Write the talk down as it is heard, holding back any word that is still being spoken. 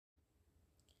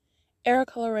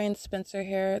Erica Lorraine Spencer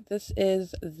here. This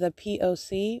is the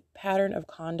POC, Pattern of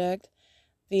Conduct,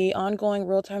 the ongoing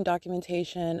real-time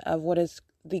documentation of what is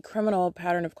the criminal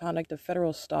pattern of conduct of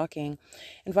federal stalking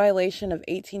in violation of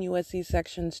 18 U.S.C.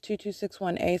 sections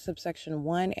 2261A subsection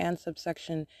 1 and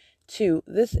subsection 2.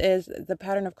 This is the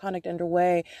pattern of conduct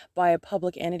underway by a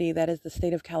public entity, that is the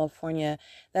state of California,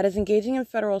 that is engaging in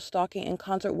federal stalking in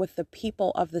concert with the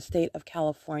people of the state of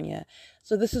California.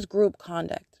 So this is group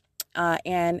conduct.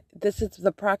 And this is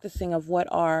the practicing of what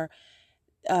are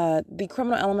the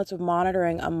criminal elements of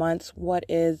monitoring amongst what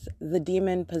is the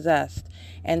demon possessed.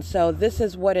 And so this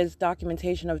is what is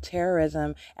documentation of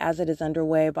terrorism as it is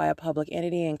underway by a public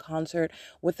entity in concert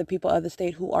with the people of the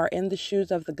state who are in the shoes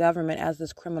of the government as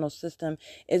this criminal system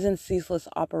is in ceaseless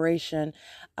operation.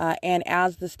 And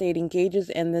as the state engages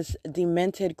in this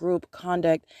demented group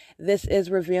conduct, this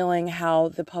is revealing how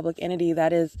the public entity,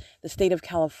 that is the state of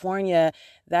California,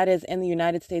 that is in the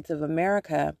United States of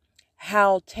America,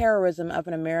 how terrorism of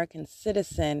an American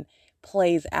citizen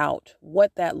plays out,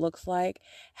 what that looks like,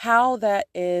 how that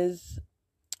is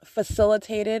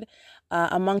facilitated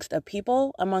amongst a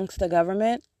people, amongst a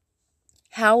government,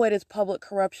 how it is public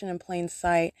corruption in plain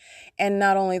sight, and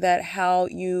not only that, how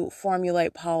you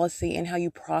formulate policy and how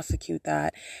you prosecute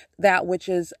that which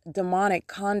is demonic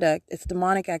conduct, it's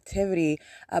demonic activity,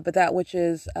 but that which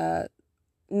is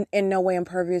in no way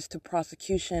impervious to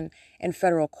prosecution in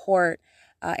federal court,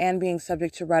 and being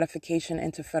subject to ratification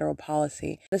into federal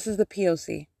policy. This is the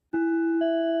POC.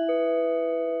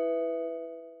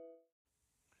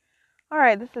 All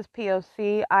right, this is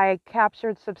POC. I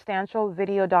captured substantial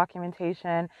video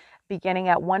documentation beginning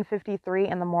at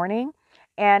 1:53 in the morning.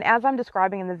 And as I'm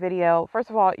describing in the video,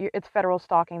 first of all, it's federal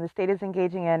stalking. The state is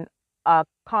engaging in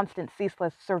constant,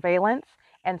 ceaseless surveillance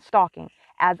and stalking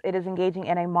as it is engaging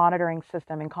in a monitoring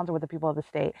system in concert with the people of the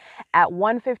state. At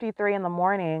 1:53 in the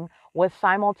morning, with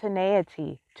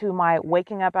simultaneity to my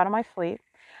waking up out of my sleep,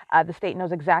 the state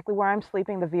knows exactly where I'm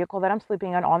sleeping, the vehicle that I'm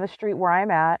sleeping on the street where I'm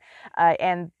at,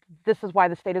 and this is why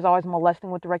the state is always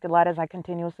molesting with directed light, as I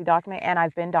continuously document, and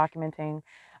I've been documenting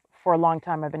for a long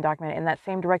time. I've been documenting in that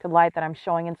same directed light that I'm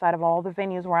showing inside of all the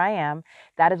venues where I am.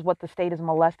 That is what the state is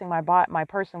molesting my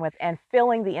person with and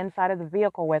filling the inside of the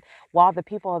vehicle with, while the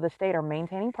people of the state are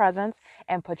maintaining presence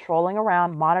and patrolling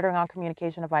around, monitoring on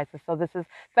communication devices. So this is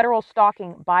federal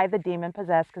stalking by the demon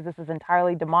possessed, because this is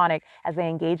entirely demonic as they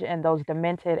engage in those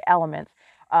demented elements,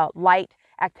 light,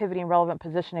 activity, and relevant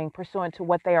positioning pursuant to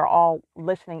what they are all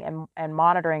listening and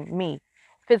monitoring me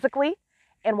physically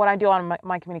and what I do on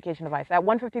my communication device. At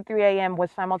 1:53 a.m. was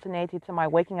simultaneity to my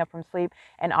waking up from sleep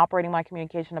and operating my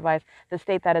communication device, the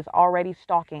state that is already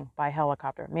stalking by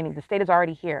helicopter, meaning the state is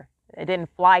already here. It didn't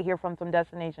fly here from some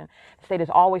destination. The state is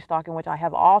always stalking, which I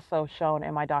have also shown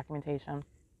in my documentation.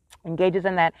 Engages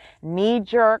in that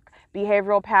knee-jerk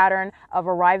behavioral pattern of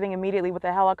arriving immediately with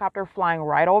a helicopter, flying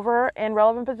right over in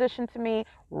relevant position to me,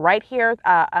 right here.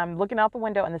 I'm looking out the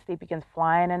window, and the state begins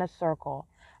flying in a circle.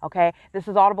 Okay, this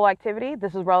is audible activity.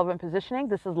 This is relevant positioning.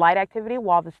 This is light activity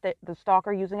while the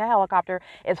stalker using a helicopter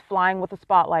is flying with the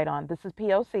spotlight on. This is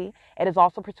POC. It is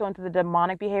also pursuant to the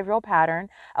demonic behavioral pattern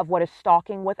of what is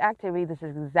stalking with activity. This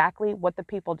is exactly what the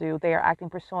people do. They are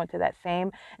acting pursuant to that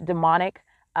same demonic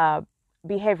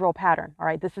behavioral pattern. All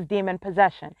right, this is demon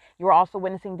possession. You are also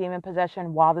witnessing demon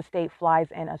possession while the state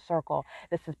flies in a circle.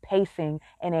 This is pacing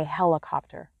in a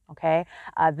helicopter. Okay,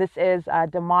 this is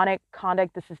demonic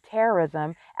conduct. This is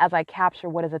terrorism, as I capture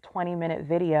what is a 20-minute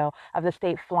video of the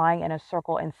state flying in a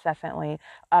circle incessantly,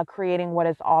 creating what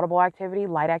is audible activity,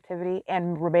 light activity,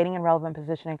 and remaining in relevant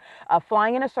positioning.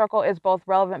 Flying in a circle is both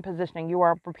relevant positioning. You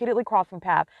are repeatedly crossing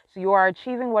paths, so you are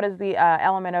achieving what is the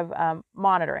element of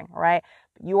monitoring, right?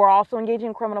 You are also engaging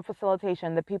in criminal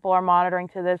facilitation. The people are monitoring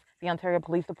to this. The Ontario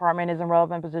Police Department is in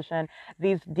relevant position.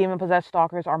 These demon-possessed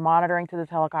stalkers are monitoring to this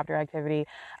helicopter activity.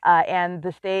 And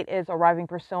the state is arriving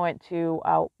pursuant to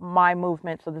my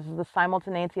movement. So this is the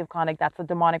simultaneity of conduct. That's a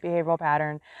demonic behavioral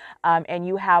pattern. And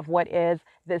you have what is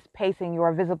this pacing. You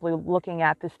are visibly looking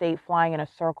at the state flying in a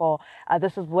circle.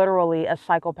 This is literally a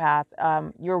psychopath.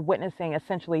 You're witnessing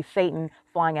essentially Satan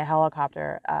flying a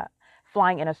helicopter.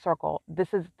 Flying in a circle.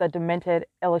 This is the demented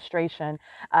illustration,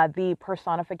 the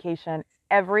personification.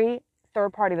 Every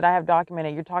third party that I have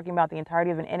documented, you're talking about the entirety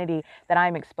of an entity that I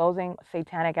am exposing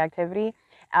satanic activity.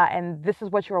 And this is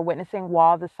what you are witnessing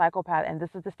while the psychopath, and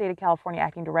this is the state of California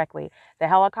acting directly. The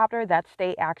helicopter, that's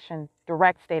state action,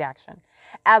 direct state action,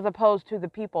 as opposed to the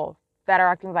people that are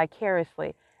acting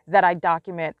vicariously, that I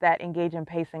document, that engage in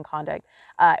pacing conduct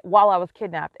while I was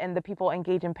kidnapped, and the people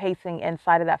engage in pacing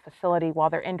inside of that facility while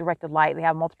they're in directed light. They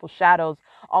have multiple shadows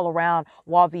all around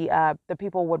while the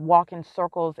people would walk in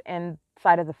circles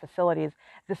outside of the facilities.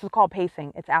 This is called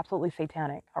pacing. It's absolutely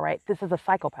satanic. All right. This is a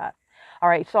psychopath. All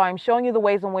right. So I'm showing you the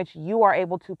ways in which you are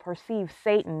able to perceive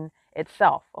Satan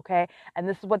itself. Okay. And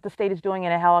this is what the state is doing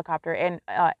in a helicopter.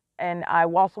 And I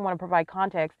also want to provide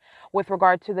context with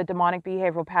regard to the demonic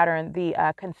behavioral pattern, the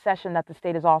concession that the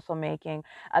state is also making.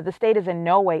 The state is in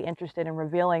no way interested in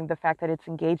revealing the fact that it's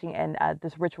engaging in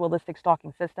this ritualistic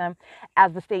stalking system.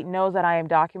 As the state knows that I am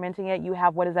documenting it, you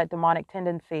have what is that demonic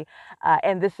tendency.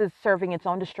 And this is serving its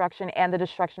own destruction and the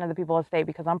destruction of the people of the state,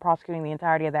 because I'm prosecuting the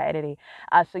entirety of that entity.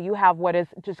 So you have what is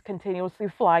just continuously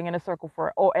flying in a circle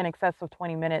for in excess of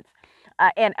 20 minutes.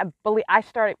 And I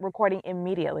started recording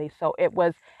immediately. So it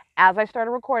was, as I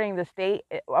started recording, the state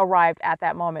arrived at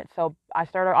that moment. So I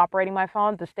started operating my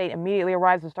phone. The state immediately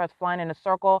arrives and starts flying in a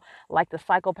circle like the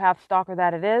psychopath stalker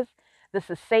that it is. This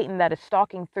is Satan that is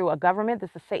stalking through a government.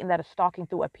 This is Satan that is stalking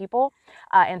through a people.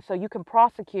 And so you can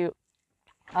prosecute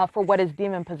for what is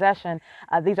demon possession.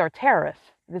 These are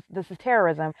terrorists. This is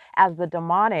terrorism, as the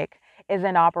demonic is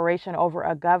in operation over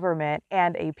a government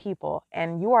and a people.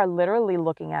 And you are literally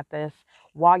looking at this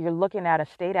while you're looking at a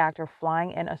state actor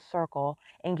flying in a circle,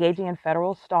 engaging in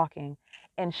federal stalking,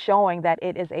 and showing that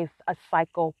it is a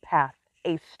psychopath,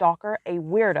 a stalker, a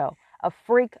weirdo, a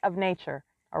freak of nature.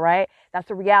 All right? That's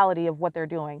the reality of what they're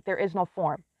doing. There is no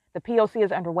form. The POC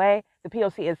is underway. The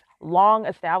POC is long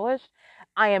established.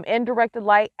 I am in directed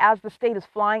light as the state is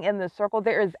flying in this circle.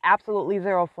 There is absolutely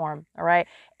zero form. All right.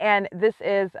 And this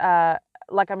is,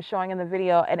 like I'm showing in the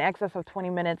video, in excess of 20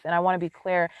 minutes. And I want to be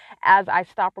clear, as I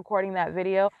stop recording that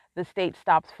video, the state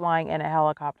stops flying in a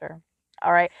helicopter.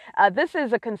 All right. This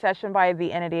is a concession by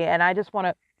the entity. And I just want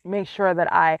to make sure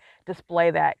that I display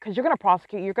that, because you're going to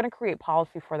prosecute, you're going to create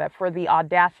policy for that, for the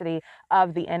audacity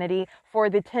of the entity, for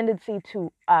the tendency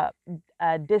to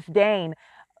disdain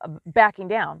backing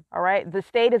down. All right. The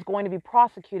state is going to be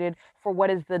prosecuted for what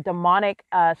is the demonic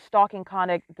stalking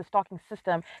conduct, the stalking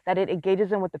system that it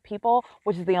engages in with the people,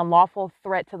 which is the unlawful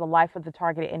threat to the life of the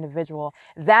targeted individual.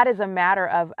 That is a matter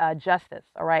of justice.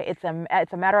 All right. It's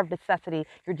a matter of necessity.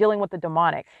 You're dealing with the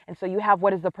demonic. And so you have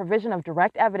what is the provision of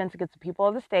direct evidence against the people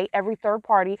of the state. Every third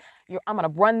party, I'm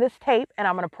going to run this tape and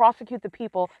I'm going to prosecute the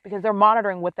people because they're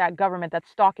monitoring with that government that's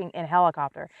stalking in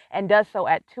helicopter, and does so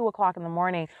at 2 o'clock in the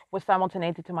morning with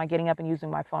simultaneity to my getting up and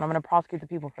using my phone. I'm going to prosecute the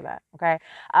people for that. Okay.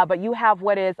 But you have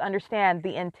what is, understand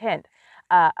the intent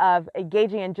of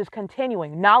engaging and just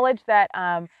continuing knowledge that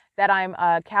I'm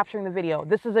capturing the video.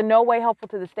 This is in no way helpful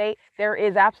to the state. There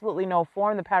is absolutely no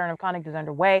form. The pattern of conduct is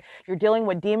underway. You're dealing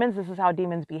with demons. This is how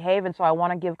demons behave. And so I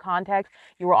want to give context.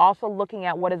 You are also looking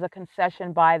at what is a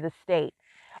concession by the state.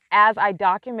 As I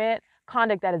document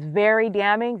conduct that is very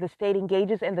damning, the state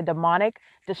engages in the demonic,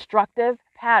 destructive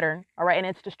pattern. All right. And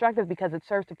it's destructive because it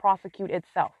serves to prosecute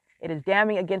itself. It is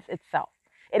damning against itself.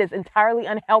 It is entirely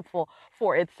unhelpful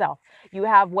for itself. You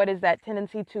have what is that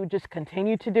tendency to just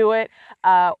continue to do it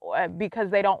because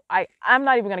they don't, I'm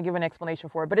not even going to give an explanation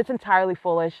for it, but it's entirely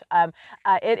foolish.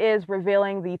 It is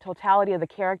revealing the totality of the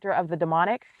character of the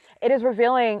demonic. It is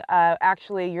revealing,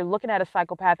 actually, you're looking at a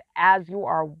psychopath as you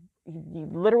are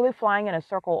literally flying in a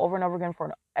circle over and over again for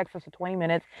an excess of 20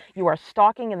 minutes. You are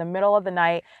stalking in the middle of the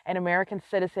night an American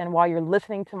citizen while you're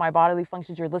listening to my bodily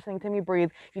functions. You're listening to me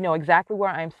breathe. You know exactly where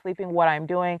I'm sleeping, what I'm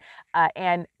doing,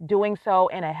 and doing so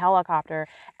in a helicopter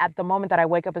at the moment that I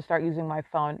wake up and start using my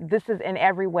phone. This is in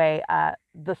every way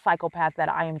the psychopath that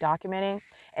I am documenting.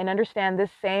 And understand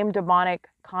this same demonic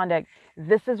conduct.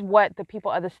 This is what the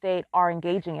people of the state are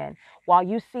engaging in. While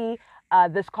you see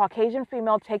this Caucasian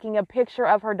female taking a picture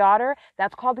of her daughter,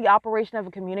 that's called the operation of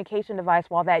a communication device,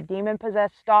 while that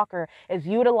demon-possessed stalker is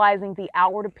utilizing the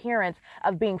outward appearance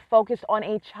of being focused on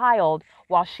a child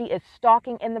while she is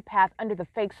stalking in the path under the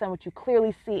fake sun, which you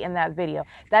clearly see in that video.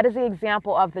 That is the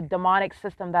example of the demonic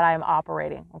system that I am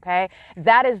operating, okay?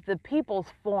 That is the people's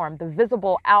form, the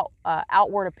visible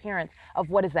outward appearance of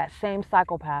what is that same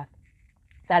psychopath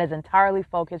that is entirely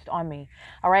focused on me.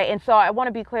 All right. And so I want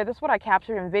to be clear. This is what I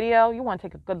captured in video. You want to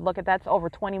take a good look at that. It's over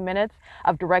 20 minutes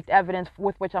of direct evidence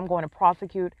with which I'm going to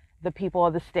prosecute the people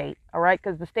of the state. All right.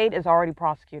 Because the state is already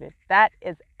prosecuted. That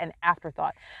is an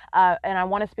afterthought. And I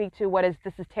want to speak to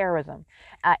this is terrorism.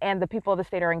 And the people of the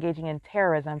state are engaging in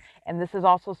terrorism. And this is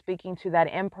also speaking to that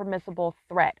impermissible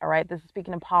threat. All right. This is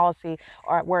speaking in policy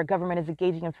where a government is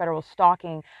engaging in federal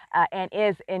stalking and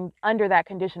is under that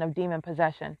condition of demon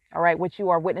possession. All right. Which you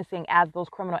are witnessing as those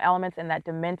criminal elements and that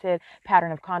demented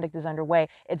pattern of conduct is underway.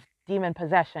 It's demon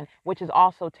possession, which is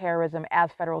also terrorism as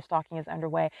federal stalking is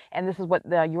underway. And this is what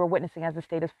you are witnessing as the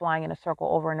state is flying in a circle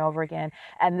over and over again.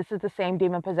 And this is the same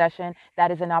demon possession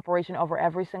that is in operation over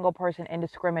every single person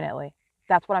indiscriminately.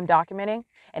 That's what I'm documenting.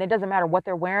 And it doesn't matter what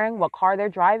they're wearing, what car they're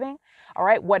driving, all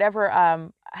right, whatever,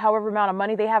 however amount of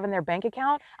money they have in their bank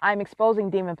account, I'm exposing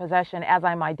demon possession as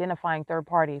I'm identifying third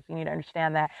parties. You need to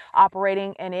understand that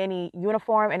operating in any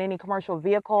uniform, in any commercial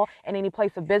vehicle, in any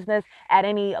place of business, at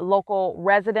any local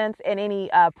residence, in any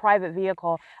private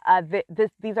vehicle,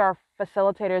 these are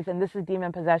facilitators, and this is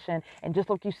demon possession. And just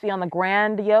like you see on the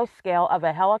grandiose scale of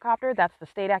a helicopter, that's the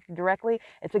state acting directly.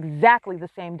 It's exactly the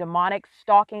same demonic,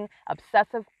 stalking,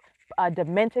 obsessive,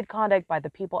 demented conduct by the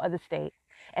people of the state.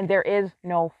 And there is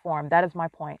no form. That is my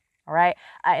point. All right.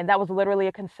 And that was literally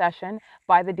a concession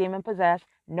by the demon possessed,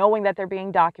 knowing that they're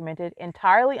being documented,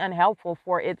 entirely unhelpful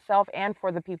for itself and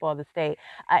for the people of the state.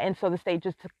 And so the state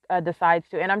just decides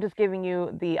to, and I'm just giving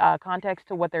you the context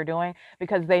to what they're doing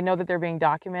because they know that they're being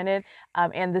documented.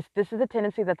 And this is a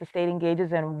tendency that the state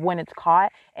engages in when it's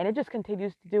caught, and it just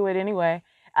continues to do it anyway.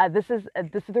 This is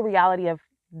the reality of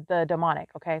the demonic.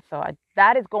 Okay, so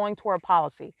that is going toward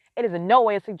policy. It is in no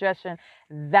way a suggestion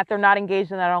that they're not engaged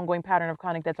in that ongoing pattern of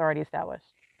conduct that's already established.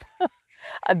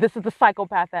 This is the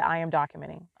psychopath that I am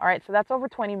documenting. All right, so that's over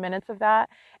 20 minutes of that,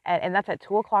 and that's at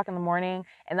 2 o'clock in the morning,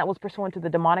 and that was pursuant to the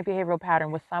demonic behavioral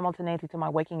pattern with simultaneity to my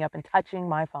waking up and touching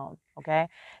my phone. Okay,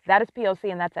 that is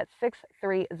POC, and that's at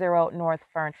 630 North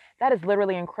Fern. That is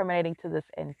literally incriminating to this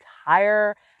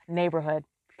entire neighborhood,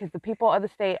 because the people of the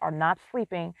state are not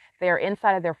sleeping. They are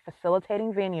inside of their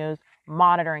facilitating venues,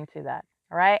 monitoring to that.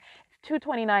 All right. It's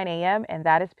 2:29 a.m. and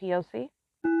that is POC.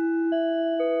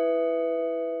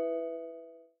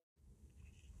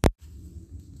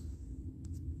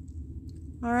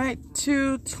 All right,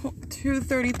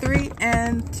 2:33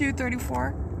 and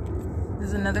 2:34. This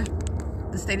is another.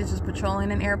 The state is just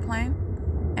patrolling an airplane,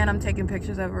 and I'm taking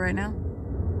pictures of it right now.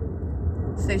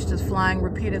 The state's just flying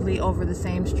repeatedly over the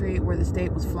same street where the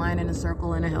state was flying in a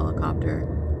circle in a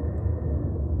helicopter.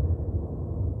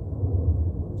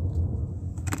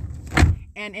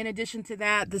 And in addition to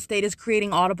that, the state is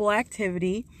creating audible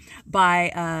activity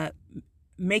by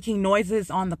making noises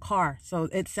on the car. So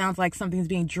it sounds like something's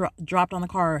being dropped on the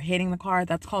car or hitting the car.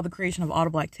 That's called the creation of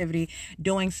audible activity.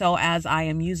 Doing so as I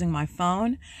am using my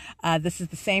phone. This is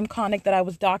the same conduct that I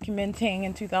was documenting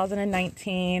in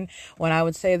 2019 when I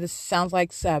would say this sounds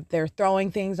like they're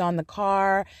throwing things on the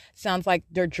car. Sounds like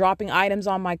they're dropping items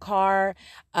on my car.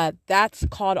 That's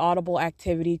called audible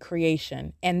activity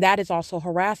creation. And that is also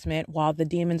harassment while the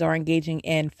demons are engaging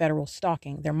in federal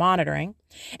stalking. They're monitoring.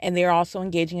 And they are also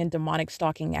engaging in demonic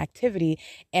stalking activity,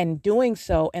 and doing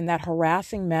so in that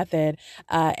harassing method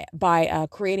by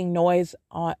creating noise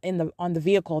on the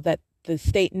vehicle that the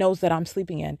state knows that I'm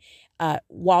sleeping in,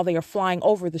 while they are flying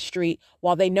over the street,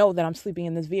 while they know that I'm sleeping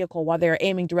in this vehicle, while they're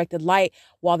aiming directed light,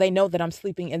 while they know that I'm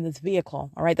sleeping in this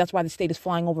vehicle. All right, that's why the state is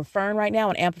flying over Fern right now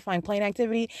and amplifying plane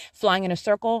activity, flying in a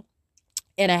circle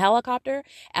in a helicopter,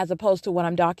 as opposed to what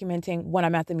I'm documenting when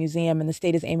I'm at the museum and the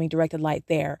state is aiming directed light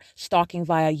there, stalking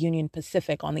via Union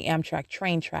Pacific on the Amtrak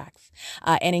train tracks,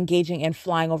 and engaging and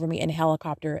flying over me in a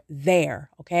helicopter there,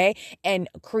 okay? And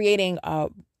creating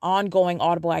ongoing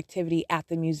audible activity at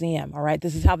the museum, all right?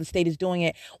 This is how the state is doing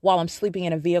it while I'm sleeping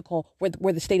in a vehicle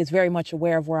where the state is very much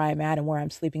aware of where I'm at and where I'm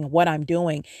sleeping and what I'm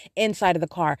doing inside of the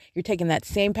car. You're taking that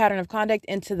same pattern of conduct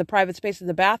into the private space of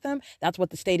the bathroom. That's what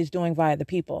the state is doing via the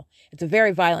people. It's a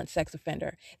very violent sex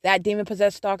offender. That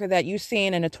demon-possessed stalker that you've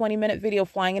seen in a 20-minute video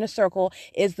flying in a circle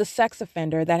is the sex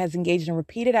offender that has engaged in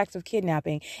repeated acts of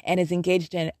kidnapping and is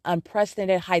engaged in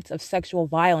unprecedented heights of sexual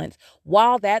violence,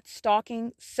 while that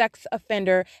stalking sex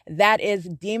offender that is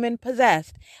demon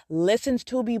possessed listens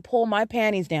to me pull my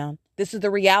panties down. This is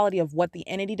the reality of what the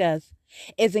entity does.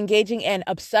 Is engaging in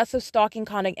obsessive stalking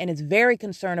conduct and is very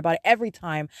concerned about it every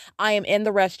time I am in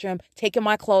the restroom, taking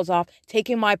my clothes off,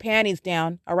 taking my panties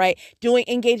down, all right,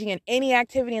 engaging in any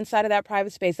activity inside of that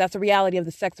private space. That's the reality of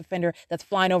the sex offender that's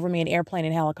flying over me in airplane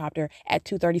and helicopter at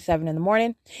 2:37 in the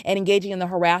morning, and engaging in the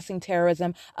harassing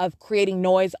terrorism of creating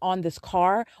noise on this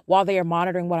car while they are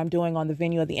monitoring what I'm doing on the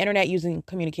venue of the internet using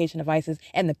communication devices,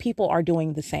 and the people are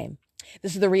doing the same.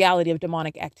 This is the reality of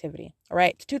demonic activity. All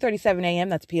right, it's 2:37 a.m.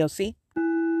 That's POC.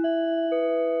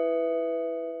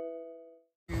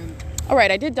 All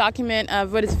right, I did document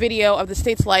this video of the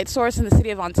state's light source in the city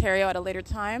of Ontario at a later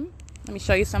time. Let me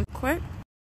show you something quick.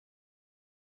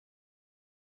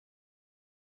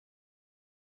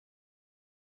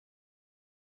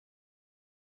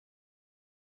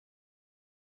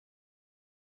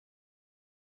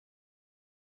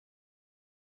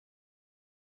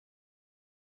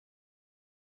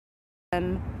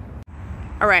 And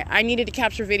All right, I needed to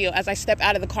capture video. As I step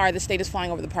out of the car, the state is flying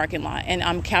over the parking lot, and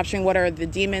I'm capturing what are the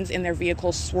demons in their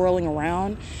vehicles swirling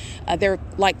around. They're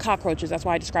like cockroaches. That's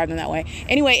why I describe them that way.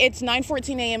 Anyway, it's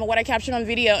 9:14 a.m. and what I captured on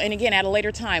video, and again, at a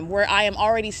later time, where I am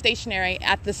already stationary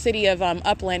at the city of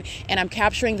Upland, and I'm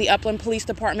capturing the Upland Police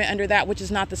Department under that, which is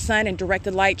not the sun, and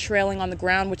directed light trailing on the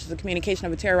ground, which is a communication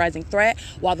of a terrorizing threat,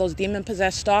 while those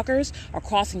demon-possessed stalkers are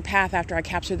crossing path after I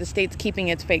capture the state's keeping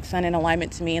its fake sun in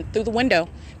alignment to me, and through the window,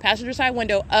 passenger side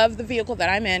window of the vehicle that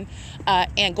I'm in,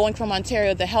 and going from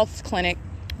Ontario, the health clinic,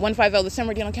 150, the San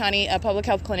Bernardino County Public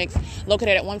Health Clinics,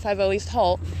 located at 150 East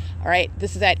Holt. All right,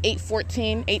 this is at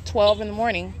 8:14, 8:12 in the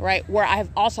morning, right, where I have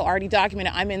also already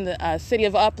documented I'm in the city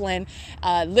of Upland,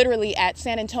 literally at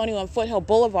San Antonio and Foothill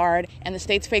Boulevard, and the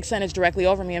state's fake sun is directly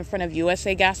over me in front of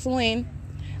U.S.C. gasoline.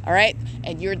 All right,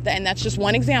 and that's just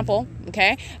one example.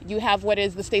 Okay, you have what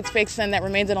is the state's fake sun that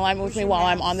remains in alignment with me while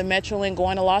I'm on the Metrolink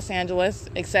going to Los Angeles,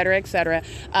 et cetera, et cetera.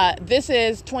 This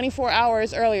is 24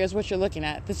 hours earlier is what you're looking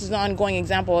at. This is an ongoing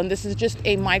example, and this is just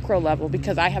a micro level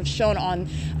because I have shown on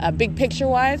big picture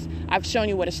wise, I've shown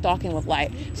you what is stalking with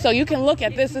light. So you can look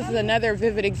at this. This is another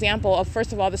vivid example of,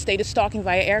 first of all, the state is stalking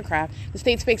via aircraft. The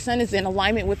state's fake sun is in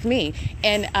alignment with me,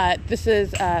 and this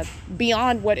is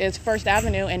beyond what is First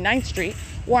Avenue and 9th Street,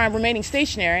 where I'm remaining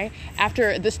stationary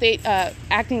after the state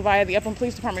acting via the Upland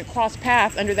Police Department cross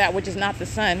path under that which is not the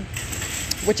sun,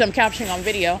 which I'm capturing on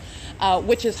video,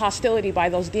 which is hostility by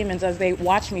those demons as they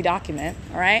watch me document.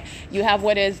 All right, you have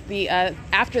what is the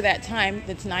after that time,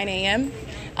 it's 9 a.m.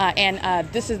 And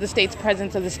this is the state's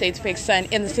presence of the state's fake sun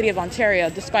in the city of Ontario,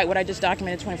 despite what I just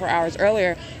documented 24 hours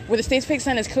earlier, where the state's fake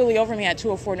sun is clearly over me at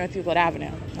 204 North Euclid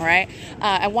Avenue. All right,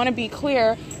 I want to be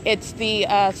clear, it's the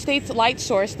state's light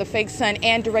source, the fake sun,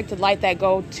 and directed light that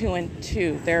go 2 and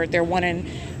 2. They're one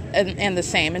and the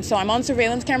same. And so I'm on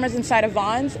surveillance cameras inside of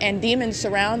Vaughn's, and demons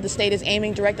surround. The state is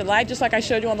aiming directed light, just like I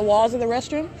showed you on the walls of the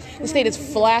restroom. The state is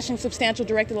flashing substantial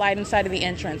directed light inside of the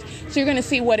entrance. So you're going to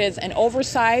see what is an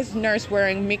oversized nurse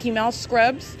wearing Mickey Mouse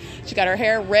scrubs. She got her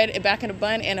hair red back in a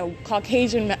bun, and a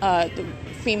Caucasian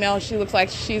female. She looks like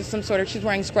she's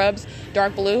wearing scrubs,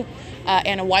 dark blue,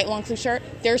 and a white long sleeve shirt.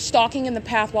 They're stalking in the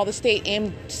path while the state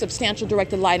aimed substantial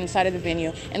directed light inside of the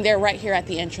venue, and they're right here at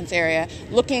the entrance area,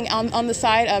 looking on the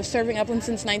side of serving Upland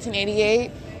since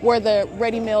 1988, where the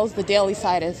ready meals, the daily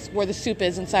side is, where the soup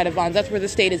is inside of Vaughn's. That's where the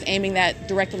state is aiming that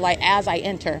directed light as I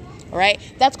enter. All right,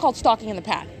 that's called stalking in the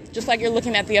path. Just like you're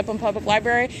looking at the Upland Public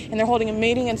Library and they're holding a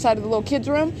meeting inside of the little kids'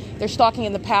 room, they're stalking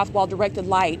in the path while directed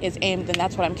light is aimed, and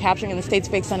that's what I'm capturing, and the state's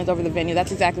fake sun is over the venue.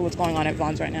 That's exactly what's going on at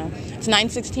Vaughn's right now. It's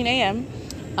 9:16 a.m.,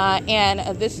 and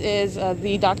this is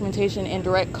the documentation in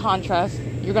direct contrast.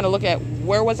 You're going to look at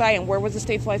where was I and where was the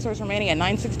state's light source remaining at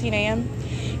 9:16 a.m.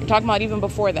 You're talking about even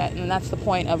before that, and that's the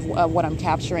point of what I'm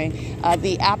capturing.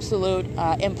 The absolute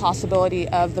impossibility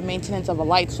of the maintenance of a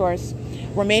light source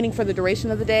remaining for the duration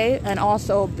of the day, and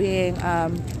also being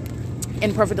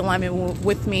in perfect alignment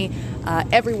with me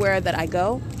everywhere that I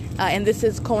go. And this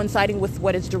is coinciding with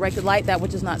what is directed light, that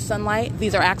which is not sunlight.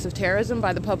 These are acts of terrorism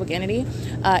by the public entity,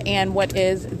 and what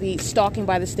is the stalking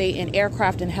by the state in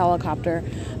aircraft and helicopter,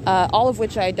 all of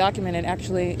which I documented.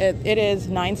 Actually, it is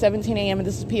 9:17 a.m. and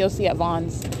this is POC at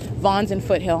Vaughn's in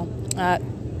Foothill.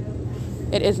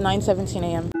 It is 9:17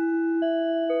 a.m.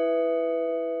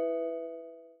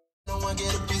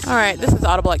 All right, this is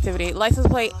audible activity. License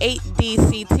plate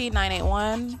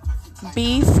 8DCT981.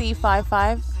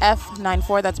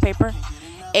 BC55F94, that's paper.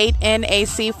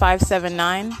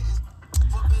 8NAC579.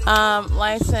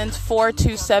 License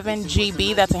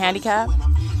 427GB, that's a handicap.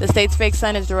 The state's fake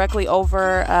sun is directly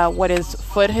over what is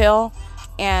Foothill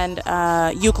and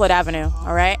Euclid Avenue,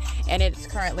 all right? And it's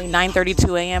currently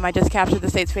 9:32 a.m. I just captured the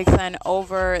state's fake sun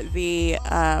over the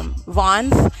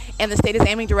Vaughn's, and the state is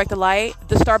aiming directed light.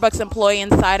 The Starbucks employee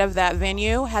inside of that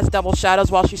venue has double shadows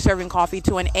while she's serving coffee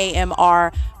to an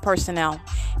AMR personnel.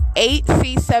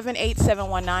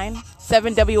 8C78719,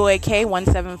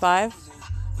 7WAK175.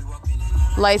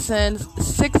 License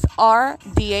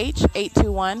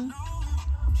 6RDH821.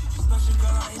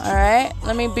 All right,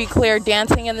 let me be clear.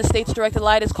 Dancing in the state's directed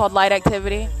light is called light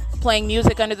activity. Playing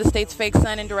music under the state's fake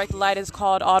sun in directed light is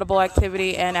called audible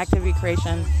activity and activity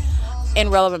creation in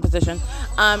relevant position.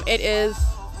 It is,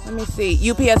 let me see,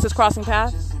 UPS is crossing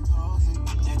paths.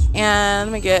 And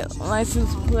let me get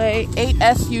license plate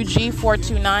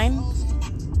 8SUG429.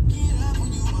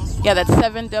 Yeah, that's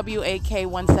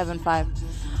 7WAK175.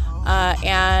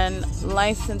 And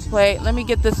license plate, let me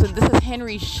get this one. This is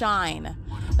Henry Shine.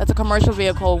 That's a commercial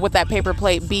vehicle with that paper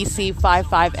plate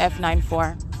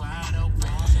BC55F94.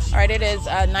 All right, it is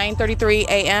 9:33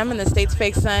 a.m. and the state's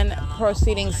fake sun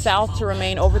proceeding south to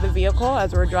remain over the vehicle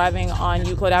as we're driving on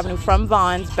Euclid Avenue from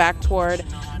Vaughn's back toward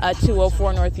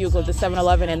 204 North Euclid, the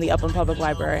 7-Eleven and the Upland Public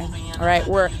Library. All right,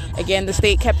 again, the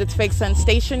state kept its fake sun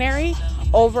stationary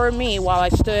over me while I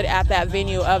stood at that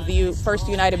venue of the First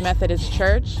United Methodist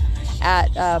Church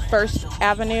at First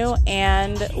Avenue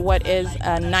and what is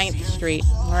 9th Street.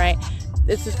 All right,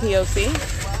 this is POC.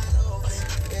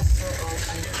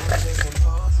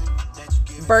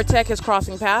 Burtech is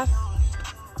crossing path.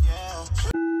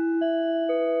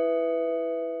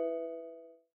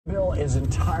 Bill is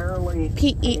entirely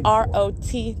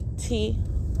PEROTT.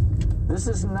 This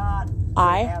is not to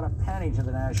add a penny to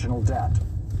the national debt.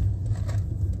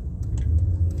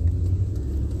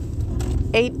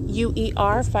 8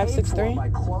 UER 563. By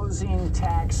closing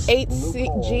tax 8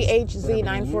 GHZ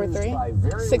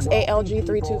 943. 6 ALG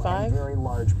 325. Very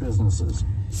large businesses.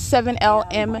 7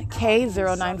 LMK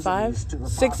 095.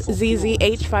 6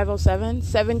 ZZH 507.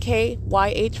 7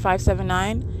 KYH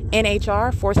 579.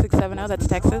 NHR 4670. That's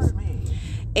Texas.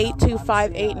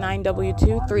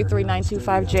 82589W2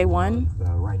 33925J1.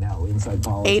 Right now, inside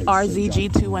politics. 8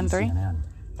 RZG 213.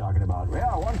 Talking about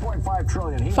 1.5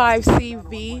 trillion. 5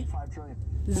 CV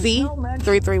Z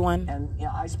 331. And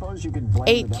I suppose you could blame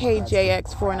 8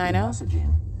 KJX 490.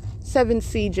 7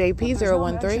 CJP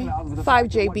 013. 5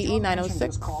 JBE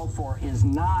 906. Called for is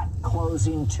not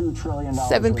closing $2 trillion.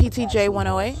 7 PTJ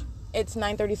 108. It's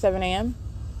 9:37 a.m.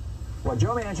 What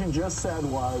Joe Manchin just said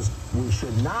was we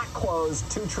should not close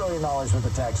 $2 trillion worth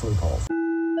of tax loopholes.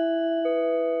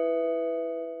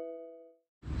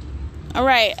 All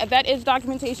right, that is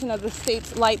documentation of the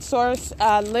state's light source,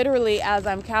 literally as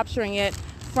I'm capturing it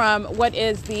from what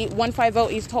is the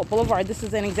 150 East Hope Boulevard. This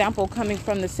is an example coming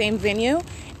from the same venue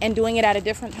and doing it at a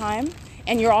different time.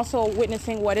 And you're also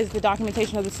witnessing what is the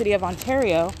documentation of the city of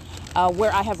Ontario,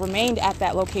 where I have remained at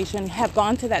that location, have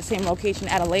gone to that same location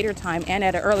at a later time and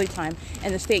at an early time,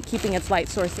 and the state keeping its light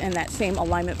source in that same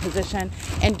alignment position,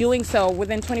 and doing so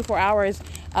within 24 hours,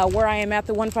 where I am at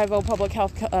the 150 Public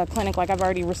Health Clinic, like I've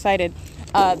already recited.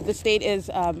 The state is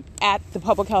at the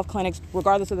public health clinics,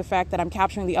 regardless of the fact that I'm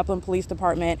capturing the Upland Police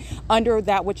Department under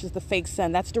that which is the fake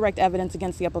sun. That's direct evidence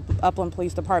against the Upland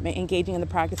Police Department engaging in the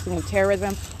practicing of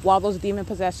terrorism, while those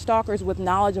demon-possessed stalkers with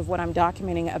knowledge of what I'm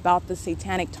documenting about the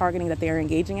satanic targeting that they are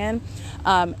engaging in,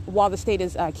 while the state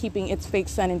is keeping its fake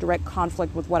sun in direct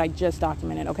conflict with what I just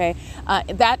documented, okay?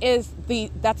 That's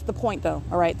the point, though,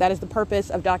 all right? That is the purpose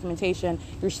of documentation.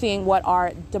 You're seeing what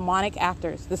are demonic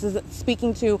actors. This is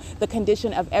speaking to the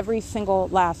condition of every single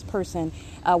last person,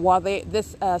 while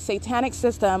this satanic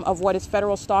system of what is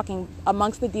federal stalking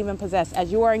amongst the demon possessed,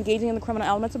 as you are engaging in the criminal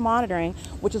elements of monitoring,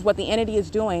 which is what the entity is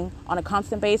doing on a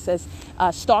constant basis.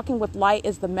 Stalking with light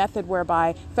is the method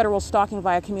whereby federal stalking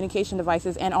via communication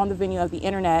devices and on the venue of the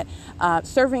internet,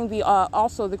 serving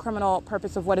also the criminal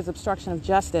purpose of what is obstruction of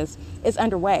justice, is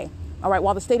underway. All right,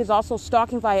 while the state is also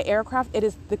stalking via aircraft, it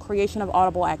is the creation of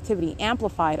audible activity,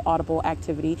 amplified audible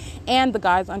activity, and the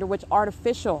guise under which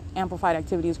artificial amplified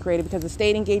activity is created, because the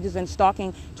state engages in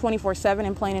stalking 24/7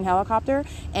 in plane and helicopter.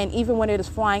 And even when it is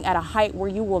flying at a height where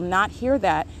you will not hear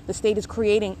that, the state is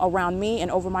creating around me and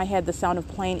over my head the sound of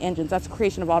plane engines. That's the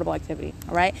creation of audible activity.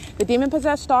 All right. The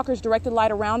demon-possessed stalkers directed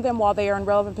light around them while they are in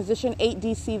relevant position, 8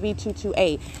 DCV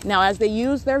 228. Now, as they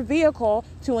use their vehicle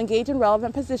to engage in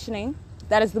relevant positioning,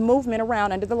 that is the movement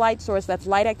around under the light source. That's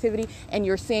light activity, and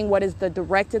you're seeing what is the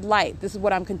directed light. This is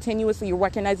what I'm you're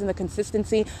recognizing the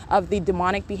consistency of the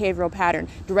demonic behavioral pattern.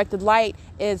 Directed light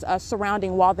is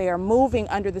surrounding while they are moving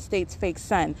under the state's fake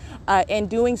sun. And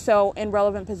doing so in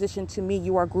relevant position to me,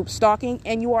 you are group stalking,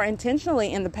 and you are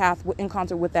intentionally in the path in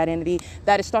concert with that entity.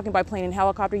 That is stalking by plane and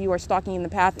helicopter. You are stalking in the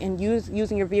path and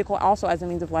using your vehicle also as a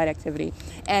means of light activity,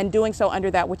 and doing so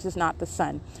under that which is not the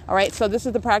sun. All right, so this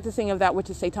is the practicing of that which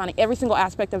is satanic. Every single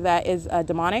aspect of that is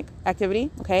demonic activity,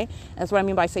 okay? That's what I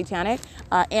mean by satanic.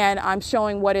 And I'm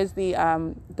showing what is the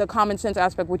common sense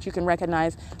aspect, which you can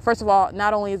recognize. First of all,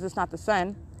 not only is this not the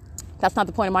sun, that's not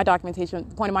the point of my documentation.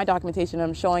 The point of my documentation,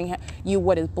 I'm showing you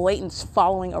what is blatant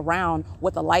following around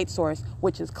with a light source,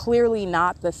 which is clearly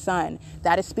not the sun.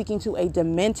 That is speaking to a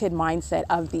demented mindset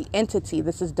of the entity.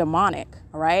 This is demonic,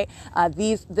 all right?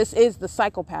 This is the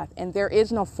psychopath, and there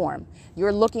is no form.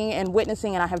 You're looking and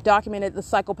witnessing, and I have documented the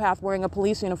psychopath wearing a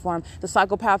police uniform, the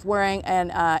psychopath wearing an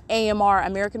AMR,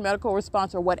 American Medical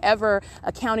Response, or whatever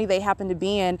county they happen to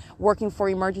be in, working for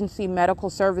emergency medical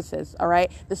services, all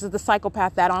right? This is the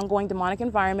psychopath, that ongoing demonic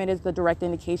environment is the direct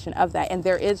indication of that. And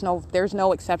there's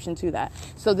no exception to that.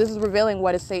 So this is revealing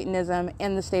what is Satanism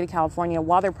in the state of California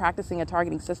while they're practicing a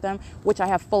targeting system, which I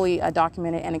have fully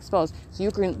documented and exposed. So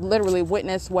you can literally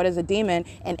witness what is a demon,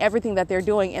 and everything that they're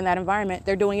doing in that environment,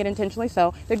 they're doing it intentionally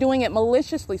so. They're doing it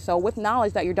maliciously so, with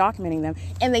knowledge that you're documenting them.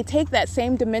 And they take that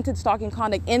same demented stalking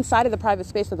conduct inside of the private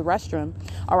space of the restroom,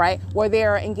 all right, where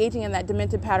they're engaging in that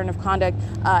demented pattern of conduct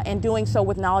and doing so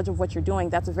with knowledge of what you're doing.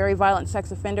 That's a very violent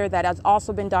sex offender that has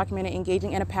also been documented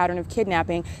engaging in a pattern of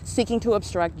kidnapping, seeking to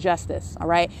obstruct justice, all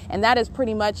right? And that is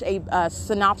pretty much a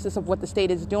synopsis of what the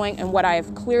state is doing and what I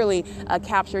have clearly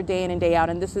captured day in and day out.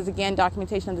 And this is, again,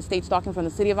 documentation of the state stalking from the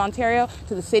city of Ontario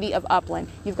to the city of Upland.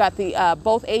 You've got the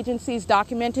both agencies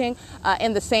documenting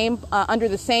in the same under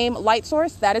the same light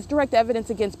source. That is direct evidence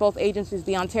against both agencies.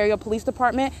 The Ontario Police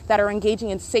Department that are engaging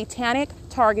in satanic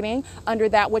targeting under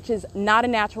that which is not a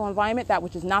natural environment, that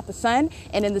which is not the sun,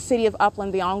 and in the city of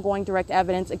Upland, the ongoing direct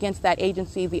evidence against that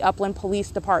agency, the Upland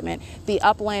Police Department, the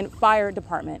Upland Fire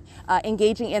Department,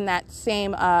 engaging in that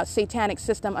same satanic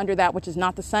system under that which is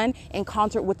not the sun, in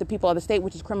concert with the people of the state,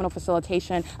 which is criminal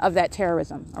facilitation of that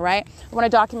terrorism. All right. I want to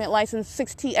document license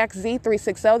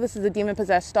 6TXZ360. This is a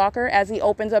demon-possessed stalker. As he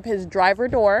opens up his driver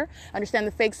door, understand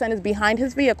the fake sun is behind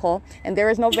his vehicle, and there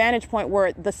is no vantage point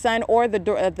where the sun or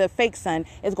the fake sun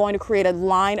is going to create a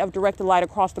line of directed light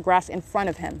across the grass in front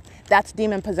of him. That's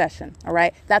demon possession. All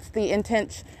right. That's the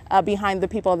intent behind the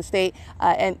people of the state,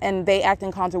 and they act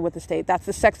in concert with the state. That's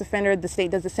the sex offender. The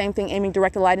state does the same thing, aiming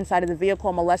directed light inside of the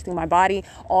vehicle, molesting my body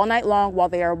all night long while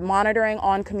they are monitoring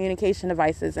on communication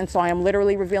devices. And so I am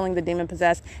literally revealing the demon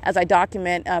possessed as I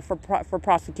document for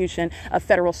prosecution of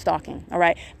federal stalking. All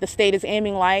right. The state is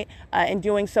aiming light and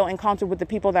doing so in concert with the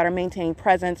people that are maintaining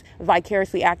presence,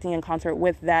 vicariously acting in concert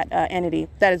with that entity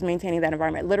that is maintaining that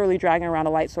environment, literally dragging around a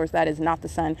light source that is not the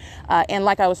sun. And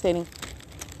like I was stating,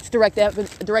 it's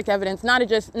direct evidence, not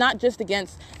just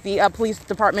against the police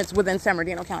departments within San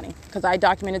Bernardino County, because I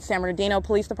documented San Bernardino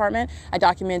Police Department, I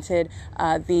documented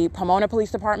the Pomona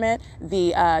Police Department,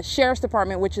 the Sheriff's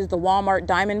Department, which is the Walmart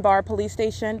Diamond Bar Police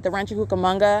Station, the Rancho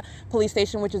Cucamonga Police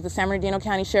Station, which is the San Bernardino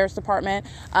County Sheriff's Department,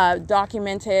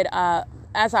 documented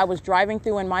as I was driving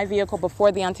through in my vehicle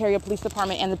before the Ontario Police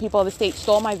Department and the people of the state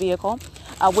stole my vehicle,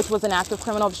 which was an act of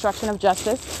criminal obstruction of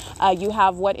justice. You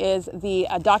have what is the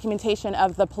documentation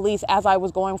of the police as I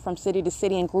was going from city to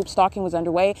city and group stalking was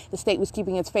underway. The state was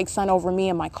keeping its fake sun over me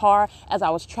in my car as I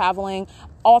was traveling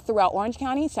all throughout Orange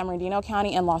County, San Bernardino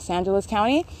County, and Los Angeles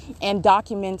County, and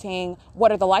documenting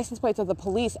what are the license plates of the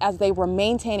police as they were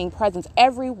maintaining presence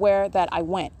everywhere that I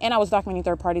went. And I was documenting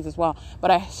third parties as well, but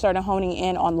I started honing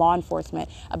in on law enforcement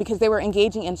because they were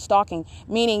engaging in stalking,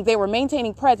 meaning they were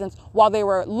maintaining presence while they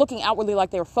were looking outwardly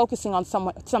like they were focusing on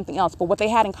something else. But what they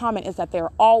had in common is that they're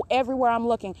everywhere I'm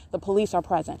looking, the police are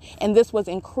present. And this was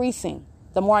increasing.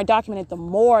 The more I documented, the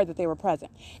more that they were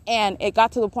present. And it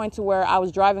got to the point to where I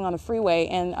was driving on the freeway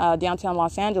in downtown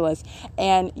Los Angeles,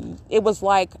 and it was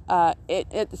like,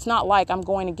 it's not like I'm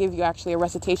going to give you actually a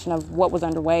recitation of what was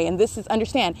underway. And this is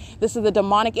the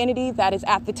demonic entity that is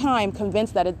at the time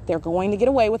convinced that they're going to get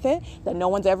away with it, that no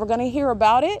one's ever going to hear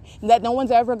about it, that no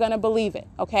one's ever going to believe it.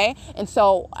 Okay. And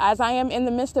so as I am in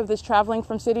the midst of this traveling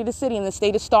from city to city, and the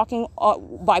state is stalking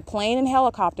by plane and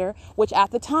helicopter, which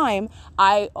at the time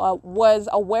I was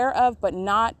aware of, but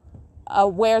not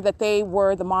aware that they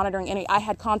were the monitoring entity. I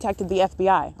had contacted the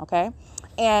FBI, okay?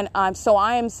 And so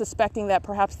I am suspecting that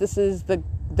perhaps this is the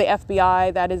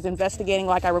FBI that is investigating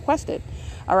like I requested,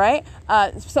 all right?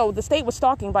 So the state was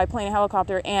stalking by plane and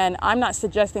helicopter, and I'm not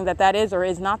suggesting that that is or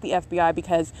is not the FBI,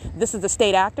 because this is the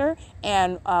state actor,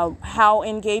 and how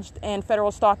engaged in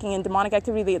federal stalking and demonic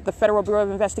activity the Federal Bureau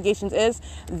of Investigations is,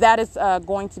 that is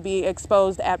going to be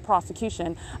exposed at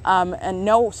prosecution. And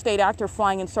no state actor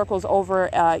flying in circles over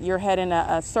your head in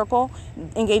a circle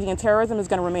engaging in terrorism is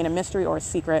going to remain a mystery or a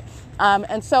secret.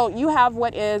 And so you have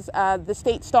what is the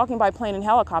state stalking by plane and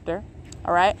helicopter.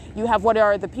 All right. You have what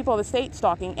are the people of the state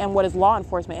stalking and what is law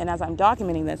enforcement. And as I'm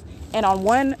documenting this, and on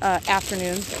one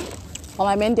afternoon, while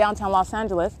I'm in downtown Los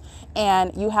Angeles,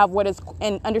 and you have what is,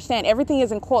 and understand everything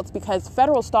is in quotes because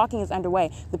federal stalking is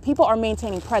underway. The people are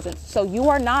maintaining presence. So you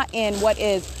are not in what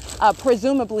is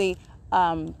presumably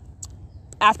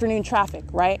afternoon traffic,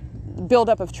 right?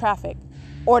 Buildup of traffic.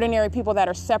 Ordinary people that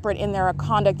are separate in their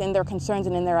conduct, in their concerns,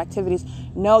 and in their activities.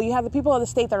 No, you have the people of the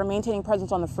state that are maintaining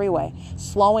presence on the freeway,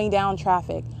 slowing down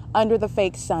traffic under the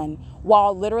fake sun,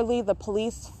 while literally the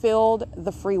police filled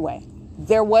the freeway.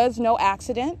 There was no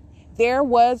accident. There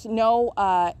was no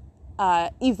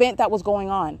event that was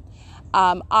going on.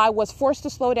 I was forced to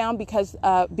slow down because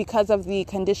of the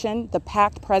condition, the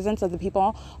packed presence of the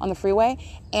people on the freeway.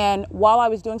 And while I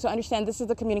was doing so, understand this is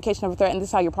the communication of a threat, and this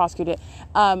is how you're prosecuted.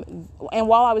 And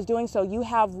while I was doing so, you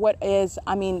have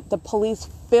the police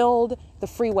filled the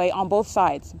freeway on both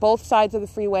sides of the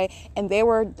freeway, and they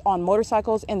were on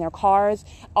motorcycles in their cars.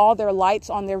 All their lights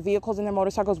on their vehicles and their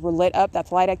motorcycles were lit up.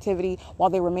 That's light activity,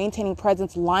 while they were maintaining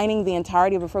presence, lining the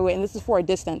entirety of the freeway. And this is for a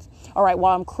distance. All right,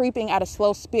 while I'm creeping at a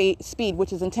slow speed,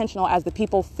 which is intentional as the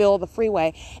people fill the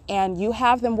freeway. And you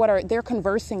have them, they're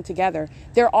conversing together.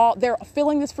 They're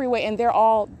filling this freeway, and they're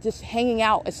all just hanging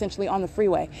out essentially on the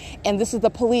freeway. And this is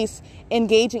the police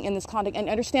engaging in this conduct. And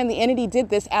understand the entity did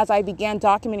this as I began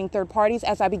documenting third parties,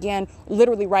 as I began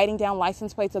literally writing down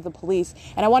license plates of the police.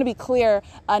 And I want to be clear,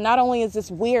 not only is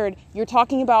this weird, you're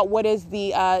talking about what is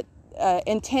the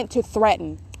intent to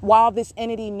threaten, while this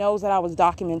entity knows that I was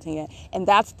documenting it. And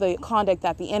that's the conduct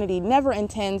that the entity never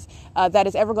intends that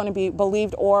is ever going to be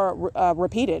believed or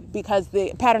repeated, because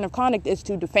the pattern of conduct is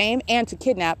to defame and to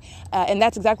kidnap. And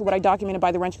that's exactly what I documented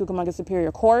by the Rancho Cucamonga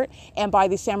Superior Court, and by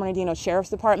the San Bernardino Sheriff's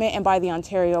Department, and by the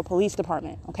Ontario Police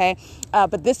Department. Okay.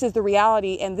 But this is the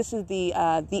reality, and this is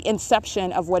the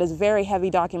inception of what is very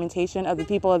heavy documentation of the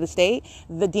people of the state,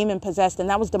 the demon possessed. And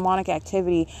that was demonic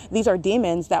activity. These are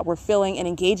demons that were filling and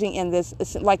engaging in this,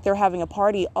 like they're having a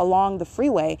party along the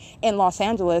freeway in Los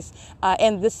Angeles,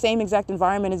 and this same exact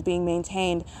environment is being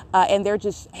maintained, and they're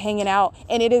just hanging out.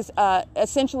 And it is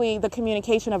essentially the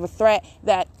communication of a threat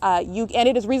that and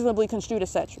it is reasonably construed as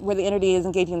such, where the entity is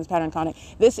engaging in this pattern of conduct.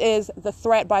 This is the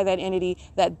threat by that entity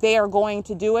that they are going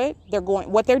to do it.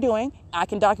 What they're doing, I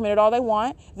can document it all they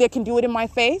want. They can do it in my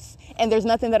face, and there's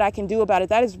nothing that I can do about it.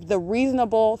 That is the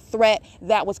reasonable threat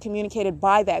that was communicated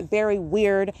by that very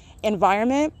weird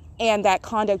environment, and that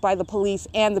conduct by the police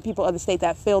and the people of the state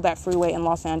that filled that freeway in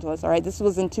Los Angeles. All right, this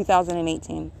was in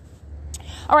 2018.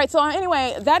 All right, so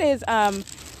anyway, that is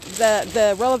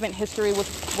the relevant history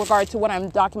with regard to what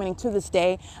I'm documenting to this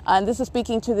day. And this is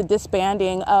speaking to the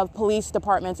disbanding of police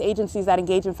departments, agencies that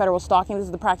engage in federal stalking. This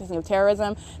is the practicing of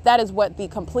terrorism. That is what the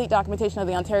complete documentation of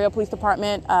the Ontario Police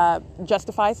Department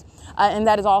justifies. And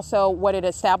that is also what it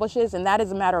establishes. And that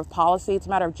is a matter of policy. It's a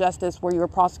matter of justice, where you are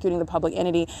prosecuting the public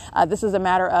entity. This is a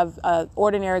matter of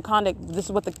ordinary conduct. This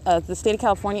is what the state of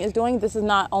California is doing. This is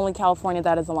not only California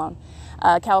that is alone.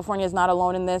 California is not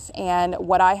alone in this, and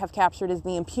what I have captured is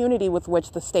the impunity with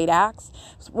which the state acts,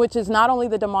 which is not only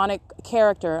the demonic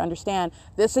character. Understand,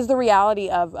 this is the reality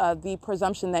of the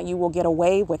presumption that you will get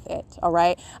away with it, all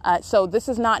right? So this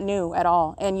is not new at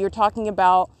all, and you're talking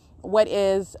about what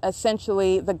is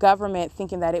essentially the government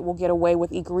thinking that it will get away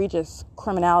with egregious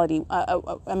criminality,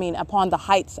 upon the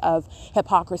heights of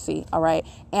hypocrisy, all right?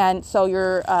 And so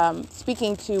you're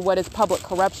speaking to what is public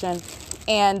corruption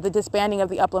and the disbanding of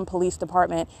the Upland Police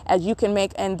Department, as you can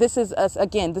make, and this is,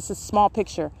 again, this is small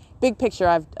picture. Big picture,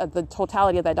 I've the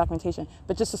totality of that documentation,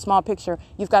 but just a small picture.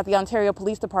 You've got the Ontario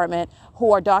Police Department,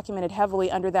 who are documented heavily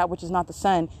under that which is not the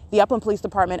sun. The Upland Police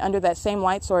Department under that same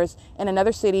light source in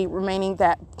another city,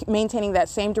 maintaining that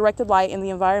same directed light in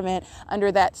the environment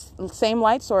under that same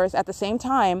light source at the same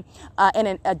time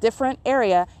in a different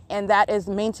area, and that is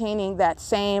maintaining that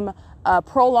same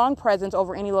prolonged presence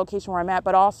over any location where I'm at,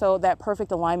 but also that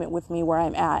perfect alignment with me where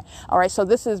I'm at. All right, so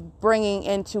this is bringing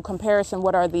into comparison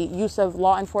what are the use of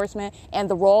law enforcement and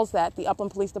the roles that the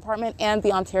Upland Police Department and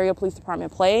the Ontario Police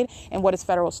Department played, and what is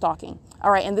federal stalking.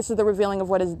 All right, and this is the revealing of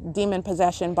what is demon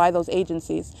possession by those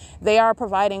agencies. They are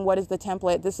providing what is the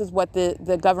template. This is what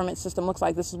the government system looks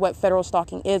like. This is what federal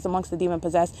stalking is amongst the demon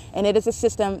possessed, and it is a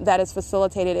system that is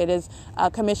facilitated, it is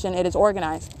commissioned, it is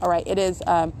organized. All right, it is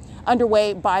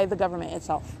underway by the government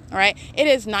itself. All right, it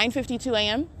is 9:52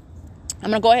 a.m. I'm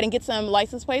going to go ahead and get some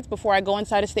license plates before I go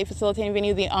inside a state facilitating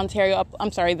venue, the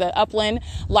Upland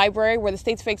Library, where the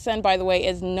state's fake sun, by the way,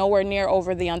 is nowhere near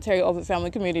over the Ontario Ovitt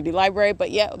Family Community Library. But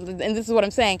yeah, and this is what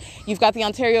I'm saying. You've got the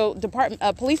Ontario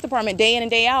Police Department day in and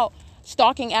day out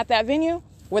stalking at that venue,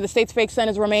 where the state's fake sun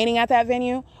is remaining at that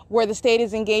venue, where the state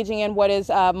is engaging in what is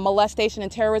molestation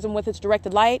and terrorism with its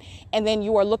directed light, and then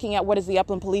you are looking at what is the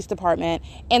Upland Police Department,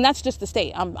 and that's just the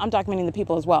state. I'm documenting the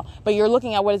people as well, but you're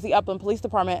looking at what is the Upland Police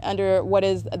Department under what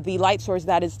is the light source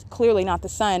that is clearly not the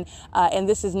sun, and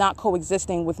this is not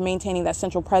coexisting with maintaining that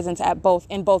central presence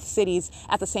in both cities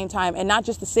at the same time, and not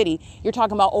just the city. You're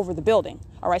talking about over the building.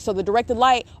 All right, so the directed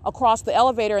light across the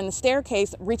elevator and the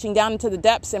staircase, reaching down into the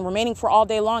depths and remaining for all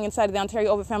day long inside of the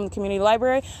Ontario Ovitt Family Community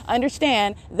Library.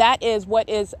 Understand That is what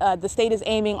is the state is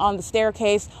aiming on the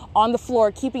staircase, on the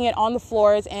floor, keeping it on the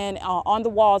floors and on the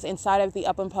walls inside of the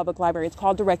Upland Public Library. It's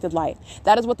called directed light.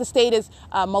 That is what the state is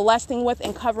molesting with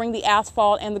and covering the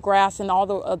asphalt and the grass and all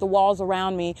the walls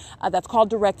around me. That's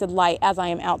called directed light as I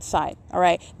am outside. All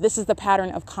right. This is the pattern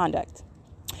of conduct.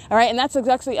 All right, and that's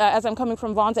exactly, as I'm coming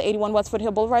from Vaughn's at 81 West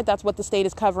Foothill Boulevard, that's what the state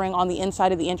is covering on the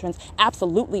inside of the entrance.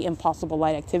 Absolutely impossible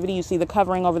light activity. You see the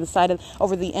covering over the side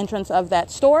over the entrance of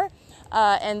that store.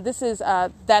 And this is,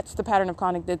 that's the pattern of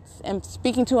conduct. It's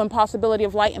speaking to impossibility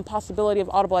of light, impossibility of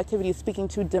audible activity is speaking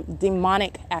to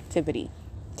demonic activity.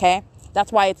 Okay?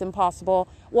 That's why it's impossible.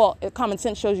 Well, common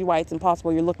sense shows you why it's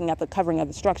impossible. You're looking at the covering of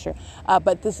the structure.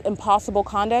 But this impossible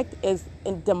conduct is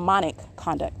demonic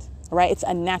conduct. All right? It's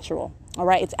unnatural. All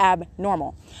right? It's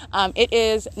abnormal. It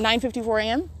is 9:54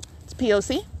 a.m. It's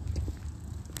POC.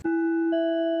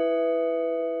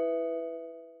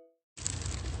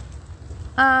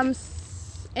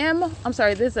 I'm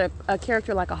sorry, there's a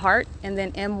character like a heart, and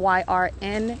then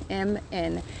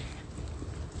MYRNMN.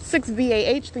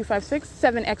 6VAH 356,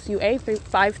 7XUA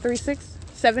 536,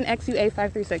 7XUA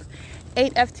 536,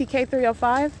 8FTK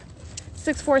 305,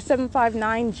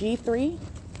 64759G3,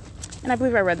 and I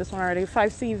believe I read this one already,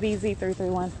 5CVZ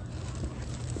 331.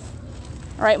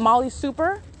 All right, Molly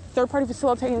Super, third-party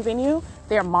facilitating venue.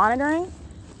 They are monitoring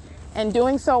and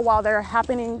doing so while they're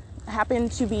happen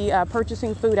to be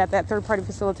purchasing food at that third-party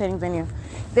facilitating venue.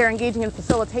 They're engaging in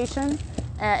facilitation,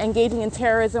 engaging in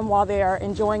terrorism while they are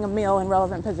enjoying a meal in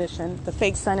relevant position. The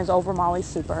fake sun is over Molly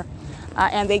Super.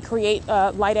 And they create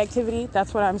light activity.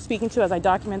 That's what I'm speaking to as I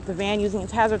document the van using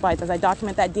its hazard lights, as I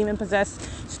document that demon-possessed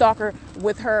stalker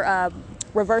with her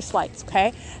reverse lights,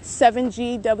 okay?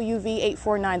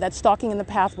 7GWV849, that's stalking in the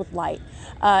path with light.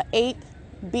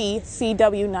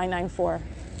 8BCW994.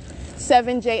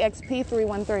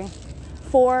 7JXP313.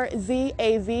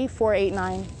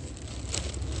 4ZAV489.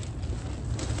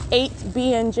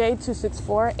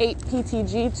 8BNJ264,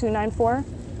 8PTG294,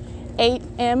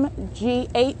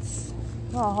 8MG8,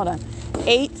 oh, hold on,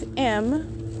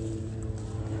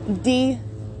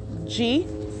 8MDG,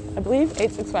 I believe,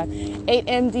 865,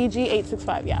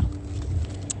 8MDG865, yeah,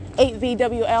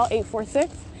 8VWL846,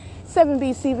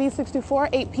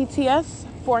 7BCV624,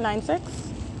 8PTS496.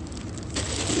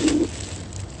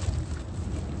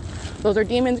 Those are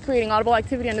demons creating audible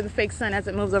activity under the fake sun as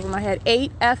it moves over my head.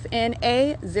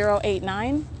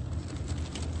 8FNA089.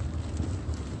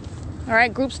 All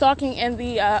right, group stalking in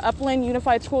the Upland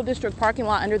Unified School District parking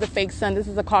lot under the fake sun. This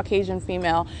is a Caucasian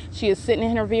female. She is sitting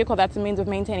in her vehicle. That's a means of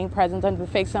maintaining presence under the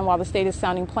fake sun while the state is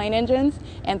sounding plane engines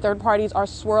and third parties are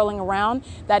swirling around.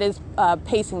 That is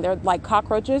pacing. They're like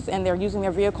cockroaches and they're using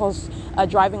their vehicles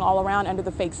driving all around under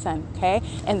the fake sun, okay?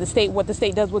 And the state, what the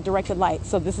state does with directed light.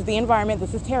 So this is the environment,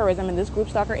 this is terrorism, and this group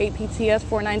stalker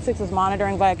 8PTS496 is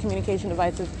monitoring via communication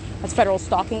devices. That's federal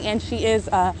stalking, and she is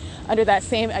under that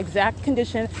same exact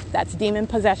condition. That's demon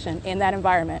possession in that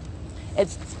environment.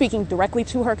 It's speaking directly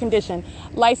to her condition.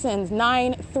 License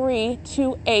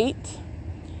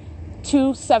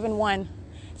 9328271,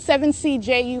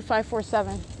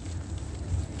 7CJU547,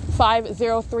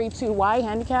 5032Y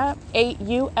handicap,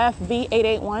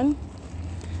 8UFV881,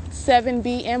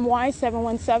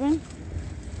 7BMY717,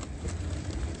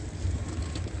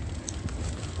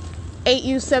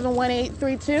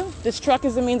 8U71832. This truck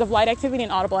is a means of light activity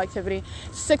and audible activity.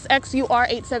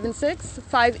 6XUR876,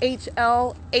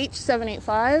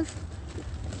 5HLH785.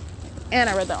 And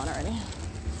I read that one already.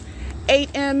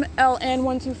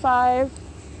 8MLN125,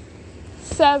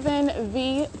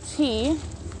 7VT,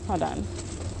 hold on,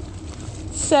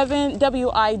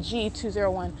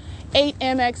 7WIG201,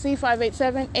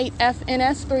 8MXE587,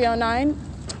 8FNS309,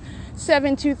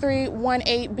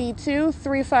 72318B2,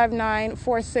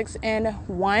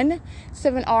 35946N1,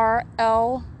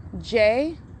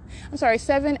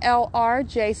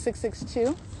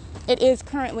 7LRJ662. It is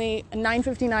currently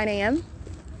 9:59 a.m.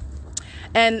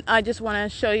 And I just want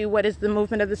to show you what is the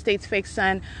movement of the state's fake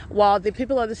sun while the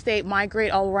people of the state migrate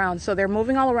all around. So they're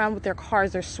moving all around with their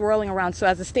cars. They're swirling around. So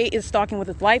as the state is stalking with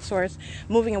its light source,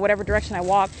 moving in whatever direction I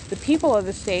walk, the people of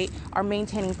the state are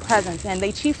maintaining presence. And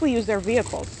they chiefly use their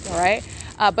vehicles, all right?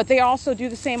 But they also do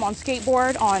the same on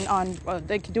skateboard,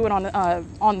 they can do it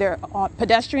on their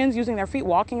pedestrians using their feet,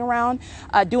 walking around,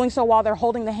 doing so while they're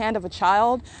holding the hand of a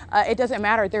child. It doesn't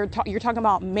matter. You're talking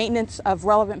about maintenance of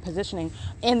relevant positioning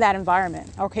in that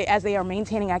environment, okay, as they are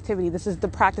maintaining activity. This is the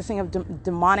practicing of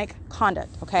demonic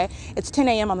conduct, okay? It's 10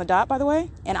 a.m. on the dot, by the way,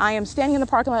 and I am standing in the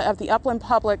parking lot of the Upland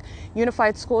Public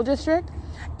Unified School District.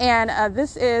 And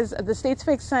this is the state's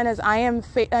fake sun as I am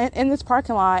in this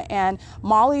parking lot, and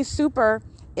Molly Super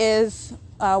is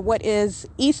what is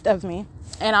east of me.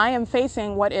 and I am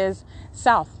facing what is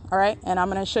south, all right? And I'm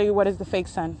going to show you what is the fake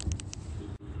sun.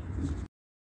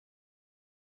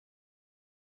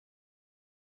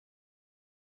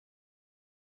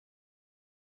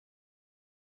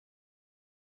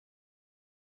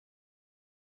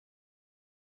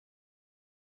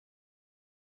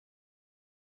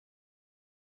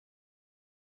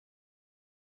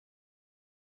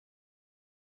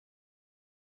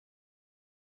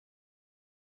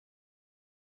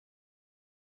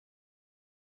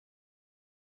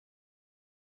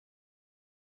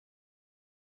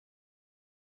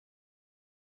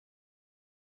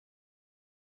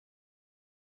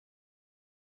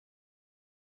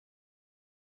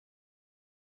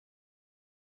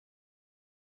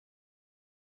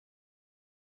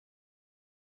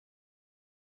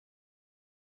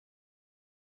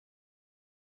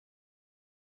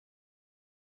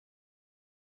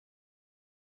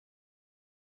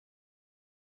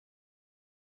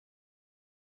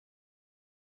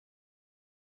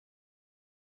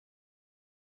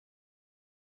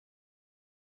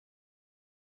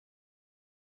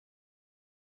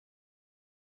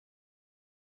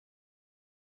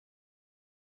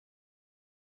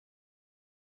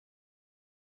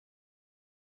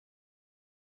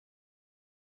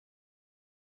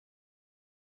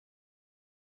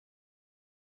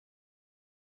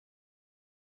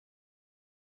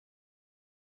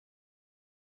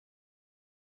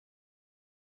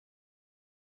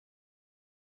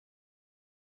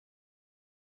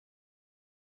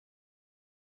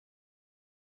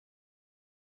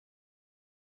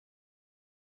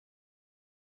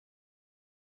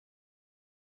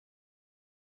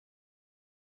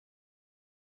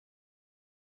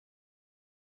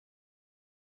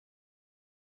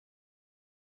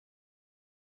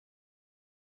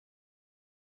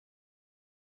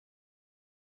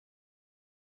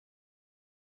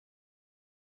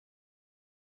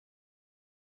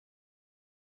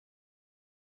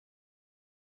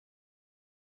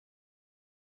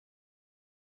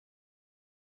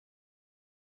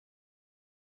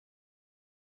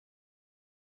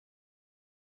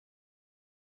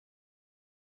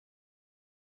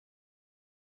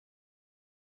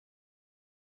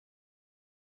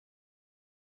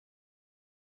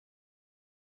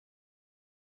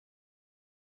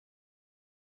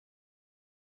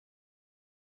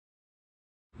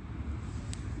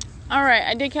 All right,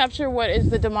 I did capture what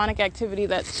is the demonic activity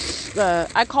that's,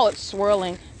 I call it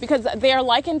swirling, because they are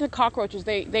likened to cockroaches.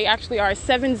 They actually are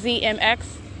 7ZMX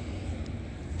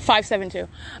 572.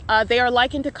 They are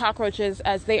likened to cockroaches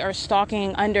as they are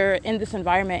stalking in this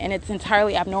environment, and it's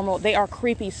entirely abnormal. They are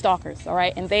creepy stalkers, all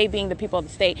right? And they being the people of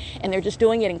the state, and they're just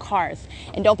doing it in cars.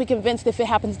 And don't be convinced if it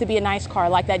happens to be a nice car,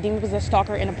 like that demon-possessed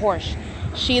stalker in a Porsche.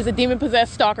 She is a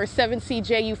demon-possessed stalker,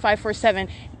 7CJU547,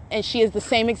 and she is the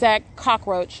same exact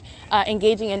cockroach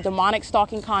engaging in demonic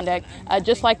stalking conduct,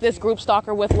 just like this group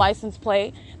stalker with license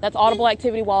plate. That's audible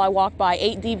activity while I walk by,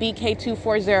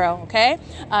 8DBK240, okay?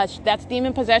 That's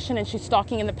demon possession, and she's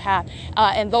stalking in the path.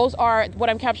 And those are what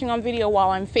I'm capturing on video while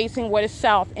I'm facing what is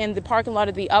south in the parking lot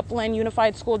of the Upland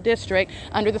Unified School District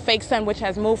under the fake sun, which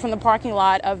has moved from the parking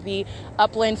lot of the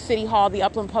Upland City Hall, the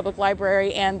Upland Public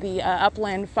Library, and the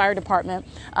Upland Fire Department,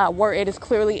 where it is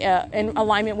clearly in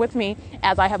alignment with me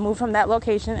as I have moved from that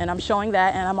location, and I'm showing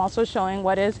that, and I'm also showing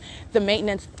what is the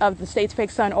maintenance of the state's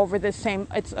fake sun over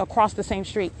it's across the same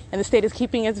street, and the state is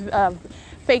keeping its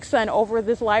fake sun over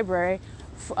this library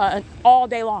all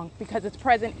day long because it's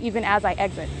present even as I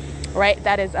exit, right?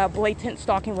 That is blatant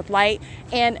stalking with light,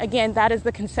 and again, that is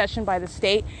the concession by the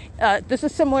state. This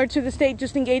is similar to the state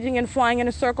just engaging in flying in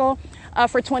a circle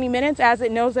for 20 minutes as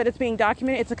it knows that it's being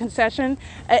documented. It's a concession.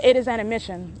 It is an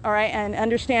admission, all right? And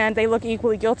understand they look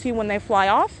equally guilty when they fly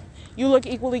off. You look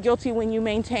equally guilty when you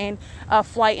maintain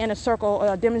flight in a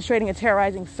circle, demonstrating a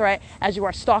terrorizing threat as you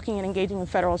are stalking and engaging in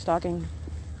federal stalking.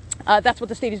 That's what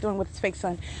the state is doing with its fake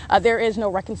sun. There is no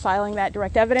reconciling that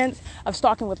direct evidence of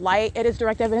stalking with light. It is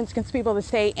direct evidence against people of the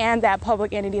state and that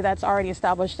public entity that's already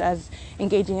established as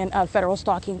engaging in federal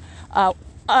stalking.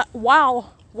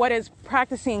 While what is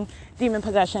practicing demon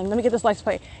possession. Let me get this license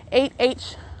plate.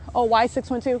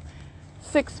 8HOY612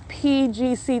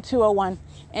 6PGC201.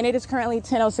 And it is currently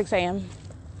 10:06 a.m.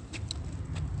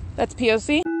 That's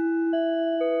POC.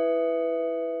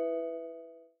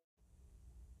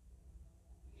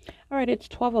 All right, it's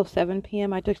 12:07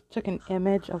 p.m. I just took an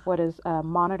image of what is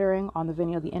monitoring on the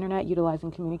video of the internet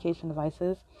utilizing communication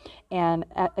devices. And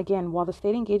again, while the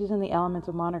state engages in the elements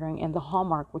of monitoring and the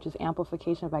hallmark, which is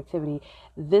amplification of activity,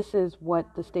 this is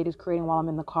what the state is creating while I'm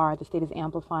in the car. The state is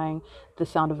amplifying the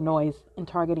sound of noise and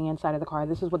targeting inside of the car.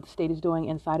 This is what the state is doing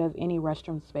inside of any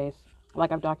restroom space.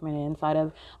 like I've documented inside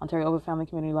of Ontario Open Family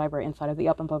Community Library, inside of the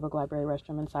Upland Public Library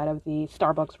restroom, inside of the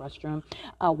Starbucks restroom,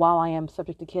 while I am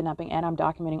subject to kidnapping, and I'm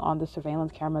documenting on the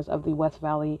surveillance cameras of the West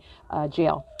Valley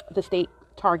jail. The state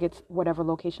targets whatever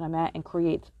location I'm at and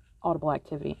creates audible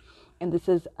activity. And this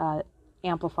is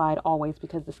amplified always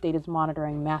because the state is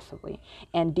monitoring massively,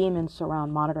 and demons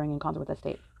surround monitoring in concert with the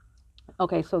state.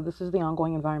 Okay, so this is the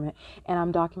ongoing environment, and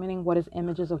I'm documenting what is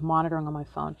images of monitoring on my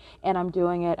phone, and I'm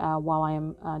doing it while I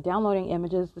am downloading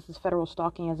images. This is federal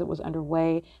stalking as it was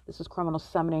underway. This is criminal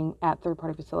summoning at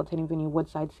third-party facilitating venue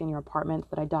Woodside Senior Apartments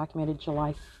that I documented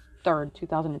July 3rd,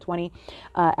 2020,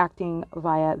 acting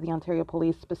via the Ontario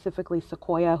Police, specifically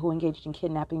Sequoia, who engaged in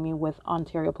kidnapping me with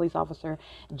Ontario Police Officer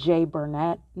J.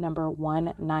 Burnett, number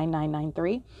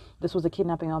 19993. This was a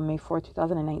kidnapping on May 4th,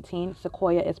 2019.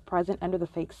 Sequoia is present under the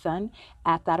fake sun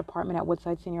at that apartment at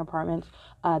Woodside Senior Apartments.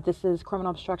 This is criminal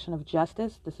obstruction of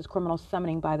justice. This is criminal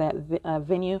summoning by that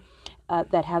venue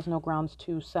that has no grounds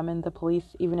to summon the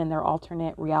police, even in their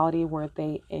alternate reality where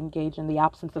they engage in the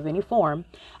absence of any form,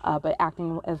 but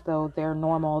acting as though they're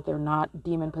normal, they're not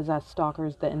demon-possessed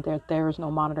stalkers, and there is no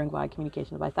monitoring via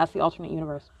communication device. That's the alternate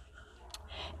universe.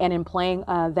 And in playing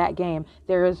that game,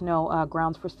 there is no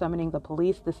grounds for summoning the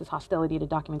police. This is hostility to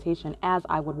documentation, as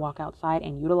I would walk outside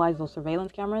and utilize those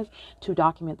surveillance cameras to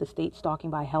document the state stalking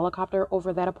by helicopter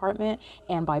over that apartment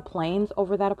and by planes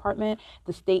over that apartment,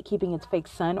 the state keeping its fake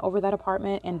sun over that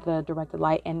apartment and the directed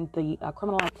light, and the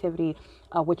criminal activity,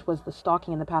 which was the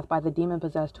stalking in the path by the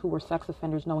demon-possessed who were sex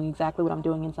offenders, knowing exactly what I'm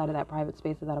doing inside of that private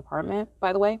space of that apartment,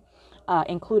 by the way.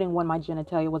 Including when my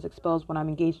genitalia was exposed, when I'm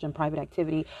engaged in private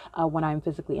activity, when I'm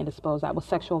physically indisposed. That was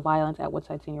sexual violence at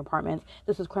Woodside Senior Apartments.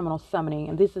 This is criminal summoning,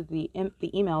 and this is the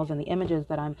emails and the images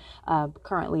that I'm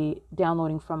currently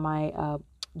downloading from my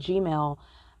Gmail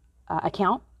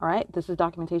account. All right, this is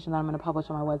documentation that I'm going to publish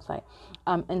on my website.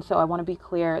 And so I want to be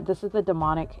clear, this is the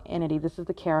demonic entity, this is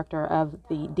the character of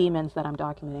the demons that I'm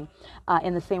documenting,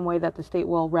 in the same way that the state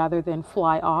will, rather than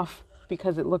fly off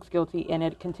because it looks guilty, and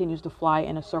it continues to fly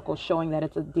in a circle, showing that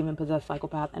it's a demon-possessed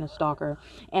psychopath and a stalker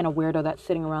and a weirdo that's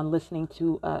sitting around listening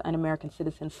to an American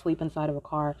citizen sleep inside of a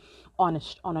car on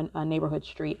a neighborhood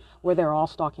street where they're all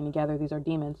stalking together. These are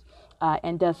demons,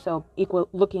 and does so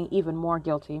looking even more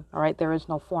guilty. All right, there is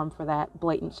no form for that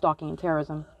blatant stalking and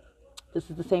terrorism. This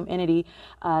is the same entity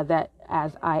that,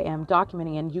 as I am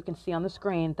documenting, and you can see on the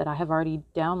screen that I have already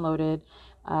downloaded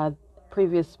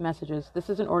previous messages. This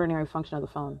is an ordinary function of the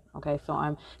phone. Okay, so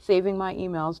I'm saving my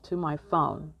emails to my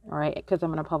phone, all right, because I'm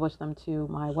going to publish them to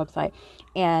my website.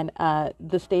 And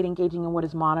the state engaging in what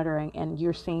is monitoring, and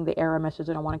you're seeing the error message,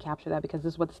 and I want to capture that because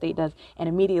this is what the state does. And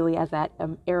immediately as that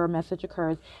error message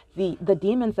occurs, the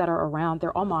demons that are around,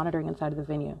 they're all monitoring inside of the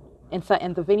venue.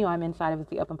 And the venue I'm inside of is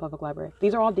the Upland Public Library.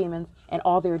 These are all demons, and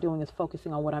all they're doing is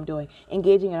focusing on what I'm doing,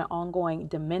 engaging in an ongoing,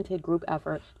 demented group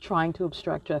effort, trying to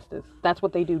obstruct justice. That's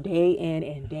what they do day in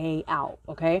and day out,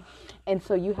 okay? And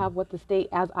so you have what the state,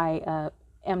 as I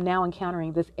am now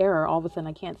encountering this error, all of a sudden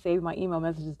I can't save my email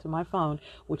messages to my phone,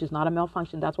 which is not a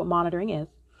malfunction. That's what monitoring is.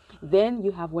 Then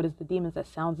you have what is the demons that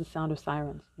sounds the sound of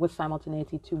sirens with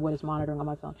simultaneity to what is monitoring on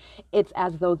my phone. It's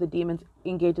as though the demons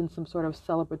engage in some sort of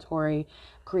celebratory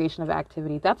creation of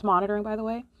activity. That's monitoring, by the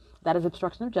way. That is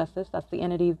obstruction of justice. That's the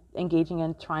entity engaging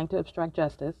in trying to obstruct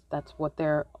justice. That's what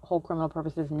their whole criminal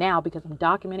purpose is now, because I'm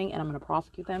documenting and I'm going to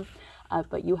prosecute them.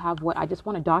 But you have what, I just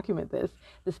want to document this.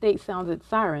 The state sounds its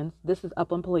sirens. This is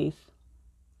Upland Police.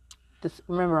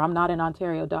 Remember, I'm not in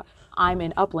Ontario. I'm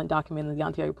in Upland documenting the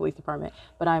Ontario Police Department,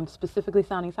 but I'm specifically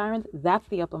sounding sirens. That's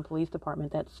the Upland Police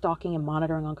Department that's stalking and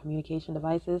monitoring on communication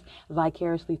devices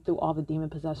vicariously through all the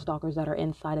demon-possessed stalkers that are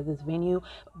inside of this venue,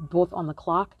 both on the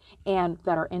clock and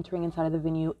that are entering inside of the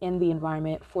venue in the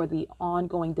environment for the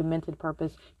ongoing demented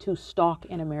purpose to stalk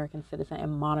an American citizen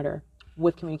and monitor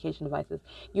with communication devices,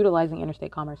 utilizing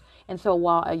interstate commerce. And so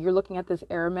while you're looking at this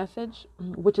error message,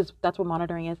 that's what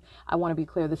monitoring is, I want to be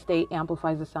clear, the state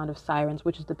amplifies the sound of sirens,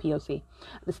 which is the POC.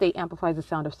 The state amplifies the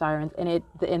sound of sirens,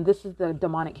 and this is the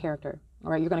demonic character.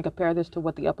 All right, you're going to compare this to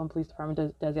what the Upland Police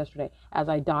Department does yesterday, as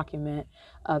I document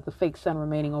the fake sun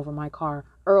remaining over my car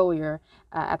earlier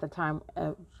at the time,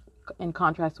 in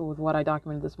contrast with what I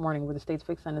documented this morning, where the state's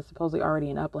fake sun is supposedly already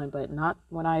in Upland, but not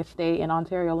when I stay in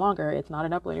Ontario longer. It's not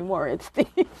in Upland anymore. It stays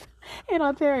in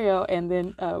Ontario and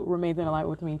then remains in alignment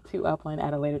with me to Upland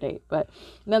at a later date. But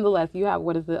nonetheless, you have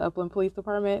what is the Upland Police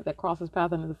Department that crosses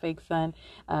path under the fake sun,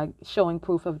 showing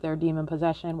proof of their demon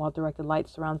possession while directed light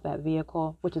surrounds that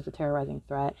vehicle, which is a terrorizing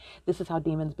threat. This is how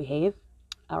demons behave.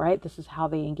 All right, this is how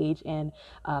they engage in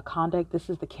conduct. This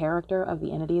is the character of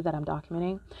the entity that I'm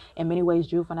documenting. In many ways,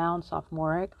 juvenile and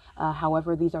sophomoric.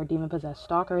 However, these are demon-possessed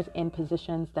stalkers in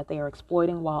positions that they are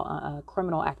exploiting while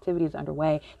criminal activity is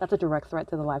underway. That's a direct threat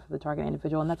to the life of the target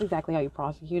individual, and that's exactly how you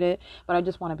prosecute it. But I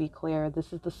just want to be clear,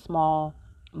 this is the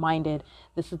small-minded,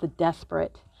 this is the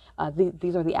desperate.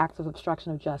 These are the acts of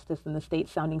obstruction of justice and the state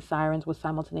sounding sirens with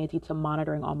simultaneity to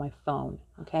monitoring on my phone.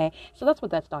 Okay, so that's what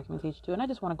that's documentation to. And I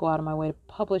just want to go out of my way to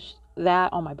publish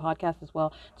that on my podcast as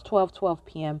well. It's 12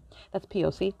 p.m. That's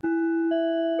POC.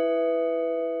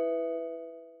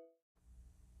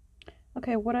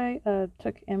 Okay, what I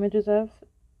took images of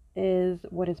is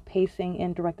what is pacing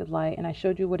in directed light, and I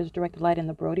showed you what is directed light in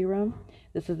the Brody room.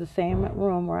 This is the same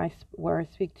room where I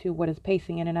speak to what is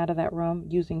pacing in and out of that room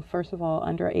using, first of all,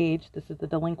 underage. This is the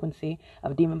delinquency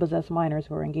of demon-possessed minors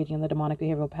who are engaging in the demonic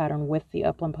behavioral pattern with the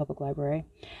Upland Public Library,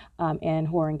 and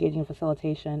who are engaging in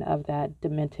facilitation of that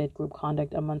demented group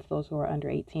conduct amongst those who are under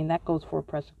 18. That goes for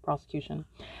prosecution.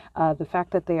 The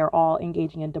fact that they are all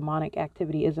engaging in demonic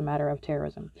activity is a matter of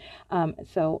terrorism.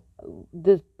 So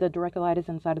the directed light is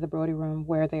inside of the Brody room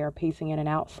where they are pacing in and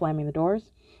out, slamming the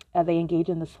doors. They engage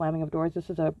in the slamming of doors. This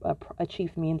is a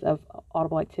chief means of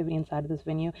audible activity inside of this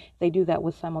venue. They do that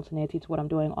with simultaneity to what I'm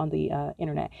doing on the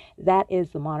internet. That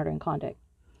is the monitoring conduct.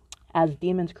 As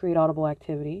demons create audible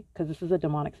activity, because this is a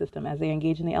demonic system, as they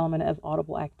engage in the element of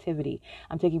audible activity,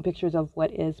 I'm taking pictures of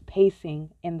what is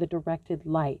pacing in the directed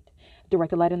light.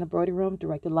 Directed light in the Brody room,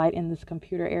 directed light in this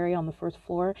computer area on the first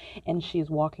floor, and she's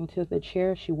walking to the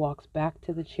chair, she walks back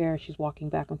to the chair, she's walking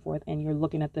back and forth, and you're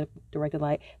looking at the directed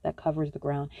light that covers the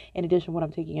ground. In addition, what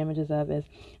I'm taking images of is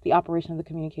the operation of the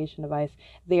communication device.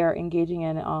 They are engaging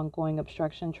in ongoing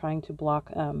obstruction, trying to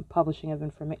block publishing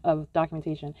of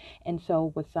documentation. And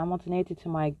so with simultaneity to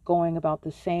my going about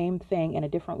the same thing in a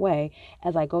different way,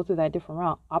 as I go through that different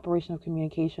route, operation of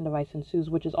communication device ensues,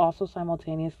 which is also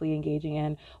simultaneously engaging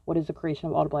in what is the creation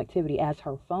of audible activity as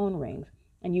her phone rings.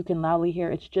 And you can loudly hear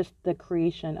it's just the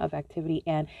creation of activity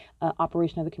and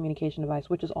operation of the communication device,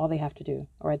 which is all they have to do.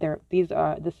 All right,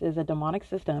 this is a demonic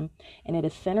system, and it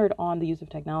is centered on the use of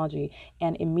technology.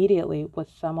 And immediately, with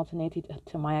simultaneity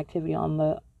to my activity on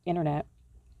the internet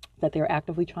that they're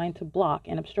actively trying to block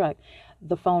and obstruct,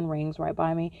 the phone rings right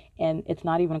by me, and it's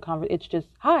not even a conversation. It's just,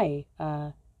 hi,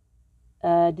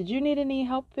 did you need any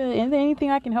help? Anything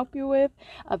I can help you with?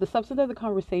 The substance of the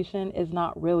conversation is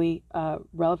not really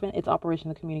relevant. It's operation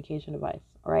of the communication device,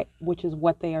 all right, which is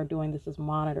what they are doing. This is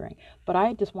monitoring. But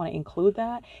I just want to include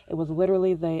that. It was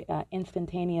literally the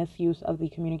instantaneous use of the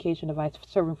communication device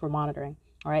serving for monitoring.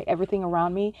 All right, everything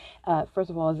around me,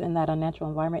 first of all, is in that unnatural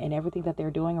environment, and everything that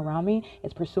they're doing around me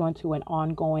is pursuant to an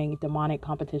ongoing demonic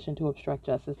competition to obstruct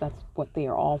justice. That's what they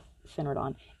are all centered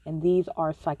on. And these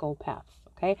are psychopaths.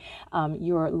 Okay,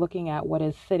 you're looking at what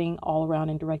is sitting all around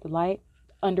in directed light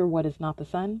under what is not the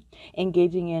sun,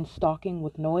 engaging in stalking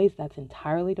with noise. That's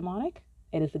entirely demonic.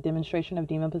 It is a demonstration of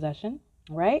demon possession,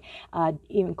 right?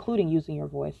 Including using your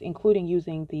voice, including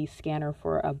using the scanner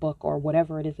for a book or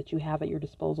whatever it is that you have at your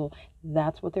disposal.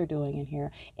 That's what they're doing in here,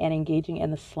 and engaging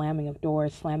in the slamming of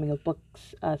doors, slamming of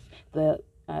books, the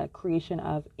creation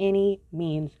of any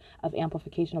means of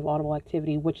amplification of audible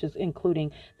activity, which is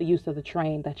including the use of the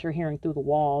train that you're hearing through the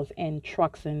walls, and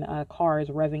trucks and cars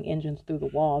revving engines through the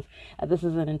walls. This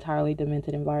is an entirely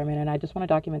demented environment, and I just want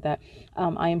to document that.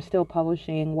 I am still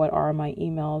publishing what are my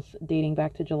emails dating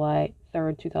back to July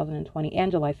 3rd, 2020,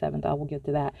 and July 7th. I will get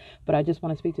to that, but I just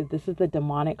want to speak to this is the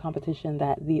demonic competition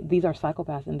that these are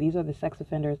psychopaths, and these are the sex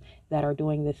offenders that are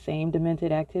doing the same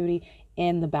demented activity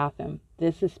in the bathroom.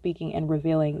 This is speaking and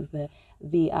revealing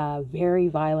the very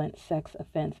violent sex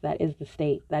offense that is the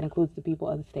state. That includes the people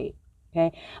of the state.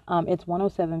 Okay, it's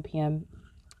 1:07 p.m.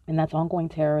 and that's ongoing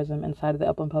terrorism inside of the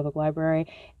Upland Public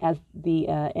Library as the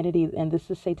entity, and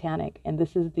this is satanic, and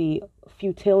this is the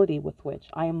futility with which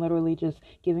I am literally just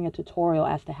giving a tutorial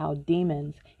as to how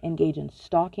demons engage in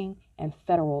stalking and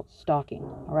federal stalking.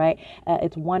 All right,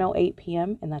 it's 1:08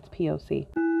 p.m. and that's POC.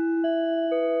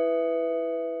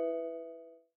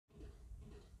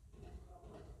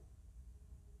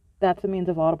 That's a means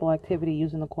of audible activity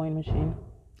using the coin machine.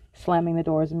 Slamming the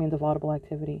door is a means of audible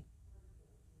activity.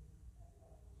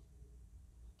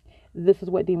 This is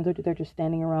what demons are. They're just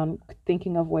standing around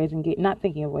thinking of ways,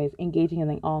 engaging in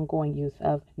the ongoing use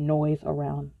of noise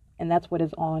around. And that's what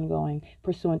is ongoing,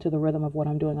 pursuant to the rhythm of what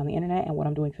I'm doing on the internet and what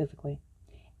I'm doing physically.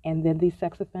 And then these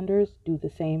sex offenders do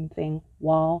the same thing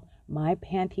while my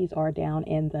panties are down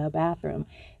in the bathroom.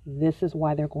 This is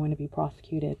why they're going to be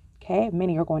prosecuted. Okay,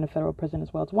 many are going to federal prison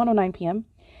as well. It's 1:09 p.m.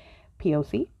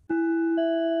 POC.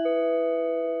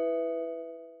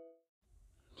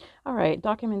 All right,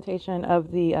 documentation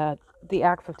of the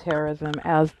acts of terrorism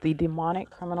as the demonic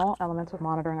criminal elements of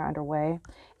monitoring are underway,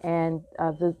 and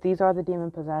these are the demon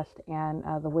possessed, and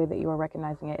the way that you are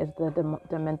recognizing it is the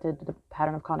demented the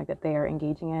pattern of conduct that they are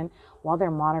engaging in while they're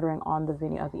monitoring on the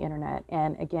video of the internet.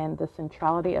 And again, the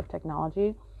centrality of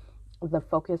technology, the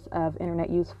focus of internet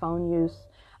use, phone use.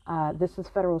 This is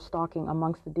federal stalking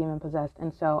amongst the demon possessed.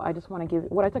 And so I just want to give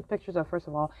what I took pictures of, first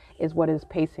of all, is what is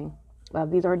pacing.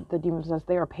 These are the demon possessed.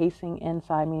 They are pacing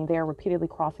inside me. They are repeatedly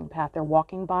crossing path. They're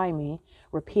walking by me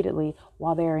repeatedly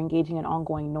while they are engaging in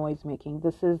ongoing noise making.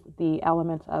 This is the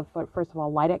elements of, first of all,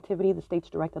 light activity. The state's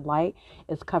directed light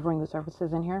is covering the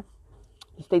surfaces in here.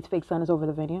 The state's fake sun is over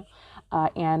the venue.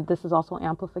 And this is also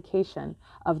amplification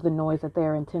of the noise that they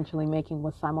are intentionally making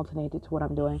with simultaneity to what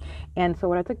I'm doing. And so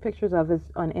what I took pictures of is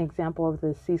an example of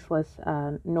the ceaseless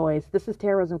noise. This is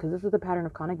terrorism because this is the pattern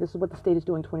of conduct. This is what the state is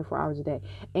doing 24 hours a day,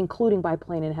 including by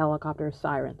plane and helicopter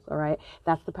sirens. All right.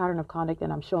 That's the pattern of conduct.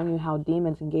 And I'm showing you how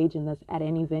demons engage in this at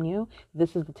any venue.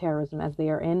 This is the terrorism as they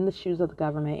are in the shoes of the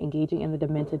government engaging in the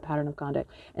demented pattern of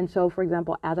conduct. And so, for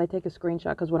example, as I take a screenshot,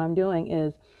 because what I'm doing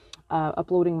is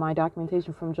uploading my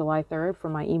documentation from July 3rd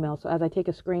from my email. So as I take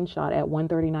a screenshot at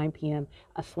 1:39 p.m.,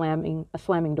 a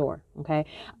slamming door, okay,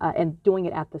 and doing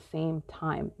it at the same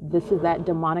time. This is that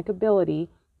demonic ability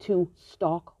to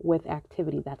stalk with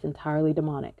activity. That's entirely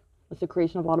demonic. It's the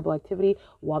creation of audible activity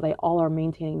while they all are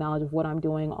maintaining knowledge of what I'm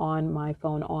doing on my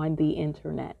phone on the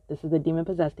internet. This is the demon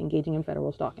possessed engaging in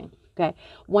federal stalking. Okay,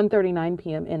 1:39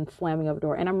 p.m. and slamming of a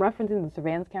door. And I'm referencing the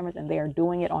surveillance cameras, and they are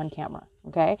doing it on camera.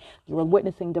 Okay, you are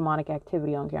witnessing demonic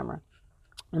activity on camera.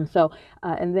 And so,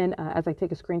 and then as I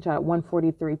take a screenshot at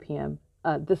 1:43 p.m.,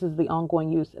 this is the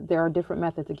ongoing use. There are different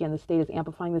methods. Again, the state is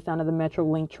amplifying the sound of the Metro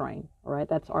Link train. All right,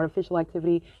 that's artificial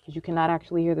activity because you cannot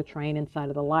actually hear the train inside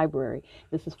of the library.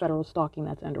 This is federal stalking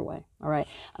that's underway. All right,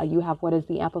 you have what is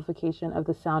the amplification of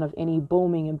the sound of any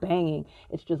booming and banging.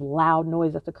 It's just loud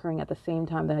noise that's occurring at the same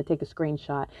time that I take a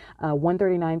screenshot.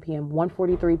 1:39 p.m.,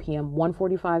 1:43 p.m.,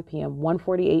 1:45 p.m.,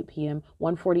 1:48 p.m.,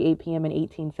 1:48 p.m. in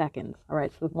 18 seconds. All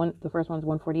right, so the first one's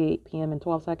 1:48 p.m. in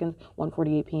 12 seconds,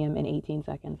 1:48 p.m. in 18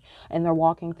 seconds. And they're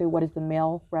walking through what is the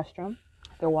male restroom.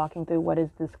 They're walking through what is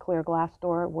this clear glass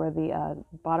door where the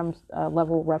bottom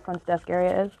level reference desk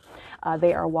area is.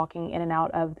 They are walking in and out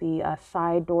of the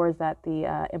side doors that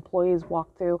the employees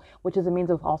walk through, which is a means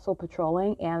of also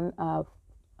patrolling and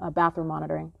bathroom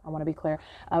monitoring. I want to be clear.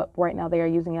 Right now, they are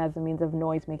using it as a means of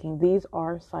noise making. These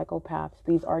are psychopaths.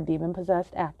 These are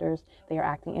demon-possessed actors. They are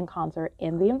acting in concert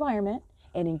in the environment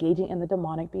and engaging in the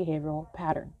demonic behavioral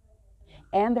pattern.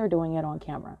 And they're doing it on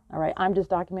camera. All right. I'm just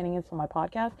documenting it for my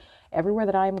podcast. Everywhere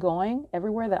that I am going,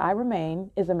 everywhere that I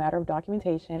remain is a matter of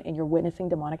documentation, and you're witnessing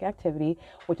demonic activity,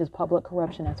 which is public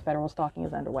corruption as federal stalking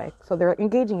is underway. So they're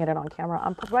engaging in it on camera.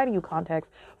 I'm providing you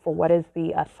context for what is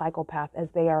the psychopath as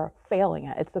they are failing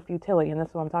at. It's the futility, and this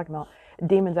is what I'm talking about.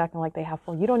 Demons acting like they have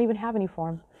form. You don't even have any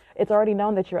form. It's already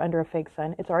known that you're under a fake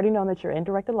sun. It's already known that you're in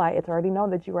directed light. It's already known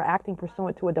that you are acting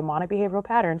pursuant to a demonic behavioral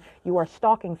pattern. You are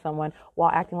stalking someone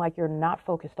while acting like you're not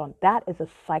focused on. That is a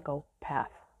psychopath.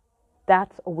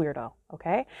 That's a weirdo,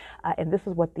 okay? And this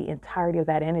is what the entirety of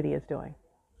that entity is doing,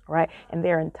 right? And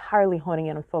they're entirely honing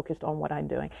in and focused on what I'm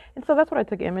doing. And so that's what I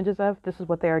took images of. This is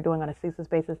what they are doing on a ceaseless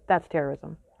basis. That's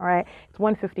terrorism, all right? It's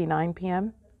 1:59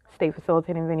 p.m., State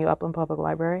Facilitating Venue, Upland Public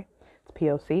Library. It's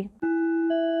POC.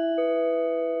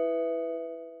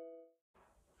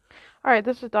 All right,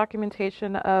 this is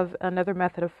documentation of another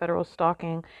method of federal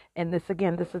stalking. And this,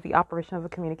 again, this is the operation of a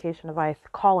communication device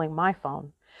calling my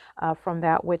phone from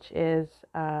that which is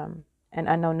an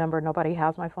unknown number. Nobody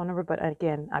has my phone number, but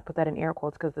again, I put that in air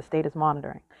quotes because the state is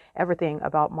monitoring everything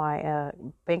about my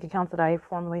bank accounts that I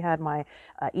formerly had, my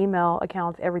email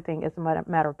accounts. Everything is a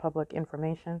matter of public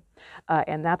information,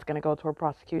 and that's going to go toward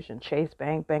prosecution. Chase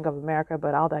Bank, Bank of America,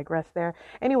 but I'll digress there.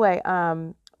 Anyway,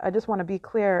 I just want to be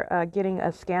clear, getting a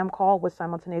scam call with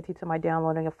simultaneity to my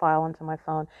downloading a file onto my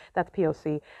phone, that's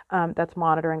POC. That's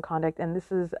monitoring conduct. And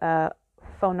this is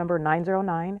phone number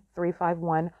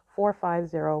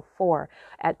 909-351-4504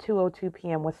 at 2:02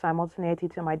 p.m. with simultaneity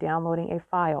to my downloading a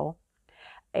file.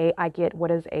 I get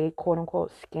what is a quote-unquote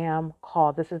scam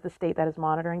call. This is the state that is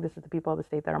monitoring. This is the people of the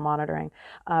state that are monitoring.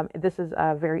 This is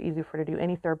very easy for to do.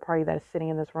 Any third party that is sitting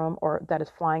in this room or that is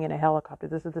flying in a helicopter,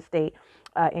 this is the state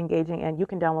engaging, and you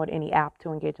can download any app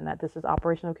to engage in that. This is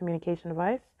operational communication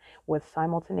device with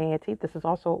simultaneity. This is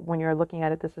also, when you're looking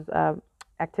at it, this is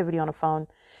activity on a phone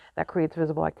that creates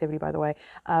visible activity, by the way,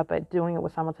 but doing it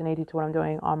with simultaneity to what I'm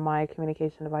doing on my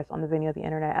communication device on the venue of the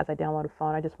internet as I download a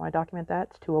phone. I just want to document that.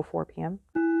 It's 2:04 p.m.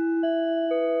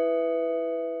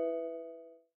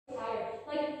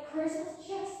 Like Christmas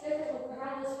checks, they're gonna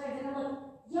grab those friends.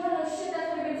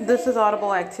 This is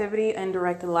audible activity and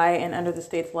directed light and under the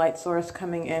state's light source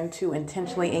coming in to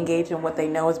intentionally engage in what they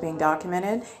know is being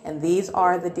documented. And these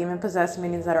are the demon-possessed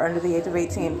minions that are under the age of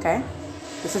 18, okay?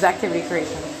 This is activity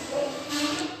creation.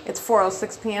 It's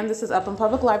 4:06 p.m. This is up in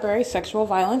public library, sexual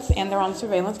violence, and they're on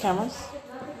surveillance cameras.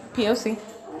 POC.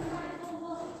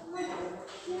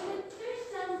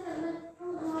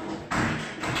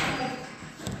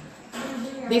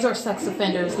 These are sex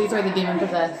offenders. These are the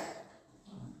demon-possessed.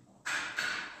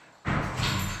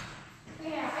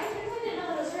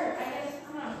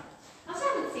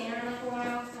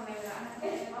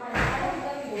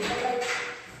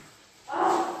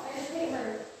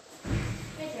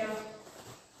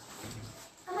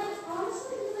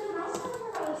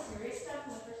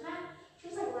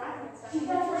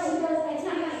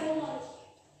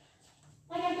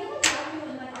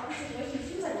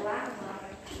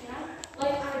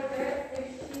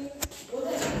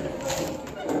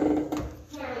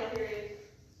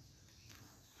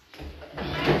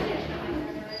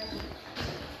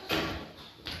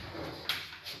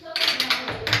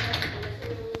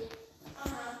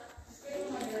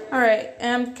 All right,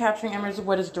 and capturing images of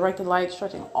what is directed light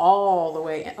stretching all the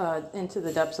way into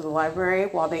the depths of the library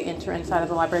while they enter inside of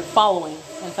the library, following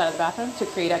inside of the bathroom to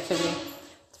create activity.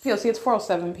 It's POC, it's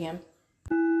 4:07 p.m.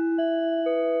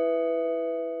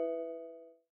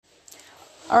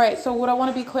 All right, so what I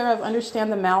want to be clear of,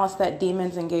 understand the malice that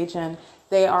demons engage in.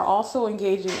 They are also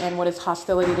engaging in what is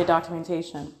hostility to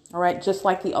documentation, all right? Just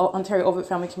like the Ontario Ovitt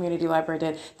Family Community Library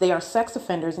did. They are sex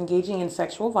offenders engaging in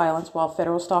sexual violence while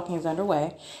federal stalking is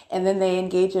underway. And then they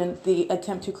engage in the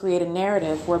attempt to create a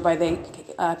narrative whereby they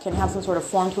can have some sort of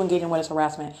form to engage in what is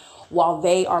harassment while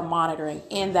they are monitoring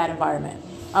in that environment.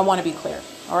 I want to be clear,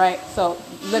 all right? So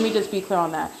let me just be clear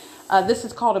on that. This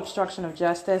is called obstruction of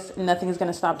justice. Nothing is going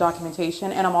to stop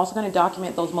documentation. And I'm also going to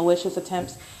document those malicious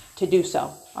attempts to do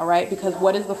so. All right. Because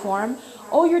what is the form?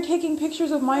 Oh, you're taking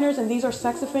pictures of minors and these are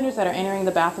sex offenders that are entering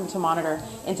the bathroom to monitor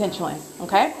intentionally.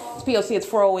 OK, it's POC. It's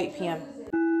 4:08 p.m.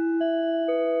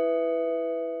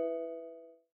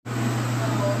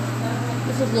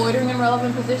 This is loitering in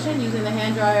relevant position using the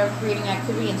hand dryer, creating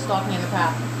activity and stalking in the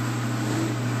path.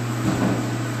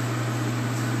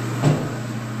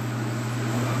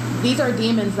 These are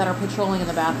demons that are patrolling in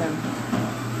the bathroom.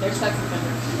 They're sex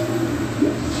offenders.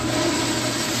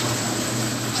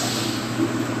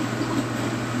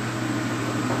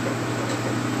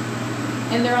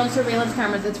 And they're on surveillance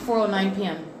cameras. It's 4:09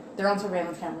 p.m. They're on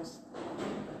surveillance cameras.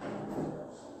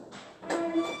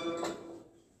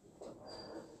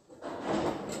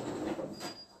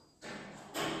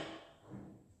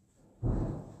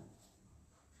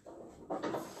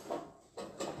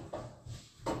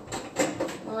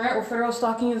 Alright, well, federal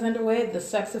stalking is underway. The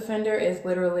sex offender is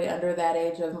literally under that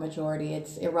age of majority.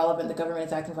 It's irrelevant. The government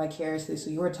is acting vicariously. So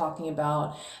you were talking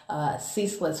about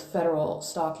ceaseless federal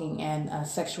stalking and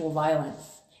sexual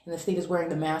violence. And the state is wearing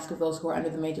the mask of those who are under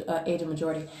the age of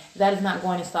majority. That is not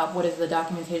going to stop what is the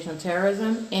documentation of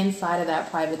terrorism inside of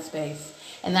that private space.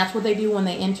 And that's what they do when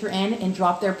they enter in and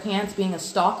drop their pants, being a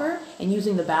stalker and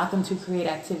using the bathroom to create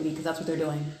activity, because that's what they're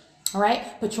doing. All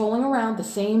right, patrolling around, the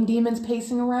same demons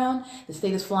pacing around. The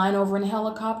state is flying over in a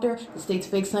helicopter. The state's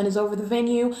fake son is over the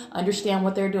venue. Understand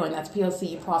what they're doing. That's POC.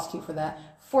 You prosecute for that.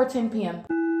 4:10 p.m.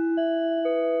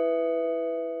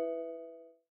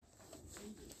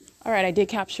 All right, I did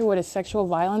capture what is sexual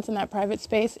violence in that private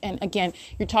space. And again,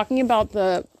 you're talking about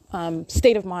the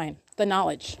state of mind, the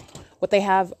knowledge, what they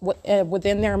have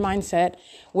within their mindset,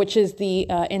 which is the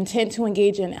intent to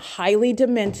engage in highly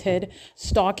demented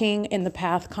stalking in the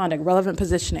path conduct, relevant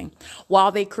positioning,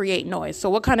 while they create noise. So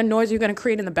what kind of noise are you going to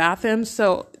create in the bathroom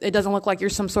so it doesn't look like you're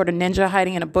some sort of ninja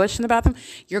hiding in a bush in the bathroom?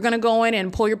 You're going to go in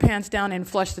and pull your pants down and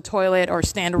flush the toilet or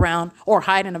stand around or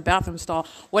hide in a bathroom stall.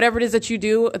 Whatever it is that you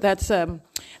do,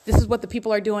 this is what the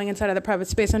people are doing inside of the private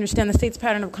space. Understand the state's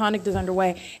pattern of conduct is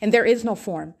underway, and there is no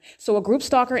form. So a group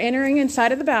stalker entering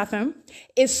inside of the bathroom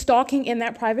is stalking in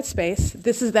that private space.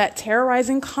 This is that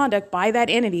terrorizing conduct by that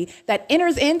entity that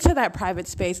enters into that private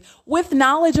space with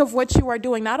knowledge of what you are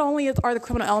doing. Not only are the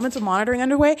criminal elements of monitoring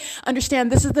underway, understand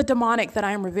this is the demonic that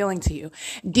I am revealing to you.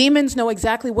 Demons know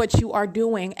exactly what you are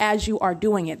doing as you are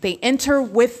doing it. They enter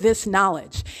with this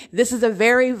knowledge. This is a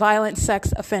very violent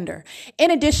sex offender.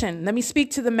 In addition, let me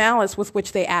speak to to the malice with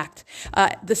which they act.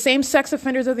 The same sex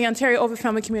offenders of the Ontario Ovitt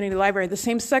Family Community Library, the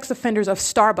same sex offenders of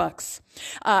Starbucks,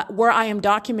 where I am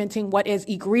documenting what is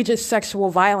egregious sexual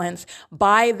violence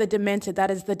by the demented,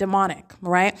 that is the demonic,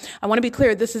 right? I want to be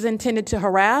clear, this is intended to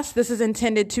harass, this is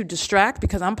intended to distract,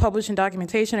 because I'm publishing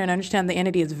documentation and understand the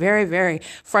entity is very, very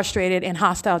frustrated and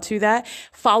hostile to that.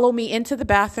 Follow me into the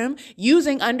bathroom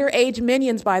using underage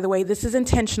minions, by the way. This is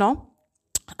intentional.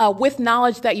 With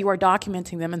knowledge that you are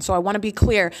documenting them. And so I want to be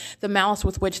clear, the malice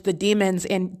with which the demons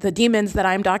that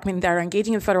I'm documenting that are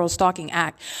engaging in federal stalking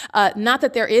act, not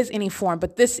that there is any form,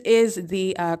 but this is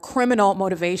the criminal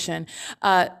motivation.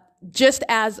 Just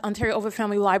as Ontario Ovitt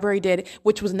Family Library did,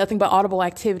 which was nothing but audible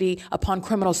activity upon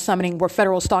criminal summoning, where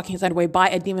federal stalking is underway by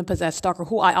a demon-possessed stalker,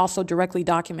 who I also directly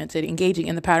documented engaging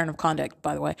in the pattern of conduct,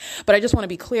 by the way. But I just want to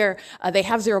be clear, they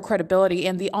have zero credibility,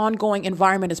 and the ongoing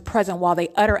environment is present while they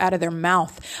utter out of their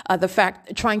mouth the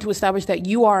fact, trying to establish that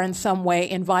you are in some way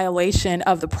in violation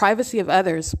of the privacy of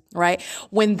others, right?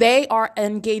 When they are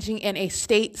engaging in a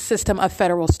state system of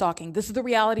federal stalking. This is the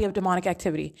reality of demonic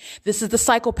activity. This is the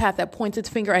psychopath that points its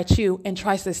finger at you and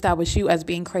tries to establish you as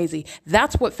being crazy.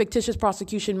 That's what fictitious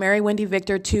prosecution Mary Wendy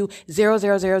Victor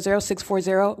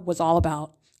 2000640 was all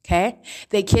about. Okay.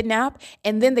 They kidnap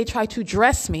and then they try to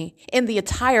dress me in the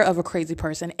attire of a crazy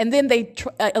person. And then they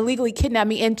illegally kidnap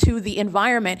me into the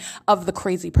environment of the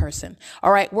crazy person.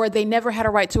 All right. Where they never had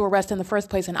a right to arrest in the first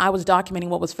place. And I was documenting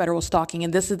what was federal stalking.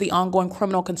 And this is the ongoing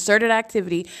criminal concerted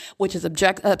activity, which is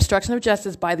obstruction of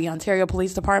justice by the Ontario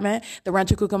Police Department, the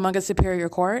Rancho Cucamonga Superior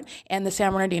Court, and the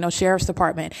San Bernardino Sheriff's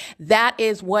Department. That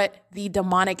is what the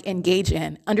demonic engage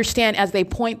in. Understand, as they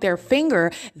point their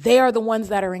finger, they are the ones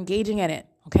that are engaging in it.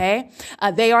 Okay.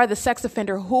 They are the sex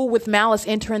offender who with malice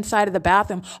enter inside of the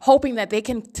bathroom, hoping that they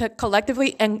can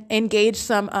collectively engage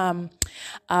some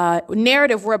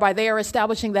narrative whereby they are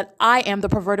establishing that I am the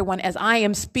perverted one, as I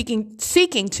am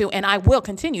seeking to, and I will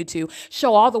continue to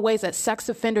show all the ways that sex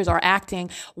offenders are acting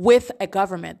with a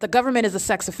government. The government is a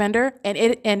sex offender, and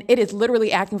it is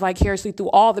literally acting vicariously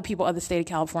through all the people of the state of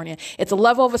California. It's a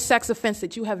level of a sex offense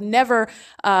that you have never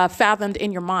fathomed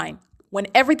in your mind. When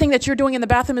everything that you're doing in the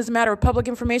bathroom is a matter of public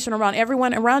information around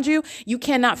everyone around you, you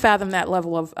cannot fathom that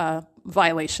level of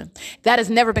violation. That has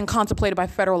never been contemplated by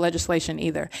federal legislation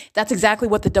either. That's exactly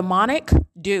what the demonic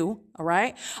do, all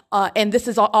right? And this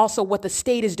is also what the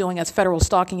state is doing as federal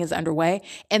stalking is underway.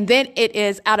 And then it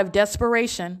is out of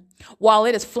desperation, while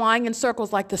it is flying in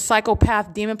circles like the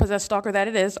psychopath, demon-possessed stalker that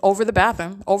it is, over the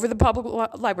bathroom, over the public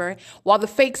library, while the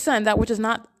fake sun, that which is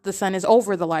not the sun, is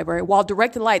over the library, while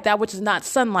directed light, that which is not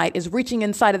sunlight, is reaching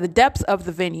inside of the depths of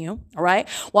the venue, all right?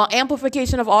 While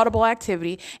amplification of audible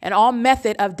activity and all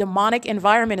method of demonic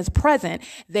environment is present,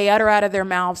 they utter out of their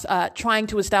mouths, trying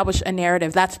to establish a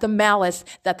narrative. That's the malice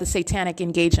that the satanic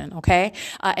engage in, okay?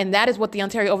 And that is what the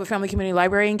Ontario Ovitt Family Community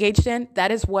Library engaged in.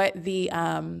 That is what the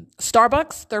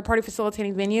Starbucks, third-party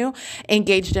facilitating venue,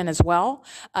 engaged in as well.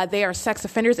 They are sex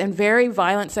offenders and very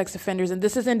violent sex offenders, and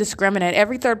this is indiscriminate.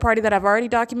 Every third party that I've already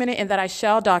documented and that I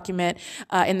shall document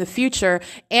in the future,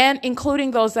 and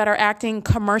including those that are acting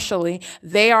commercially,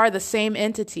 they are the same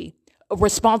entity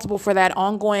responsible for that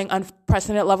ongoing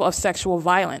unprecedented level of sexual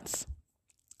violence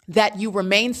that you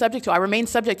remain subject to. I remain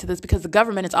subject to this because the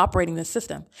government is operating this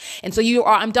system. And so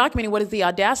I'm documenting what is the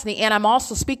audacity, and I'm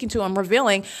also I'm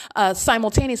revealing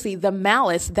simultaneously the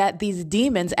malice that these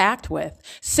demons act with.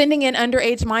 Sending in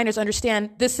underage minors, understand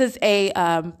this is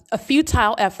a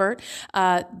futile effort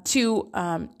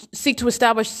to seek to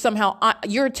establish somehow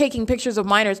you're taking pictures of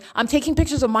minors. I'm taking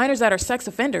pictures of minors that are sex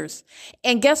offenders.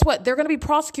 And guess what? They're going to be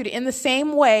prosecuted in the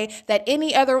same way that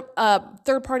any other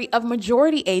third party of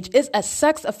majority age is a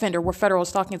sex offender where federal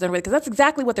stalking is underway, because that's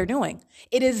exactly what they're doing.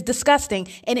 It is disgusting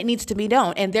and it needs to be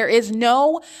known. And there is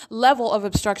no level of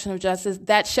obstruction of justice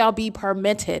that shall be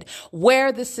permitted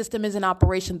where this system is in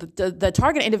operation. The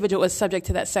target individual is subject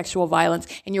to that sexual violence,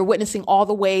 and you're witnessing all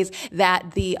the ways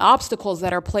that the obstacles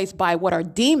that are placed by what are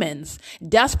demons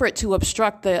desperate to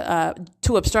obstruct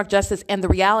justice, and the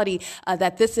reality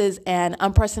that this is an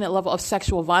unprecedented level of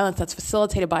sexual violence that's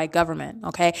facilitated by a government.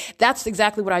 Okay, that's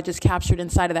exactly what I just captured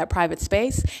inside of that private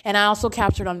space. And I also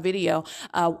captured on video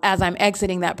as I'm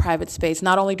exiting that private space,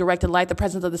 not only directed light, the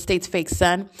presence of the state's fake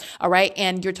sun. All right.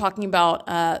 And you're talking about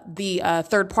the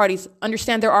third parties.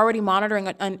 Understand they're already monitoring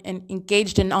and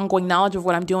engaged in ongoing knowledge of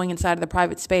what I'm doing inside of the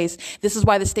private space. This is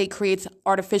why the state creates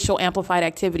artificial amplified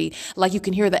activity. Like you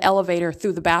can hear the elevator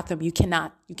through the bathroom. You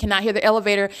cannot hear the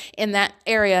elevator in that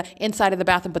area inside of the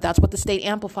bathroom, but that's what the state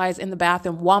amplifies in the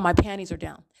bathroom while my panties are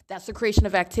down. That's the creation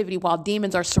of activity while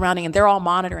demons are surrounding, and they're all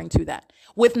monitoring to that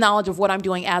with knowledge of what I'm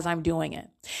doing as I'm doing it.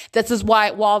 This is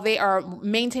why while they are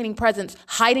maintaining presence,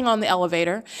 hiding on the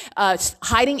elevator,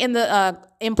 hiding in the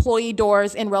employee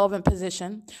doors in relevant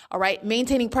position, all right,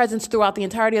 maintaining presence throughout the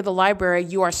entirety of the library,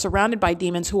 you are surrounded by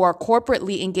demons who are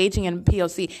corporately engaging in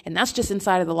POC, and that's just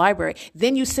inside of the library.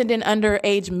 Then you send in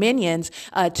underage minions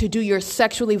to do your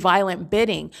sexually violent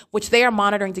bidding, which they are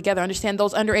monitoring together. Understand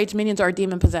those underage minions are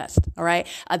demon possessed, all right?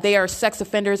 They are sex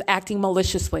offenders acting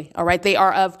maliciously, all right? They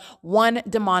are of one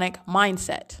demonic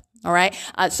mindset. All right.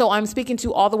 So I'm speaking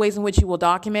to all the ways in which you will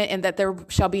document and that there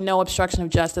shall be no obstruction of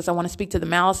justice. I want to speak to the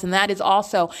malice. And that is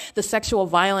also the sexual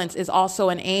violence is also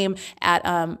an aim at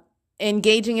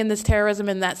engaging in this terrorism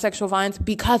and that sexual violence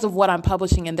because of what I'm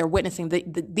publishing and they're witnessing.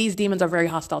 These demons are very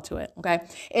hostile to it. OK,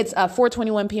 it's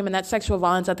 4:21 p.m. and that's sexual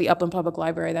violence at the Upland Public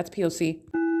Library. That's POC.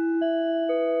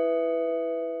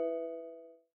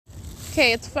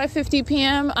 Okay, it's 5:50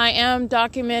 p.m. I am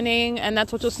documenting, and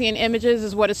that's what you'll see in images,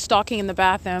 is what is stalking in the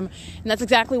bathroom. And that's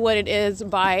exactly what it is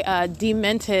by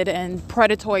demented and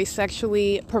predatory,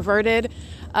 sexually perverted,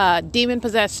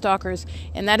 demon-possessed stalkers.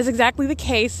 And that is exactly the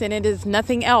case, and it is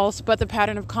nothing else but the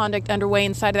pattern of conduct underway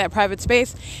inside of that private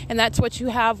space. And that's what you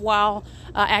have while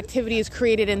activity is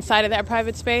created inside of that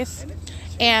private space.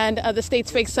 And the state's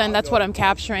fake sun, that's what I'm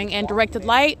capturing. And directed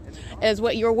light is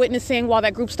what you're witnessing while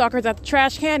that group stalker is at the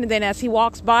trash can. And then as he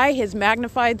walks by, his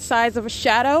magnified size of a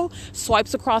shadow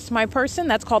swipes across my person.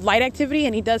 That's called light activity.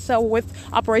 And he does so with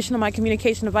operation of my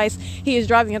communication device. He is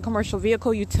driving a commercial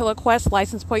vehicle, UtiliQuest,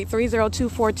 license plate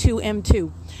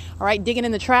 30242M2. All right, digging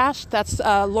in the trash, that's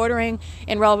loitering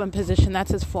in relevant position.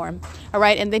 That's his form. All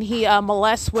right, and then he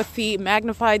molests with the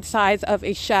magnified size of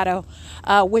a shadow,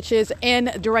 which is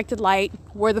in directed light,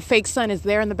 where the fake sun is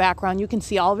there in the background. You can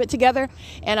see all of it together,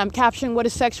 and I'm capturing what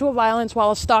is sexual violence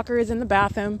while a stalker is in the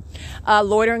bathroom,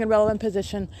 loitering in relevant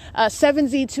position.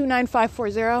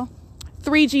 7Z29540,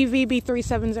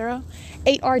 3GVB370,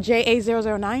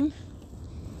 8RJA009.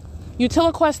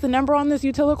 UtiliQuest, the number on this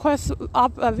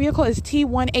UtiliQuest vehicle is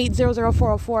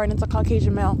T1800404, and it's a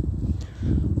Caucasian male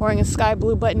wearing a sky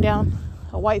blue button down,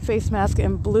 a white face mask,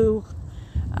 and black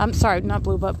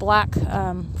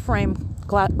frame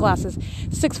glasses.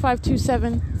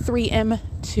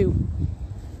 65273M2.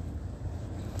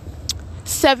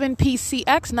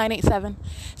 7PCX987,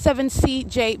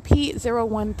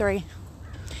 7CJP013,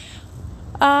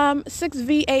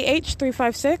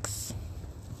 6VAH356.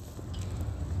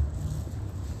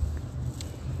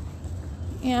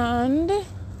 And I'm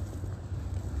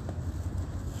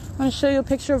going to show you a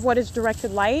picture of what is directed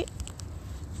light.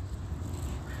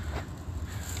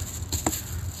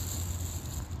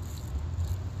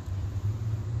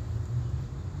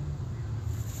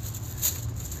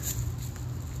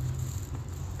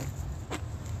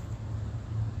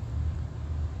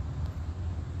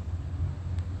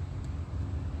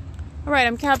 All right,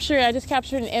 I just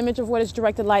captured an image of what is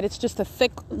directed light. It's just a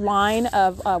thick line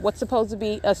of what's supposed to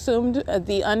be assumed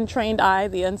the untrained eye,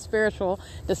 the unspiritual,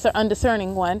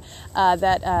 undiscerning one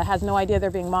that has no idea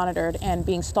they're being monitored and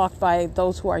being stalked by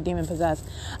those who are demon-possessed.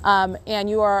 And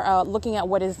you are looking at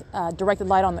what is directed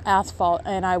light on the asphalt.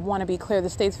 And I want to be clear, the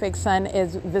state's fake sun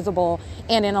is visible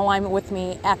and in alignment with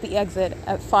me at the exit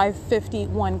at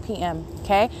 5:51 p.m.,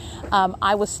 okay?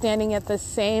 I was standing at the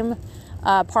same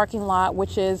parking lot,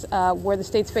 which is where the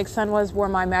state's fake sun was, where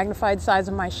my magnified size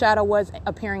of my shadow was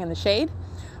appearing in the shade,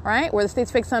 right? Where the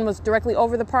state's fake sun was directly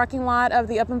over the parking lot of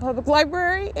the Upland Public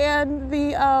Library and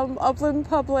the the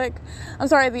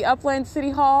Upland City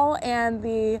Hall, and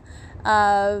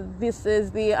this is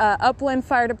the Upland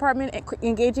Fire Department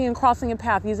engaging in crossing a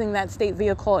path using that state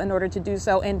vehicle in order to do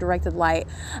so in directed light.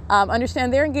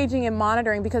 Understand they're engaging in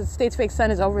monitoring because the state's fake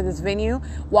sun is over this venue.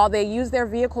 While they use their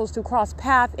vehicles to cross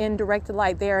path in directed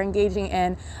light, they are engaging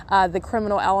in the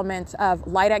criminal elements of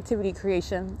light activity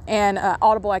creation and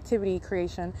audible activity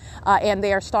creation, and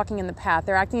they are stalking in the path.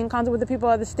 They're acting in concert with the people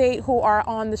of the state who are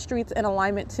on the streets in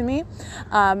alignment to me.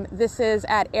 This is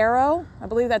at Arrow. I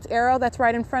believe that's Arrow. That's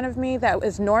right in front of me. That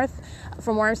is north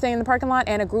from where I'm staying in the parking lot,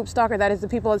 and a group stalker. That is the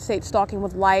people of the state stalking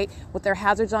with light, with their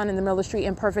hazards on in the middle of the street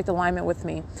in perfect alignment with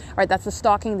me. All right, that's the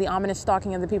stalking, the ominous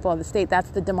stalking of the people of the state. That's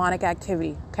the demonic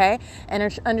activity, okay?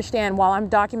 And understand, while I'm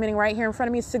documenting right here in front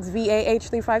of me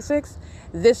 6VAH356,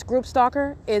 this group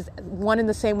stalker is one and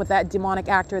the same with that demonic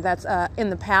actor that's in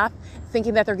the path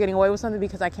thinking that they're getting away with something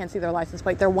because I can't see their license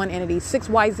plate. They're one entity.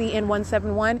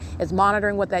 6YZN171 is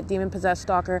monitoring with that demon-possessed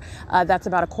stalker that's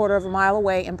about a quarter of a mile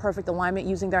away in perfect alignment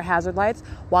using their hazard lights,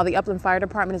 while the Upland Fire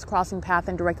Department is crossing path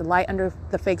and directed light under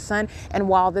the fake sun. And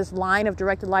while this line of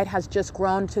directed light has just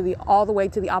grown to all the way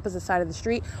to the opposite side of the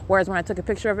street, whereas when I took a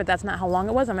picture of it, that's not how long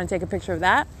it was. I'm going to take a picture of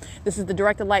that. This is the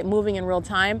directed light moving in real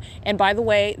time. And by the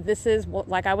way, this is,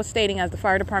 like I was stating, as the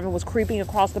fire department was creeping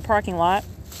across the parking lot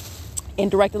in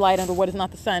directed light under what is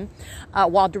not the sun,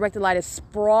 while directed light is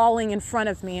sprawling in front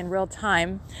of me in real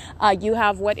time, you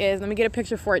have what is, let me get a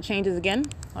picture before it changes again.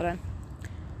 Hold on.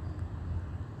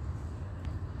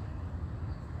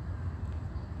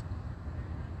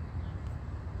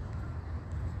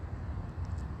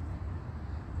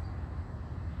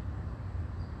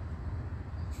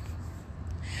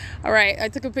 All right, I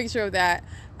took a picture of that.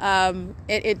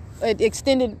 It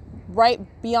extended right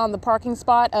beyond the parking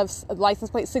spot of license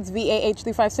plate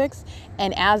 6VAH356.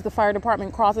 And as the fire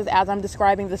department crosses, as I'm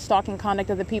describing the stalking conduct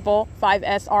of the people,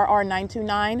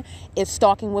 5SRR929 is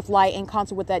stalking with light in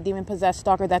concert with that demon-possessed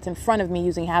stalker that's in front of me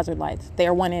using hazard lights. They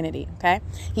are one entity, okay?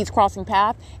 He's crossing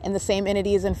path, and the same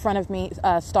entity is in front of me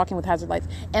stalking with hazard lights.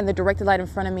 And the directed light in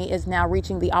front of me is now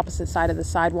reaching the opposite side of the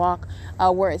sidewalk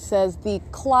where it says the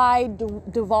Clyde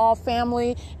Duvall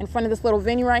family in front of this little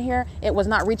venue right here. It was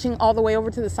not reaching all the way over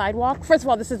to the sidewalk. First of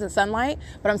all, this isn't sunlight,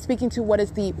 but I'm speaking to what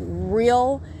is the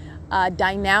real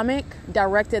dynamic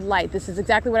directed light. This is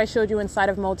exactly what I showed you inside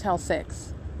of Motel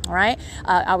 6. All right.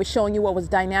 I was showing you what was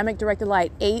dynamic directed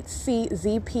light,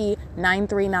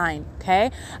 8CZP939. Okay.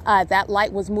 That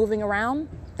light was moving around.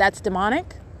 That's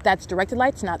demonic. That's directed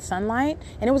light. It's not sunlight.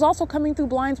 And it was also coming through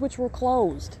blinds which were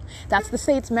closed. That's the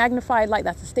state's magnified light.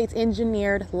 That's the state's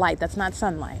engineered light. That's not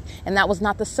sunlight. And that was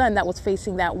not the sun that was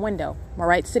facing that window. All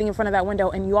right, sitting in front of that window.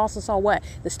 And you also saw what?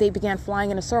 The state began flying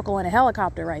in a circle in a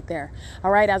helicopter right there. All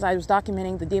right, as I was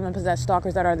documenting the demon-possessed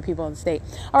stalkers that are the people of the state.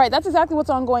 All right, that's exactly what's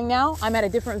ongoing now. I'm at a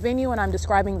different venue and I'm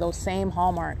describing those same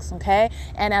hallmarks, okay?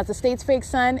 And as the state's fake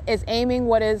sun is aiming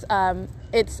what is...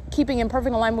 it's keeping in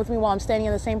perfect alignment with me while I'm standing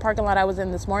in the same parking lot I was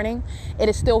in this morning. It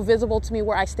is still visible to me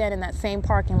where I stand in that same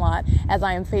parking lot as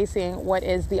I am facing what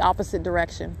is the opposite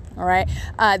direction. All right.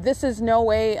 This is no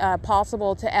way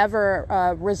possible to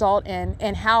ever result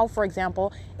in how, for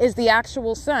example, is the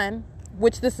actual sun,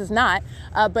 which this is not,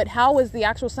 but how is the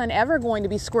actual sun ever going to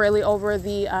be squarely over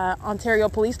the Ontario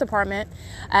Police Department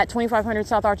at 2500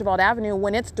 South Archibald Avenue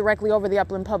when it's directly over the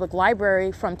Upland Public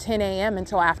Library from 10 a.m.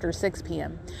 until after 6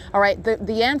 p.m.? All right,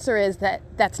 the answer is that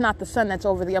that's not the sun that's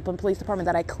over the Upland Police Department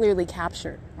that I clearly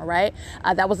captured, all right?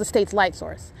 That was the state's light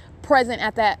source. Present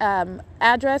at that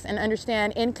address and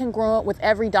understand incongruent with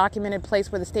every documented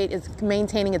place where the state is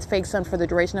maintaining its fake sun for the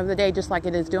duration of the day, just like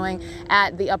it is doing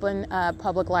at the Upland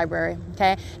Public Library,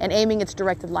 okay? And aiming its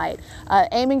directed light.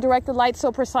 Aiming directed light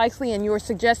so precisely, and you're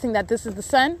suggesting that this is the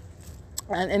sun,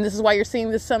 and this is why you're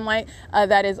seeing this sunlight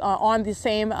that is on the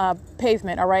same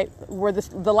pavement, all right, where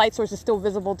the light source is still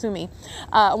visible to me.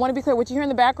 I want to be clear, what you hear in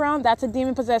the background, that's a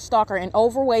demon-possessed stalker, an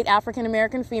overweight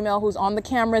African-American female who's on the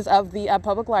cameras of the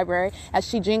public library. As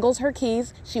she jingles her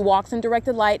keys, she walks in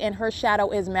directed light, and her shadow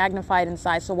is magnified in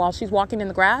size. So while she's walking in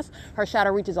the grass, her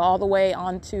shadow reaches all the way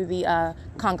onto the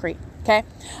concrete. Okay,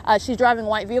 she's driving a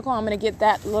white vehicle. I'm going to get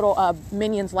that little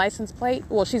Minion's license plate.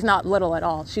 Well, she's not little at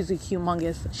all. She's a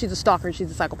humongous. She's a stalker. She's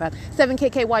a psychopath.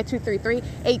 7KKY233,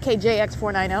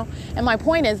 8KJX490. And my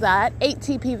point is that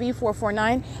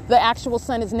 8TPV449, the actual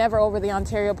sun is never over the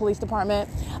Ontario Police Department.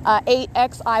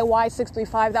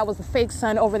 8XIY635, that was the fake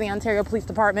sun over the Ontario Police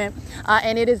Department.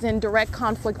 And it is in direct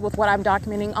conflict with what I'm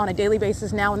documenting on a daily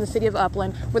basis now in the city of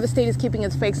Upland, where the state is keeping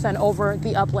its fake sun over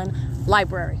the Upland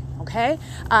Library. Okay,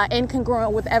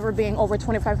 incongruent with ever being over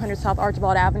 2500 South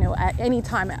Archibald Avenue at any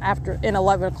time after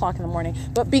 11 o'clock in the morning.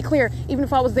 But be clear, even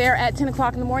if I was there at 10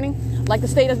 o'clock in the morning, like the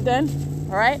state has done,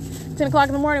 all right, 10 o'clock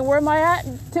in the morning, where am I at?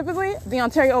 Typically, the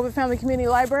Ontario Open Family Community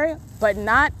Library, but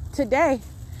not today.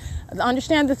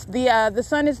 Understand this, the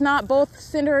sun is not both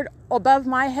centered above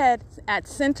my head at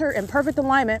center in perfect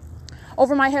alignment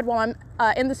over my head while I'm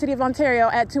in the city of Ontario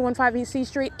at 215 East C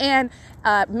Street, and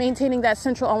maintaining that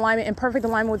central alignment in perfect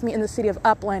alignment with me in the city of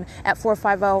Upland at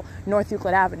 450 North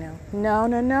Euclid Avenue.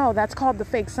 No, that's called the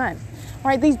fake sun. All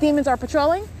right, these demons are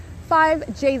patrolling.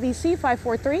 5JVC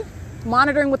 543,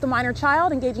 monitoring with the minor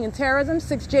child, engaging in terrorism,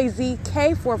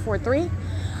 6JZK 443,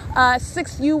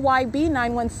 6UYB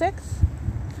 916,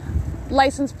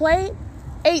 license plate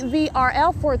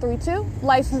 8VRL 432,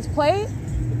 license plate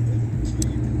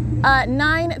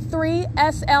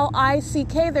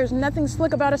 93SLICK. There's nothing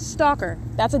slick about a stalker.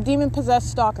 That's a demon-possessed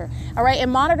stalker. All right,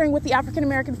 and monitoring with the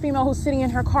African-American female who's sitting in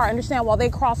her car. Understand, while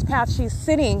they cross paths, she's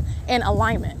sitting in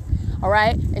alignment. All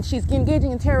right. And she's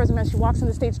engaging in terrorism as she walks in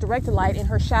the state's directed light, and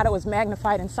her shadow is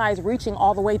magnified in size, reaching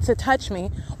all the way to touch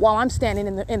me while I'm standing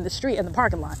in the street, in the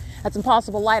parking lot. That's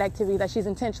impossible light activity that she's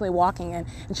intentionally walking in.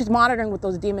 And she's monitoring with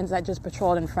those demons that just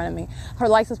patrolled in front of me. Her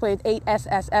license plate is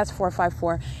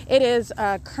 8SSS454. It is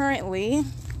currently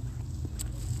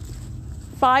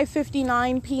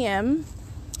 5:59 p.m.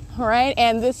 All right,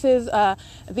 and this is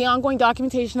the ongoing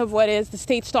documentation of what is the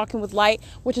state stalking with light,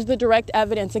 which is the direct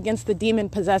evidence against the demon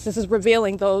possessed. This is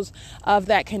revealing those of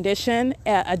that condition,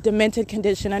 a demented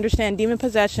condition. Understand, demon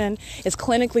possession is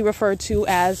clinically referred to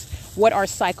as what are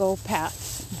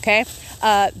psychopaths, okay?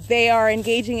 They are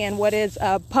engaging in what is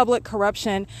public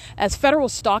corruption as federal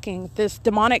stalking. This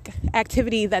demonic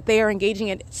activity that they are engaging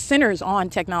in centers on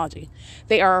technology.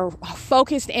 They are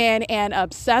focused in and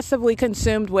obsessively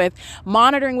consumed with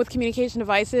monitoring with communication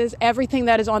devices, everything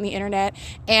that is on the internet.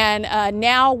 And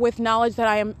now with knowledge that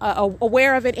I am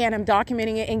aware of it and I'm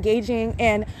documenting it, engaging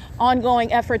in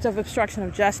ongoing efforts of obstruction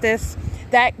of justice,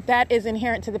 that is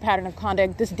inherent to the pattern of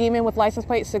conduct. This demon with license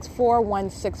plate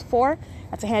 64164,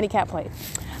 that's a handicap plate.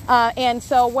 And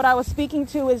so what I was speaking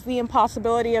to is the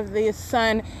impossibility of the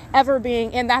sun ever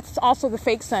being, and that's also the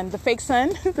fake sun. The fake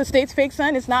sun, the state's fake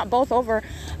sun, is not both over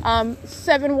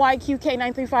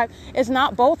 7YQK935, is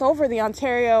not both over the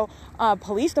Ontario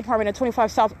Police Department at 25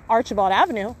 South Archibald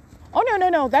Avenue. Oh,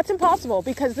 no, that's impossible,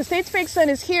 because the state's fake sun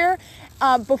is here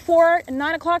before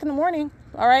 9 o'clock in the morning.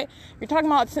 All right. You're talking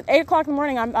about 8 o'clock in the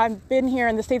morning. I've been here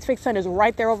and the state's fake sun is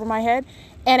right there over my head.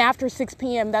 And after 6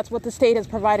 p.m., that's what the state has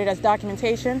provided as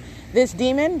documentation. This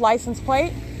demon, license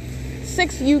plate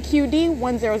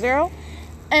 6UQD100.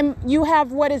 And you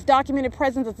have what is documented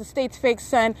presence of the state's fake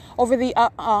sun over the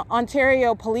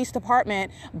Ontario Police Department,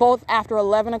 both after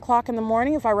 11 o'clock in the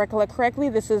morning, if I recollect correctly.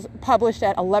 This is published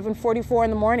at 11:44 in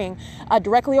the morning,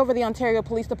 directly over the Ontario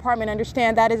Police Department.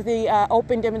 Understand that is the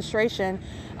open demonstration.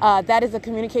 That is the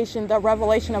communication, the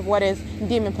revelation of what is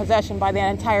demon possession by the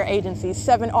entire agency,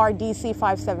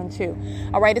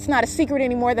 7RDC572. All right, it's not a secret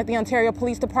anymore that the Ontario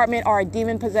Police Department are a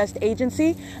demon-possessed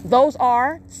agency. Those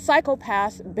are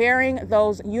psychopaths bearing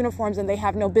those uniforms, and they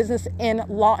have no business in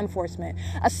law enforcement.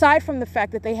 Aside from the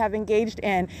fact that they have engaged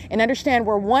in, and understand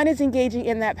where one is engaging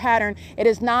in that pattern, it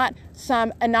is not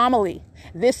some anomaly.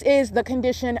 This is the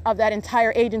condition of that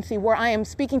entire agency where I am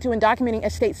speaking to and documenting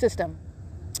a state system.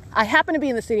 I happen to be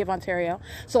in the city of Ontario,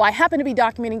 so I happen to be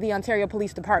documenting the Ontario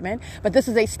Police Department, but this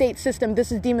is a state system.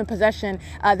 This is demon possession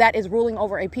that is ruling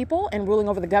over a people and ruling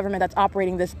over the government that's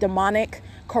operating this demonic,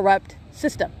 corrupt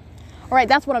system. All right,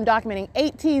 that's what I'm documenting.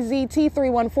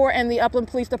 8TZT314 and the Upland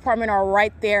Police Department are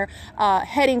right there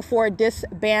heading for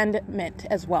disbandment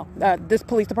as well. This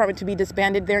police department to be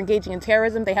disbanded. They're engaging in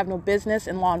terrorism. They have no business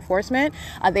in law enforcement.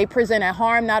 They present a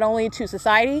harm not only to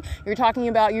society. You're talking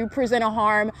about you present a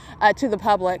harm to the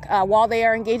public while they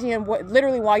are engaging in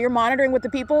literally while you're monitoring with the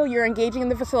people, you're engaging in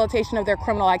the facilitation of their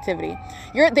criminal activity.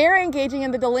 They're engaging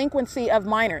in the delinquency of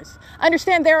minors.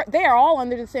 Understand they are all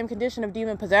under the same condition of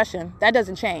demon possession. That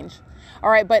doesn't change. All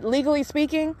right, but legally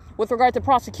speaking, with regard to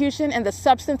prosecution and the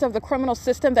substance of the criminal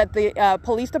system that the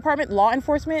police department, law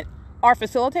enforcement are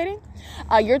facilitating,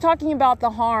 you're talking about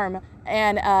the harm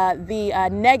and the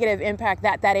negative impact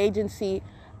that that agency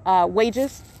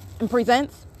wages and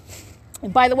presents.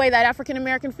 And by the way, that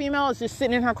African-American female is just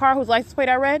sitting in her car whose license plate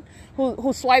I read,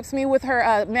 who swipes me with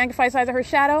her magnified size of her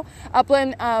shadow.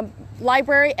 Upland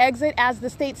Library exit as the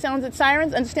state sounds its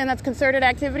sirens. Understand that's concerted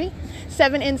activity.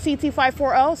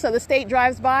 7NCT540. So the state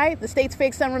drives by, the state's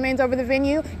fake sun remains over the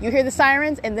venue. You hear the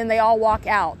sirens, and then they all walk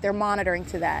out. They're monitoring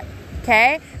to that.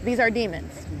 Okay? These are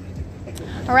demons.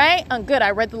 All right, good. I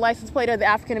read the license plate of the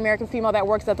African-American female that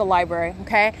works at the library.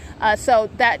 Okay, so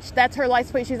that's her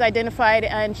license plate. She's identified,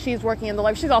 and she's working in the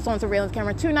library. She's also on surveillance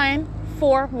camera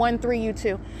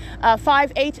 29413U2.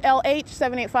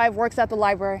 5HLH785 works at the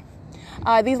library.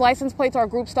 These license plates are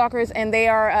group stalkers, and they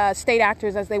are state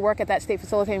actors as they work at that state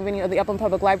facilitating venue of the Upland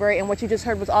Public Library. And what you just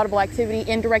heard was audible activity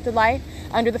in directed light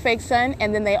under the fake sun,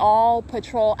 and then they all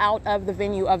patrol out of the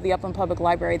venue of the Upland Public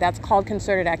Library. That's called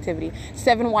concerted activity.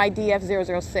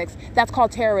 7YDF006. That's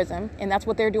called terrorism, and that's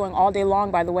what they're doing all day long,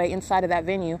 by the way, inside of that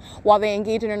venue, while they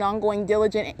engage in an ongoing,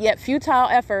 diligent, yet futile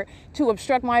effort to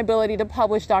obstruct my ability to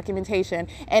publish documentation.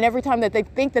 And every time that they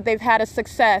think that they've had a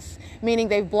success, meaning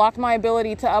they've blocked my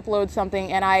ability to upload something,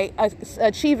 and I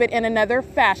achieve it in another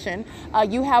fashion,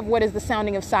 you have what is the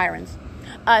sounding of sirens.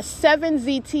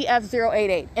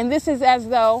 7ZTF088. And this is as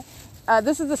though,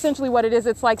 this is essentially what it is.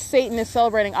 It's like Satan is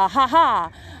celebrating,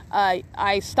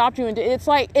 I stopped you. And it's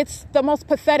the most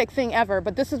pathetic thing ever,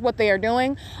 but this is what they are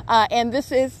doing. And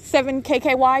this is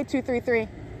 7KKY233.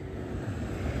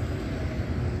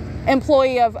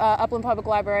 employee of Upland Public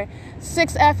Library.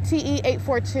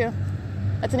 6FTE842.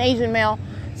 That's an Asian male.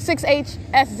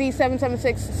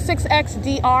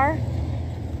 6HSZ776.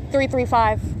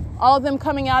 6XDR335. All of them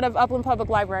coming out of Upland Public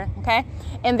Library, okay?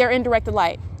 And they're in directed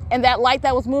light. And that light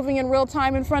that was moving in real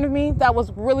time in front of me,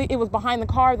 it was behind the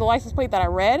car, the license plate that I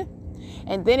read.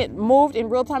 And then it moved in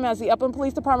real time as the Upland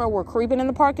Police Department were creeping in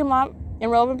the parking lot in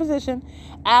relevant position.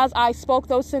 As I spoke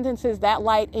those sentences, that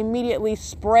light immediately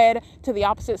spread to the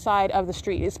opposite side of the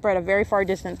street. It spread a very far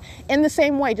distance. In the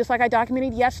same way, just like I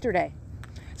documented yesterday,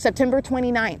 September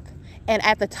 29th. And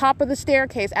at the top of the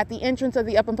staircase, at the entrance of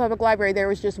the Upland Public Library, there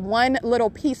was just one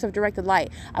little piece of directed light.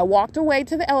 I walked away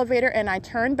to the elevator and I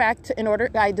turned back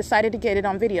I decided to get it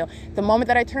on video. The moment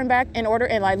that I turned back in order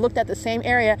and I looked at the same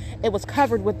area, it was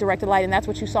covered with directed light, and that's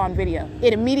what you saw on video.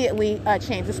 It immediately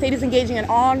changed. The state is engaging in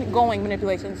ongoing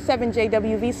manipulation.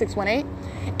 7JWV618,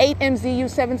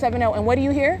 8MZU770, and what do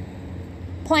you hear?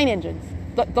 Plane engines.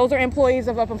 Those are employees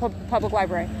of Upland Public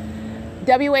Library.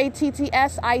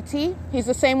 WATTSIT, he's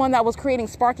the same one that was creating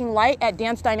sparking light at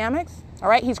Dance Dynamics. All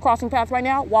right, he's crossing paths right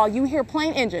now. While you hear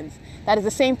plane engines, that is the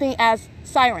same thing as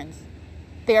sirens.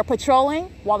 They are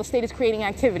patrolling while the state is creating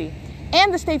activity.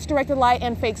 And the state's directed light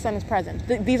and fake sun is present.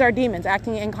 These are demons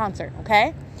acting in concert,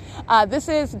 okay? This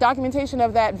is documentation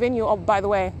of that venue, oh, by the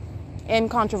way,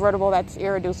 incontrovertible, that's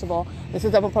irreducible. This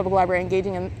is Upland Public Library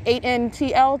engaging in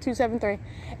 8NTL273.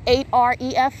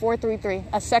 8REF433,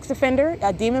 a sex offender,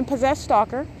 a demon-possessed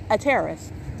stalker, a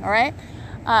terrorist, all right?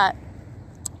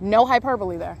 No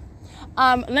hyperbole there.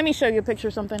 Let me show you a picture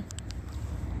of something.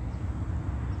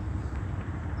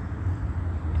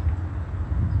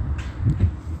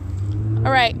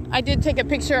 All right, I did take a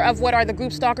picture of what are the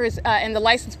group stalkers and the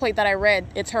license plate that I read.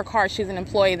 It's her car. She's an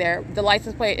employee there. The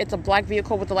license plate, it's a black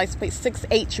vehicle with the license plate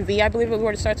 6HV, I believe is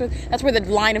what it starts with. That's where the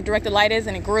line of directed light is,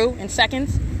 and it grew in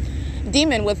seconds.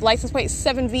 Demon with license plate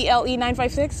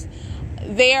 7VLE956.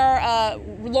 They are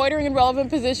loitering in relevant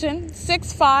position.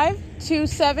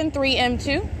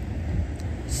 65273M2.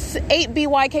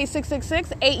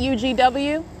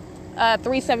 8BYK666.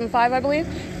 8UGW375, I believe.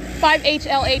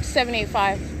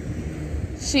 5HLH785.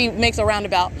 She makes a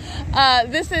roundabout.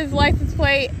 This is license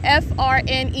plate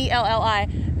FRNELLI.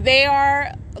 They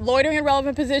are loitering in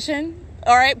relevant position.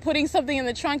 All right, putting something in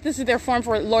the trunk. This is their form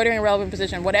for loitering in relevant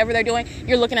position. Whatever they're doing,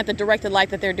 you're looking at the directed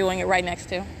light that they're doing it right next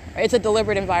to. It's a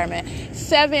deliberate environment.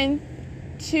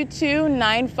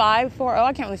 7229540.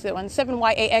 I can't really see that one.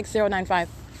 7YAX095.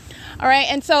 All right,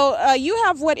 and so you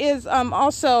have what is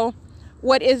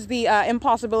the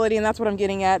impossibility, and that's what I'm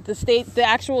getting at. The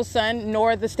actual sun,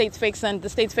 nor the state's fake sun. The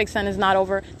state's fake sun is not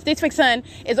over. The state's fake sun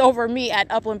is over me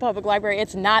at Upland Public Library.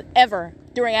 It's not ever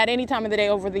at any time of the day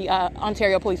over the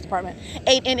Ontario Police Department.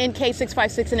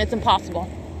 8NNK656, and it's impossible.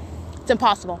 It's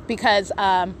impossible because,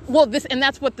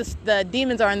 that's what the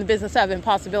demons are in the business of,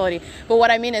 impossibility. But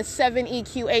what I mean is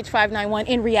 7EQH591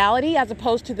 in reality, as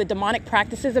opposed to the demonic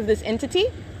practices of this entity.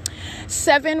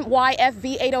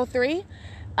 7YFV803.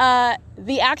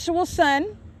 The actual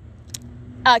sun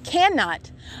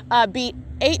cannot be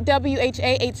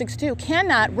 8WHA862,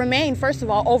 cannot remain, first of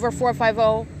all, over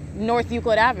 450 North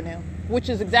Euclid Avenue, which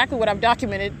is exactly what I've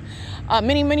documented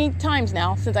many, many times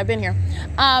now since I've been here.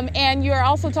 And you're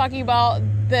also talking about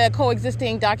the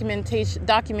coexisting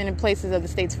documented places of the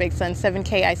state's fake sun,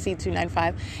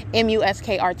 7KIC295,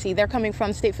 MUSKRT. They're coming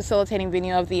from state facilitating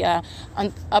venue of the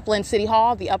Upland City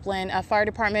Hall, the Upland Fire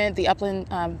Department, the Upland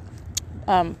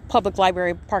Public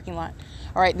Library parking lot.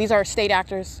 All right, these are state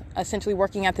actors essentially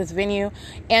working at this venue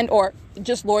and or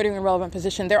just loitering in relevant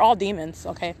position. They're all demons,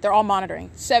 okay? They're all monitoring.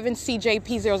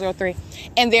 7CJP003.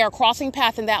 And they are crossing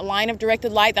path in that line of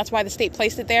directed light. That's why the state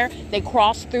placed it there. They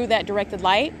cross through that directed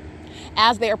light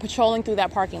as they are patrolling through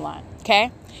that parking lot, okay?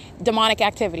 Demonic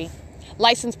activity.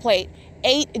 License plate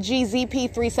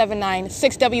 8GZP379,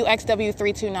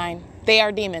 6WXW329. They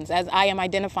are demons, as I am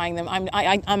identifying them. I'm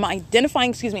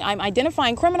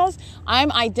identifying criminals.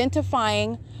 I'm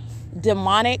identifying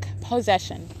demonic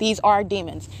possession. These are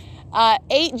demons.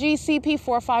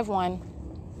 8GCP451,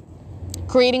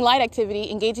 creating light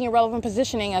activity, engaging in relevant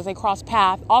positioning as they cross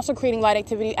path, also creating light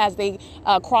activity as they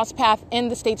cross path in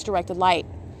the state's directed light.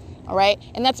 All right,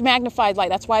 and that's magnified light.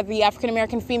 That's why the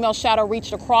African-American female shadow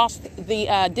reached across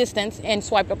the distance and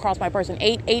swiped across my person.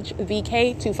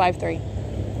 8HVK253.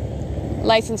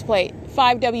 License plate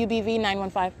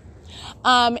 5WBV915.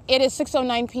 It is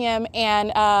 6:09 p.m.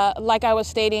 and like I was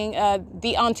stating,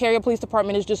 the Ontario Police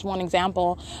Department is just one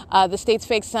example. The state's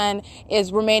fake sun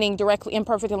is remaining directly in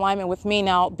perfect alignment with me.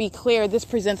 Now, be clear, this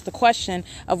presents the question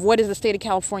of what is the state of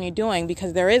California doing,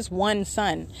 because there is one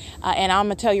sun. And I'm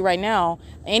going to tell you right now,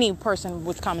 any person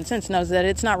with common sense knows that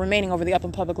it's not remaining over the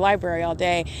Upland Public Library all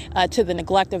day to the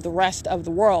neglect of the rest of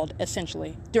the world,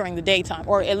 essentially, during the daytime,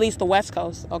 or at least the West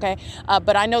Coast, okay?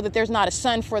 But I know that there's not a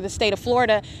sun for the state of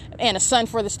Florida and a sun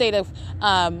for the state of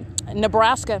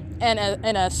Nebraska and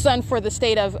a sun for the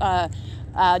state of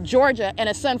Georgia and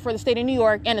a sun for the state of New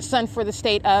York and a sun for the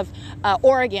state of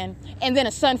Oregon and then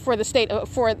a sun for the state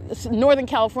for Northern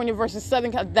California versus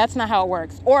Southern California. That's not how it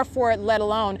works. Or for let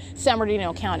alone San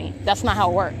Bernardino County. That's not how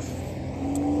it works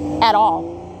at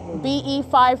all. BE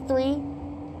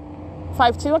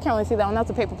 5352. I can't really see that one. That's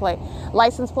a paper plate.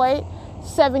 License plate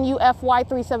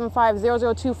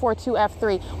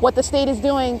 7UFY375002422F3. What the state is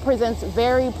doing presents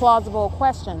very plausible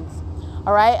questions.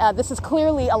 All right. This is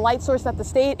clearly a light source that the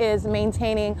state is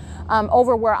maintaining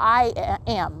over where I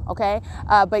am. OK,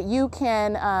 but you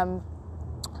can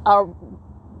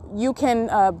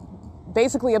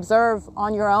basically observe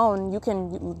on your own. You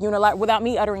can without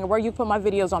me uttering a word. You put my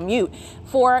videos on mute.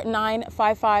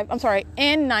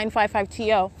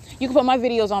 N955TO. You can put my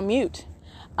videos on mute.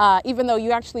 Even though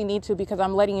you actually need to, because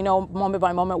I'm letting you know moment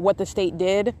by moment what the state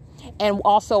did and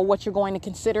also what you're going to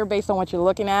consider based on what you're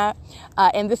looking at.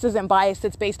 And this isn't biased.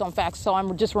 It's based on facts. So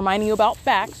I'm just reminding you about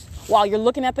facts. While you're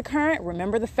looking at the current,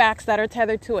 remember the facts that are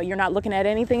tethered to it. You're not looking at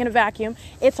anything in a vacuum.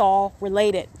 It's all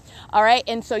related. All right.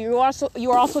 And so you are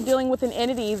also dealing with an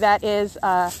entity that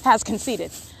has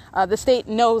conceded. The state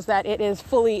knows that it is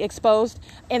fully exposed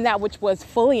in that which was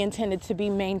fully intended to be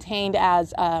maintained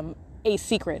as a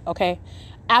secret. OK.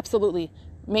 Absolutely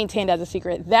maintained as a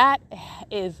secret. That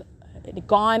is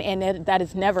gone, and that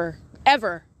is never,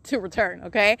 ever to return,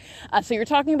 okay? So you're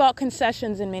talking about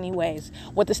concessions in many ways.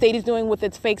 What the state is doing with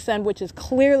its fake sun, which is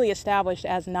clearly established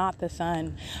as not the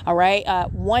sun, all right?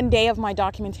 One day of my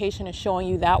documentation is showing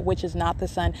you that which is not the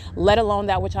sun, let alone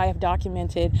that which I have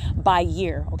documented by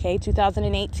year, okay?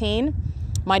 2018.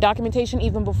 My documentation,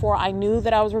 even before I knew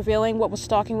that I was revealing what was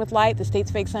stalking with light, the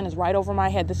state's fake sun is right over my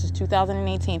head. This is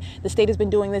 2018. The state has been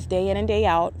doing this day in and day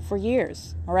out for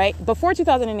years, all right? Before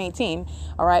 2018,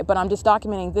 all right? But I'm just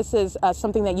documenting. This is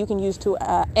something that you can use to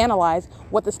analyze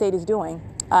what the state is doing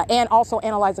and also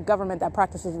analyze a government that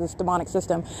practices this demonic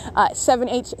system.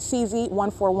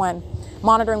 7HCZ141,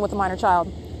 monitoring with a minor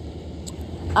child.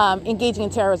 Engaging in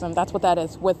terrorism, that's what that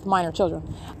is, with minor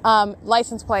children.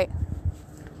 License plate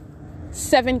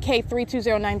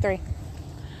 7K32093.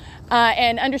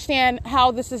 And understand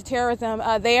how this is terrorism.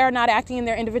 They are not acting in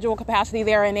their individual capacity.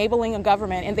 They are enabling a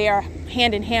government, and they are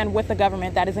hand in hand with the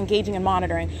government that is engaging in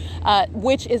monitoring,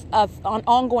 which is an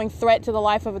ongoing threat to the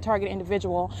life of a target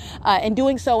individual, and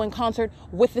doing so in concert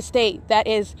with the state that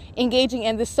is engaging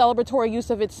in this celebratory use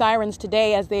of its sirens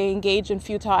today as they engage in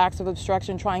futile acts of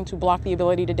obstruction, trying to block the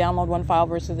ability to download one file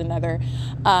versus another.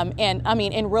 And I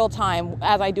mean, in real time,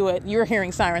 as I do it, you're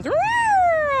hearing sirens.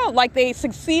 Like they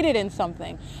succeeded in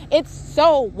something. It's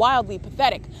so wildly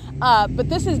pathetic. But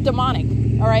this is demonic,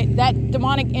 all right? That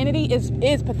demonic entity is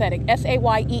pathetic.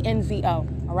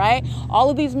 SAYENZO, all right? All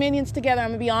of these minions together, I'm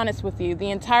going to be honest with you.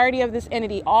 The entirety of this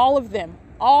entity, all of them,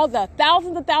 all the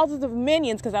thousands and thousands of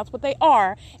minions, because that's what they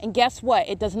are. And guess what?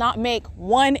 It does not make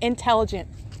one intelligent.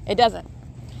 It doesn't.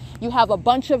 You have a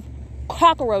bunch of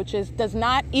cockroaches does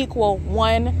not equal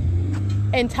one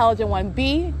intelligent one.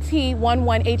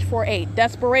 BT11H48.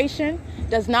 Desperation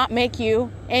does not make you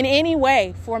in any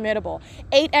way formidable.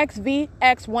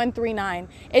 8XVX139.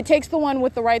 It takes the one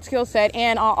with the right skill set,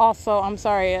 and also,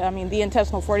 the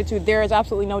intestinal fortitude. There is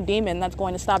absolutely no demon that's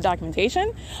going to stop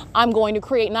documentation. I'm going to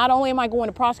create, not only am I going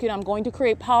to prosecute, I'm going to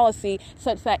create policy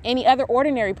such that any other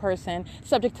ordinary person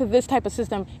subject to this type of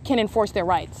system can enforce their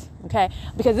rights. Okay?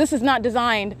 Because this is not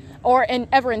designed or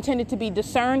ever intended to be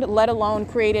discerned, let alone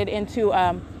created into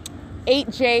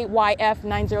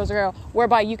 8JYF900,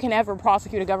 whereby you can ever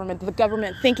prosecute the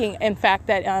government thinking, in fact,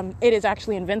 that it is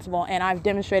actually invincible. And I've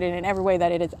demonstrated in every way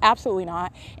that it is absolutely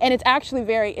not. And it's actually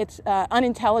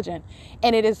unintelligent,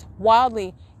 and it is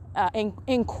wildly,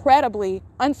 incredibly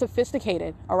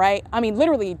unsophisticated. All right. I mean,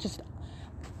 literally just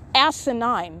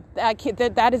asinine.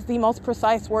 That is the most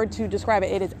precise word to describe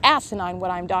it. It is asinine what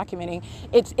I'm documenting.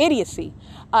 It's idiocy.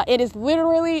 It is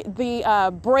literally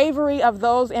the bravery of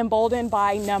those emboldened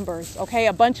by numbers. Okay,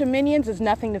 a bunch of minions is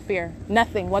nothing to fear.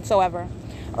 Nothing whatsoever.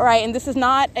 All right, and this is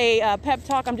not a pep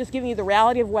talk. I'm just giving you the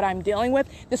reality of what I'm dealing with.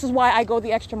 This is why I go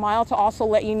the extra mile to also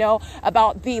let you know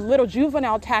about the little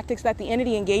juvenile tactics that the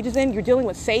entity engages in. You're dealing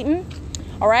with Satan.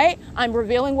 All right, I'm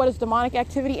revealing what is demonic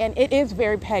activity, and it is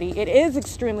very petty. It is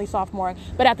extremely sophomoric,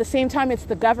 but at the same time, it's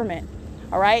the government.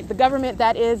 All right, the government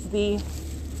that is the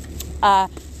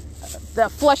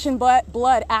flesh and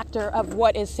blood actor of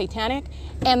what is satanic,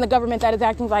 and the government that is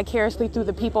acting vicariously through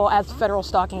the people as federal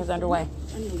stalking is underway.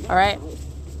 All right.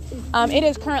 It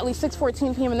is currently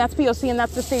 6:14 p.m. and that's POC, and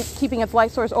that's the state keeping its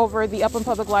light source over the Upland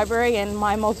Public Library. And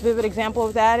my most vivid example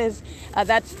of that is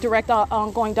that's direct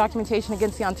ongoing documentation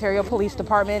against the Ontario Police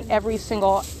Department. Every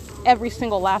single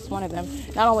last one of them.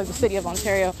 Not only the city of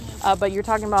Ontario, but you're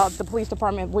talking about the police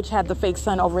department, which had the fake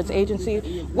sun over its agency,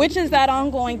 which is that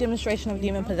ongoing demonstration of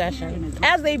demon possession,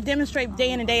 as they demonstrate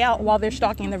day in and day out while they're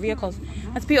stalking their vehicles.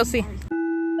 That's POC.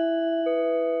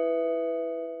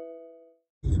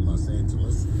 Los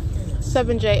Angeles.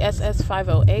 7JSS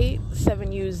 508,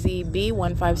 7UZB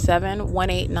 157,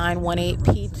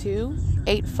 18918P2,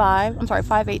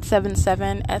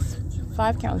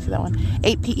 5877S5, can't really see that one,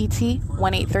 8PET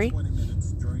 183.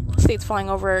 State's flying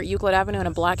over Euclid Avenue in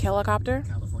a black helicopter.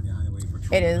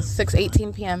 It is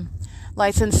 6:18 p.m.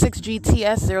 License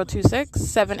 6GTS026,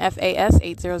 7FAS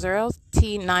 800,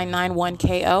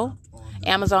 T991KO.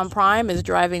 Amazon Prime is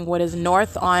driving what is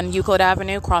north on Euclid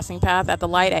Avenue, crossing path at the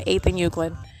light at 8th and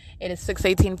Euclid. It is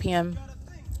 6:18 p.m.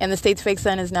 And the state's fake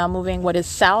sun is now moving what is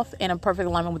south in a perfect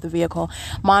alignment with the vehicle.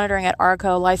 Monitoring at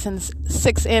ARCO, license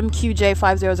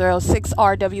 6MQJ500,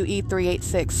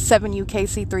 6RWE386,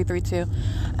 7UKC332.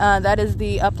 That is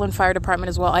the Upland Fire Department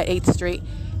as well at 8th Street.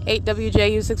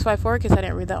 8WJU654, because I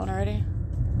didn't read that one already.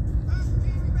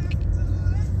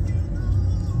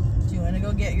 Do you want to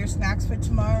go get your snacks for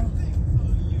tomorrow?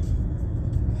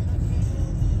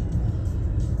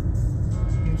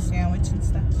 Your sandwich and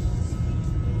stuff?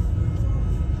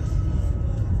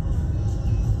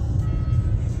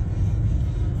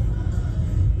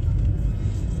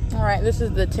 All right, this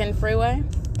is the 10 freeway.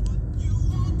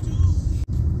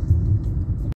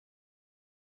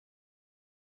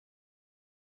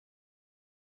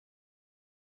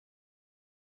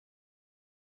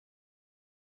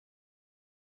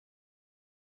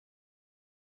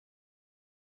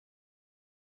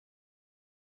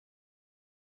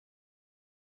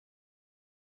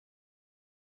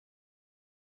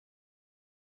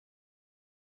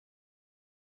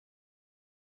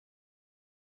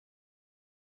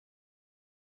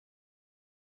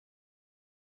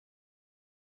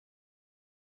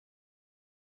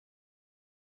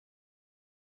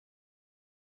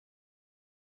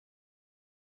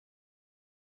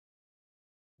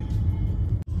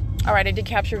 All right, I did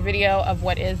capture video of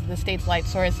what is the state's light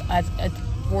source as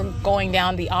we're going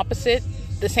down the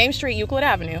same street, Euclid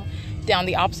Avenue, down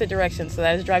the opposite direction. So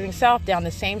that is driving south down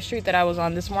the same street that I was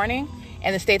on this morning,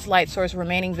 and the state's light source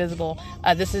remaining visible.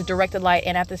 This is directed light,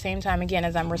 and at the same time, again,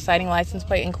 as I'm reciting license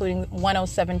plate, including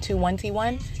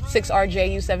 10721T1,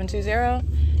 6RJU720,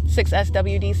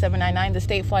 6SWD799, the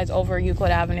state flies over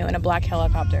Euclid Avenue in a black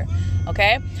helicopter.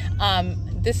 Okay?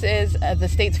 This is the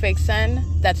state's fake sun,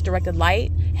 that's directed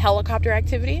light, helicopter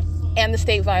activity, and the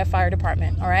state via fire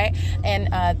department. All right, and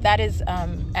that is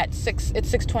at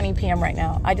 6:20 p.m. right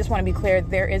now. I just want to be clear,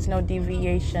 there is no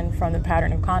deviation from the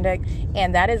pattern of conduct,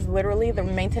 and that is literally the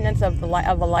maintenance of a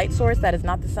light source that is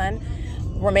not the sun,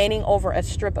 remaining over a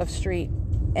strip of street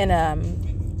and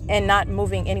not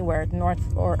moving anywhere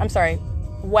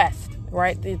west.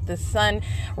 Right, the sun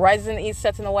rises in the east,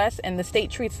 sets in the west, and the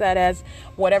state treats that as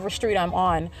whatever street I'm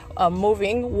on,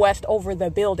 moving west over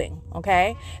the building.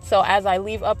 Okay, so as I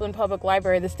leave Upland Public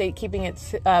Library, the state keeping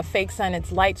its fake sun,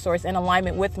 its light source, in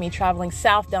alignment with me, traveling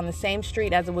south down the same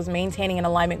street as it was maintaining an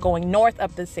alignment going north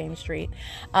up the same street.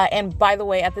 And by the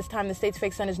way, at this time, the state's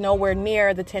fake sun is nowhere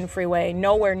near the 10 freeway,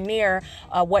 nowhere near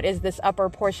what is this upper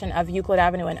portion of Euclid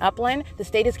Avenue in Upland. The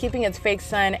state is keeping its fake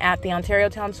sun at the Ontario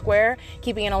Town Square,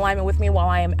 keeping in alignment with me while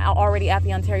I am already at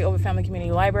the Ontario Ovid Family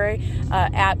Community Library,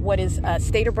 at what is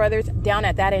Stater Brothers down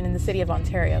at that end in the city of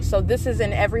Ontario. So this is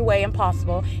in every way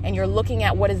impossible, and you're looking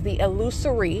at what is the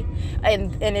illusory,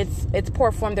 and it's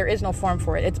poor form. There is no form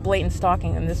for it. It's blatant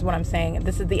stalking, and this is what I'm saying.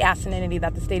 This is the asininity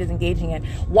that the state is engaging in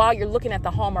while you're looking at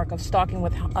the hallmark of stalking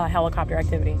with helicopter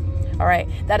activity. All right,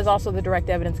 that is also the direct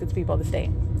evidence against people of the state.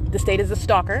 The state is a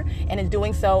stalker and is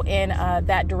doing so in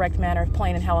that direct manner,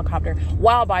 plane and helicopter.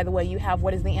 While, by the way, you have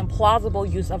what is the implausible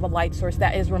use of a light source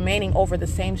that is remaining over the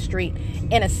same street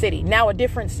in a city. Now a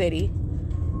different city,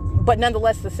 but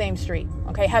nonetheless the same street.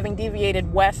 Okay, having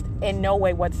deviated west in no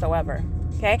way whatsoever.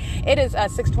 Okay, it is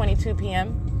 6:22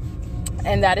 p.m.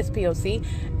 and that is POC.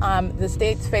 The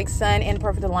state's fake sun in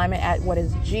perfect alignment at what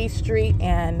is G Street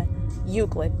and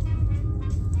Euclid.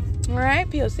 All right,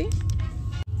 POC.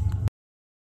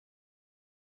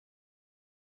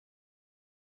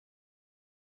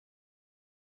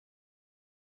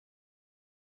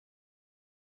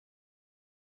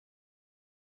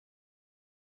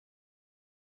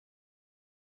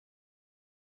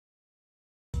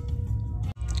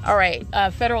 All right,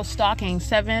 federal stalking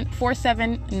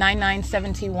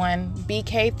 4799721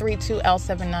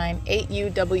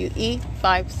 BK32L79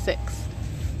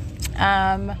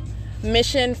 8UWE56.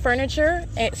 Mission furniture,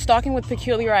 stalking with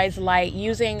peculiarized light,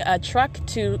 using a truck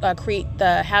to create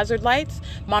the hazard lights,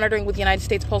 monitoring with United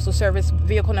States Postal Service,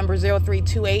 vehicle number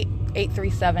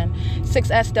 0328837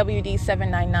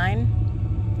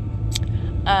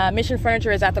 6SWD799. Mission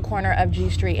Furniture is at the corner of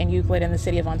G Street and Euclid in the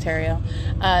city of Ontario.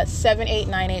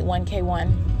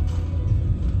 78981K1.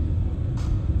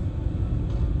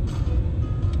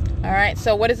 All right,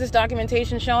 so what is this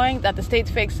documentation showing? That the state's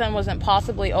fake sun wasn't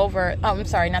possibly over. Oh, I'm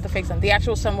sorry, not the fake sun. The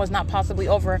actual sun was not possibly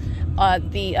over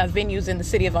the venues in the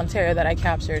city of Ontario that I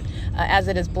captured, as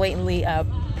it is blatantly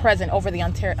present over the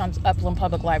Upland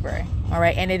Public Library. All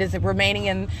right, and it is remaining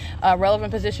in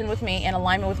relevant position with me, in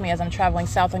alignment with me as I'm traveling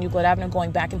south on Euclid Avenue,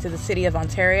 going back into the city of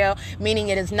Ontario, meaning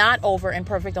it is not over in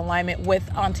perfect alignment with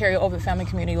Ontario Ovitt Family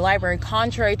Community Library,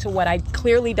 contrary to what I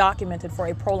clearly documented for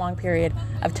a prolonged period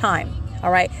of time. All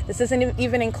right, this isn't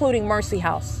even including Mercy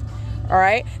House. All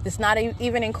right, this is not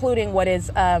even including what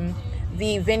is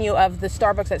the venue of the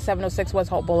Starbucks at 706 West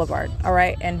Holt Boulevard. All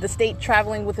right, and the state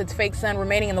traveling with its fake sun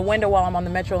remaining in the window while I'm on the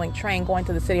Metrolink train going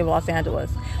to the city of Los Angeles,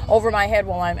 over my head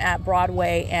while I'm at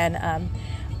Broadway and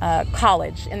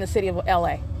College in the city of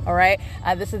LA. All right,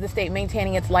 this is the state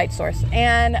maintaining its light source,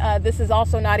 and this is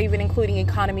also not even including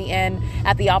Economy Inn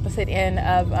at the opposite end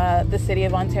of the city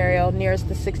of Ontario, nearest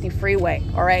the 60 freeway.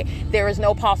 All right, there is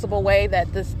no possible way that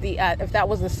if that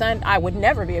was the sun, I would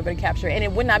never be able to capture it, and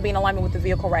it would not be in alignment with the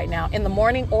vehicle right now in the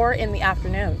morning or in the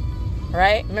afternoon. All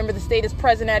right, remember the state is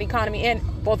present at Economy Inn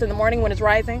both in the morning when it's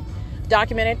rising,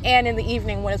 documented, and in the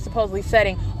evening when it's supposedly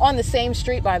setting on the same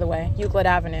street, by the way, Euclid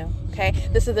Avenue. Okay,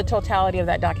 this is the totality of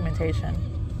that documentation.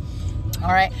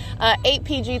 All right,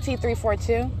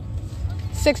 8PGT342,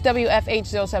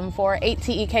 6WFH074,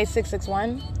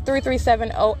 8TEK661,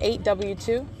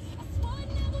 33708W2,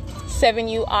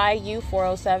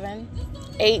 7UIU407,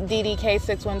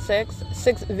 8DDK616,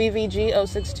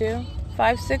 6VVG062,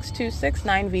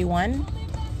 56269V1,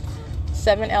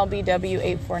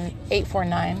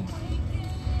 7LBW849.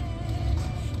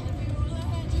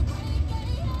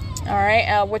 All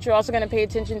right, what you're also going to pay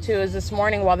attention to is this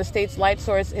morning, while the state's light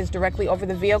source is directly over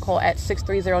the vehicle at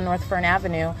 630 North Fern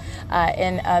Avenue,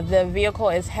 and the vehicle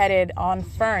is headed on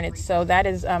Fern. So that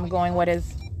is going what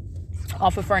is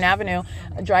off of Fern Avenue,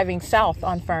 driving south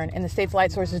on Fern, and the state's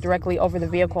light source is directly over the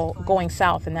vehicle going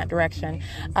south in that direction.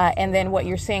 And then what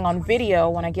you're seeing on video,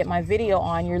 when I get my video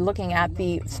on, you're looking at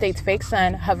the state's fake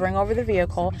sun hovering over the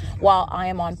vehicle while I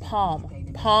am on Palm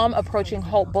approaching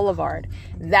Holt Boulevard.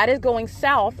 That is going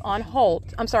south on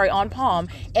Palm,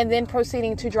 and then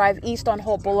proceeding to drive east on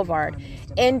Holt Boulevard,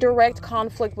 in direct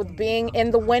conflict with being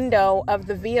in the window of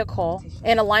the vehicle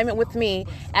in alignment with me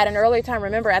at an earlier time.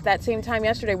 Remember, at that same time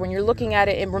yesterday, when you're looking at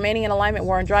it and remaining in alignment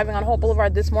where I'm driving on Holt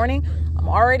Boulevard this morning, I'm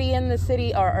already in the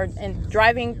city and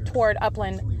driving toward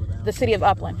Upland, the city of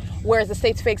Upland, whereas the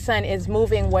state's fake sun is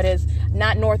moving what is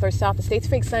not north or south. The state's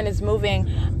fake sun is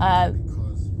moving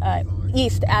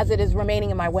east as it is remaining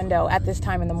in my window at this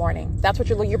time in the morning. That's what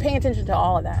you're paying attention to,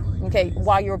 all of that, okay,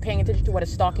 while you're paying attention to what is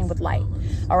stalking with light.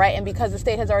 All right, and because the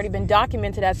state has already been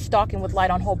documented as stalking with light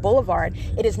on Holt Boulevard,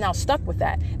 it is now stuck with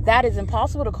that. That is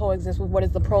impossible to coexist with what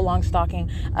is the prolonged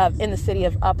stalking in the city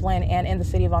of Upland and in the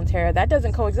city of Ontario. That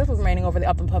doesn't coexist with remaining over the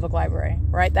Upland Public Library,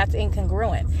 right? That's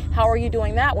incongruent. How are you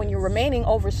doing that when you're remaining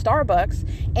over Starbucks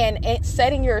and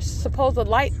setting your supposed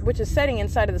light, which is setting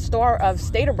inside of the store of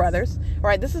Stater Brothers,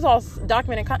 right? This is all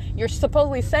documented. You're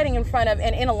supposedly setting in front of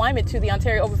and in alignment to the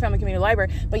Ontario Ovitt Family Community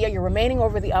Library, but yet you're remaining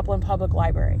over the Upland Public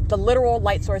Library, the literal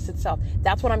light source itself.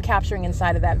 That's what I'm capturing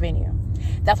inside of that venue.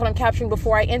 That's what I'm capturing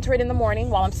before I enter it in the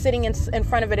morning, while I'm sitting in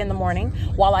front of it in the morning,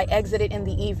 while I exit it in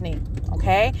the evening.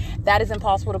 Okay, that is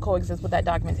impossible to coexist with that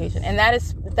documentation, and that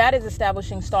is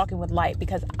establishing stalking with light,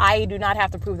 because I do not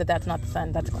have to prove that that's not the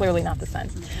sun. That's clearly not the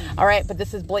sun. All right, but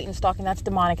this is blatant stalking. That's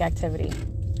demonic activity.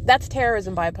 That's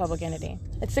terrorism by a public entity.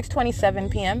 It's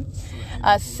 6:27 p.m.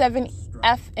 7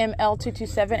 FML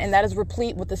 227, and that is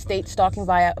replete with the state stalking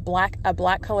via a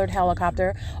black colored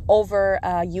helicopter over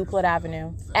Euclid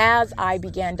Avenue as I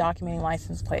began documenting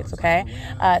license plates. Okay,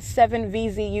 7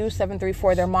 VZU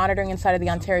 734. They're monitoring inside of the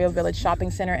Ontario Village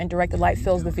Shopping Center, and directed light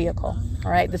fills the vehicle.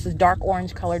 All right, this is dark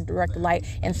orange colored directed light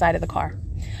inside of the car.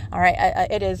 All right,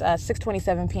 it is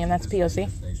 6:27 p.m. That's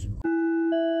POC.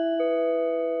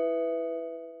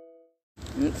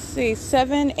 Let's see,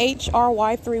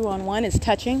 7HRY311 is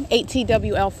touching,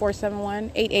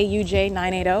 8TWL471,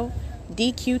 8AUJ980,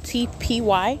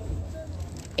 DQTPY,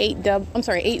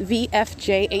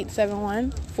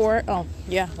 8VFJ871 for, oh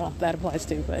yeah, well that applies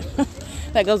too, but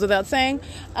that goes without saying.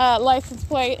 License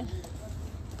plate.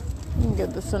 Let me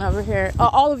get this one over here.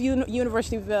 All of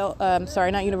Universityville,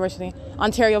 sorry, not University,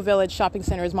 Ontario Village Shopping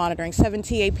Center is monitoring.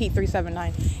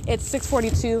 7TAP379. It's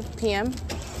 6:42 p.m.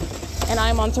 and I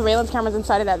am on surveillance cameras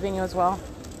inside of that venue as well.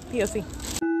 POC.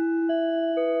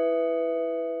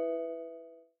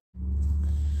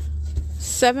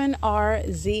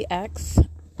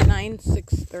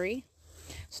 $7RZX963.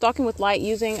 Stalking with light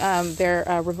using their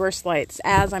reverse lights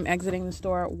as I'm exiting the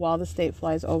store while the state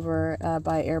flies over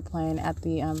by airplane at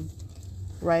the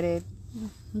Rite Aid.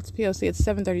 It's POC. It's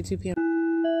 7:32 p.m.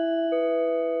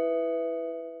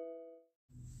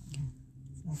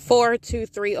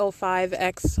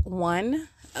 42305X1.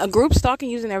 A group stalking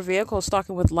using their vehicle,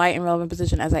 stalking with light in relevant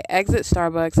position as I exit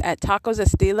Starbucks at Tacos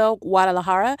Estilo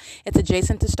Guadalajara. It's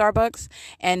adjacent to Starbucks,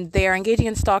 and they are engaging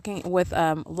in stalking with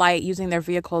light using their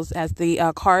vehicles as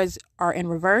the cars are in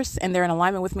reverse, and they're in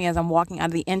alignment with me as I'm walking out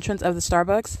of the entrance of the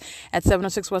Starbucks at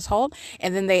 706 West Holt,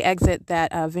 and then they exit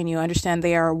that venue. Understand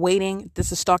they are waiting.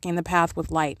 This is stalking the path with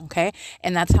light, okay?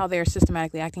 And that's how they're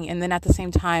systematically acting. And then at the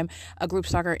same time, a group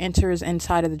stalker enters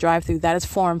inside of the drive-thru. That is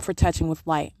formed for touching with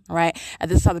light, right?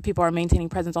 This is how the people are maintaining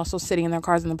presence, also sitting in their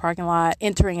cars in the parking lot,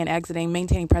 entering and exiting,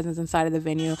 maintaining presence inside of the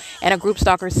venue, and a group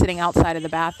stalker is sitting outside of the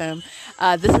bathroom.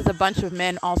 This is a bunch of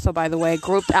men also, by the way,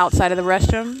 grouped outside of the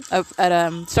restroom at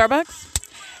Starbucks.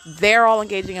 They're all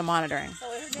engaging in monitoring,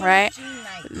 right?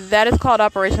 That is called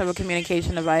operation of a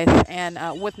communication device, and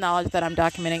with knowledge that I'm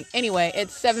documenting. Anyway,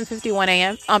 it's 7:51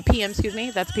 a.m. PM, excuse me.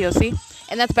 That's POC,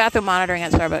 and that's bathroom monitoring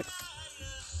at Starbucks.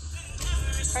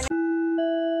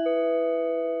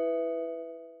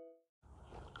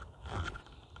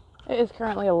 It is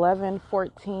currently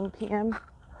 11:14 p.m.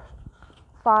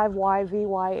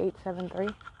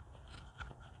 5YVY873.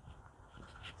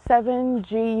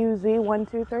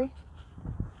 7GUZ123.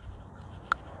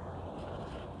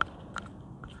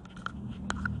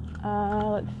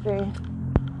 Let's see.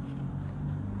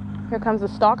 Here comes the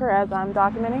stalker as I'm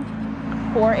documenting.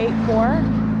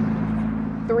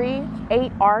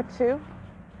 48438R2.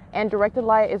 And directed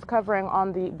light is covering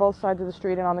on the both sides of the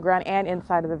street and on the ground and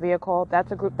inside of the vehicle.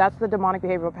 That's a group. That's the demonic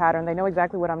behavioral pattern. They know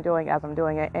exactly what I'm doing as I'm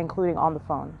doing it, including on the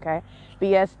phone. Okay,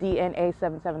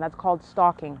 BSDNA77. That's called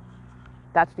stalking.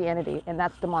 That's the entity, and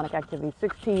that's demonic activity.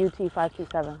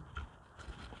 6TUT527.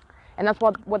 And that's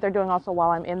what they're doing also while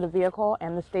I'm in the vehicle,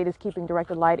 and the state is keeping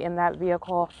directed light in that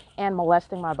vehicle and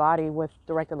molesting my body with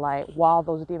directed light while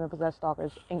those demon-possessed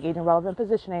stalkers engage in relevant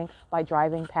positioning by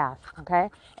driving past, okay?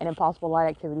 And impossible light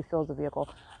activity fills the vehicle.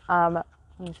 Let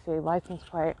me see, license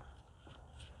plate.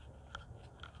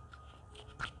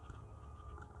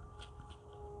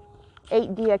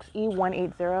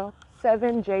 $8DXE180,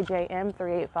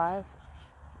 7JJM385.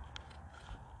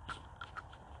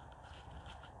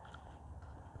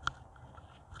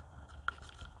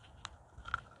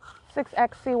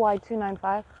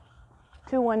 6XCY295,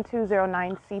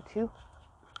 21209C2.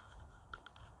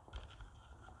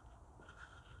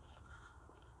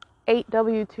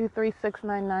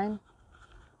 8W23699.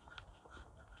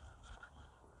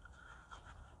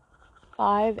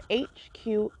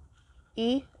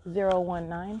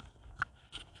 5HQE019.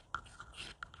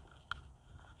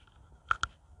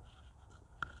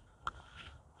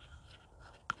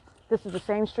 This is the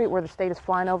same street where the state is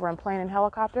flying over in plane and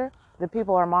helicopter. The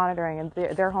people are monitoring, and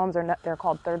their homes are they're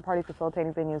called third-party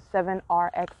facilitating venues.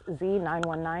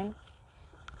 7RXZ919.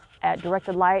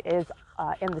 Directed light is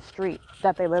in the street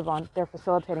that they live on. They're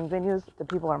facilitating venues. The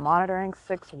people are monitoring.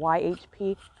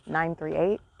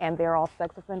 6YHP938, and they're all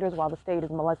sex offenders while the state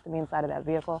is molesting me inside of that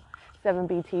vehicle.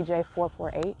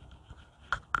 7BTJ448.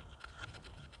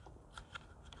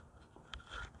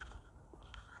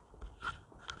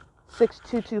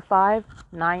 6225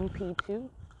 9P2.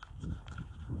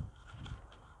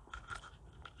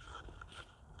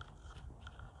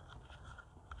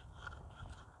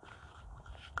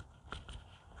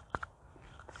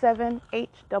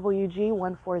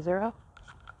 7HWG140.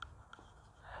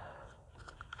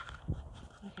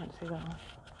 I can't see that one.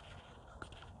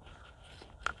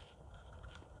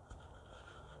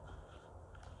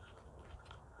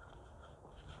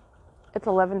 It's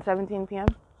 11:17 p.m.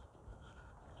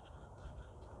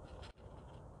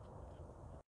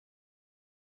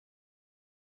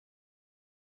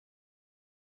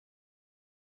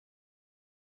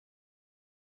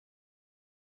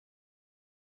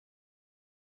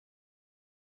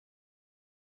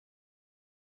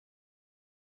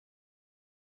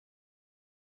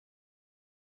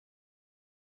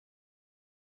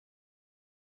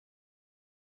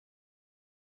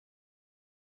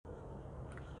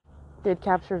 Did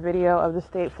capture video of the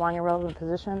state flying in relevant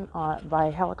position by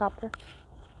helicopter.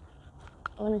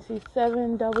 Let me see,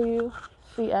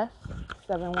 7WCS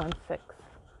 716.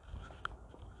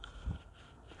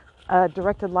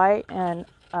 Directed light and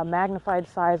a magnified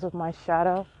size of my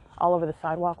shadow all over the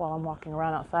sidewalk while I'm walking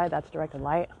around outside. That's directed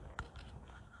light.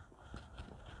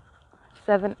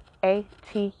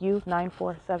 7ATU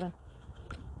 947.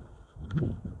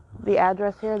 The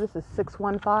address here, this is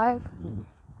 615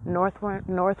 North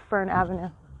Fern Avenue.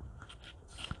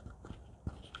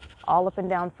 All up and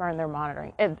down Fern, they're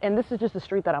monitoring. And this is just the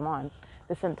street that I'm on.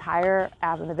 This entire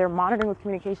avenue. They're monitoring with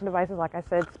communication devices, like I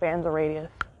said, spans a radius.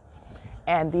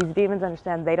 And these demons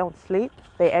understand they don't sleep.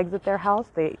 They exit their house.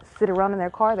 They sit around in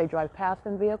their car. They drive past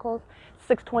in vehicles.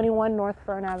 621 North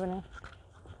Fern Avenue.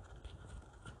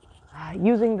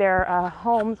 Using their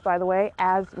homes, by the way,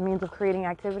 as means of creating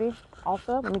activity.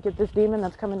 Also, let me get this demon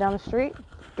that's coming down the street.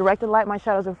 Directed light, my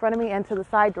shadow's in front of me and to the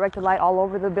side. Directed light all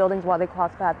over the buildings while they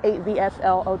cross paths.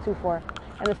 8VSL024.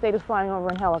 And the state is flying over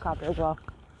in helicopter as well.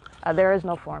 There is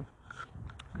no form.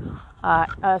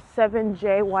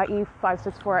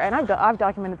 7JYE564. And I've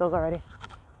documented those already.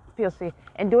 POC.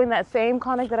 And doing that same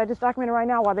conduct that I just documented right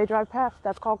now while they drive past,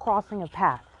 that's called crossing a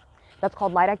path. That's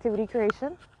called light activity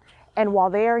creation. And while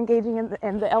they are engaging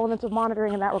in the elements of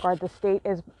monitoring in that regard, the state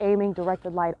is aiming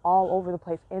directed light all over the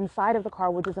place inside of the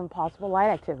car, which is impossible light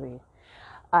activity.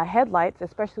 Headlights,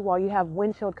 especially while you have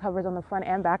windshield covers on the front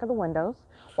and back of the windows,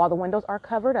 while the windows are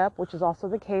covered up, which is also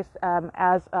the case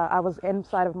as I was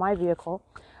inside of my vehicle,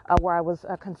 where I was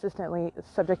consistently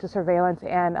subject to surveillance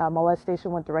and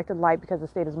molestation with directed light because the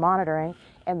state is monitoring,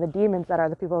 and the demons that are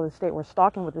the people of the state were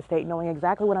stalking with the state, knowing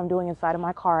exactly what I'm doing inside of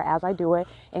my car as I do it,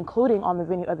 including on the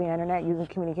venue of the internet using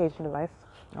communication device.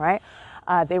 All right.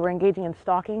 They were engaging in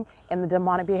stalking and the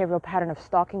demonic behavioral pattern of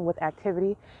stalking with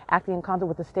activity, acting in concert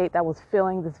with the state that was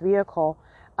filling this vehicle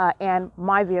and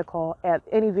my vehicle,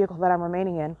 any vehicle that I'm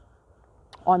remaining in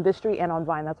on this street and on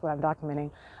Vine. That's what I'm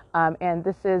documenting. And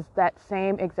this is that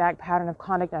same exact pattern of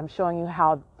conduct. I'm showing you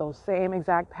how those same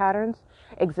exact patterns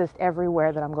exist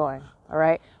everywhere that I'm going. All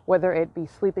right. Whether it be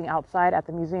sleeping outside at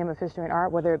the Museum of History and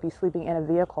Art, whether it be sleeping in a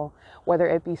vehicle, whether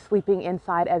it be sleeping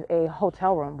inside of a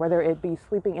hotel room, whether it be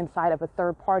sleeping inside of a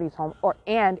third party's home,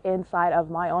 and inside of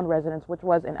my own residence, which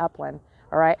was in Upland.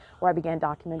 All right. Where I began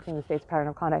documenting the state's pattern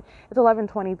of conduct. It's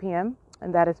 11:20 p.m.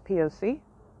 and that is POC.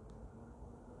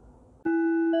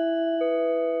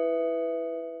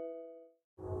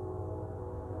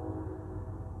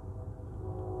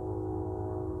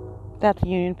 That's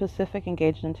Union Pacific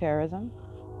engaged in terrorism.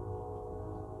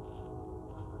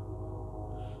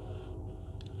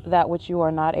 That which you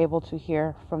are not able to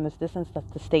hear from this distance, that's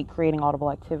the state creating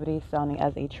audible activity sounding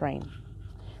as a train.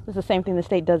 It's the same thing the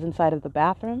state does inside of the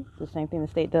bathroom, the same thing the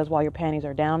state does while your panties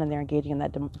are down and they're engaging in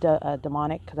that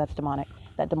demonic, because that's demonic,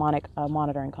 that demonic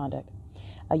monitoring conduct.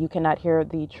 You cannot hear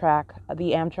the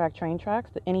Amtrak train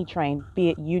tracks, any train, be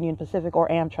it Union Pacific or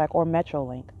Amtrak or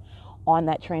Metrolink, on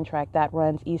that train track that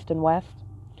runs east and west.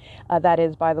 That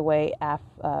is, by the way,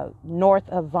 north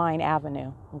of Vine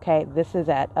Avenue. Okay, this is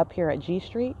up here at G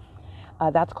Street.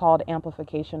 That's called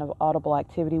amplification of audible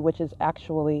activity, which is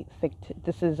actually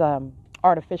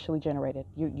artificially generated.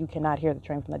 You cannot hear the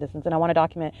train from that distance. And I want to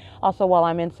document also while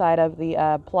I'm inside of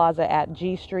the plaza at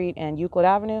G Street and Euclid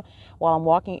Avenue, while I'm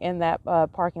walking in that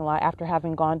parking lot after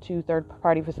having gone to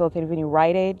third-party facilitated venue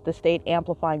Rite Aid, the state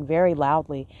amplifying very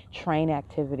loudly train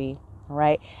activity.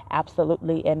 Right?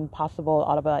 Absolutely impossible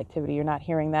audible activity. You're not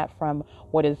hearing that from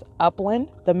what is Upland,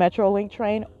 the Metrolink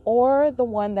train, or the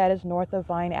one that is north of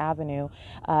Vine Avenue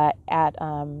at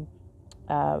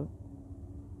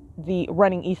the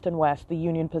running east and west, the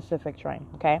Union Pacific train.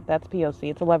 Okay, that's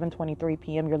POC. It's 11:23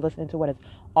 p.m. You're listening to what is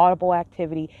audible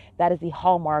activity. That is the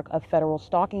hallmark of federal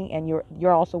stalking, and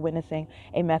you're also witnessing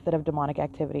a method of demonic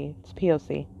activity. It's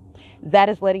POC. That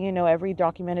is letting you know every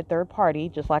documented third party,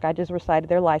 just like I just recited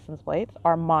their license plates,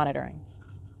 are monitoring.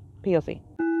 POC.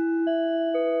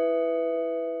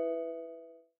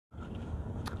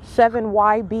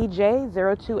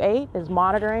 7YBJ028 is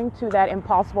monitoring to that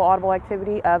impossible audible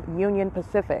activity of Union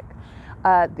Pacific.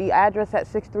 The address at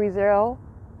 630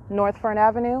 North Fern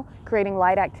Avenue, creating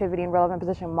light activity in relevant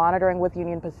position, monitoring with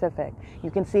Union Pacific.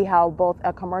 You can see how both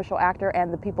a commercial actor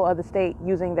and the people of the state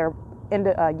using their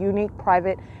unique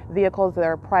private vehicles,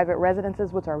 their private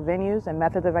residences, which are venues and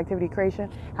methods of activity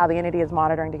creation, how the entity is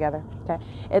monitoring together. Okay,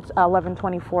 it's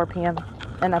 11:24 p.m.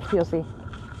 and that's POC.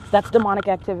 That's demonic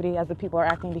activity as the people are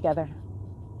acting together.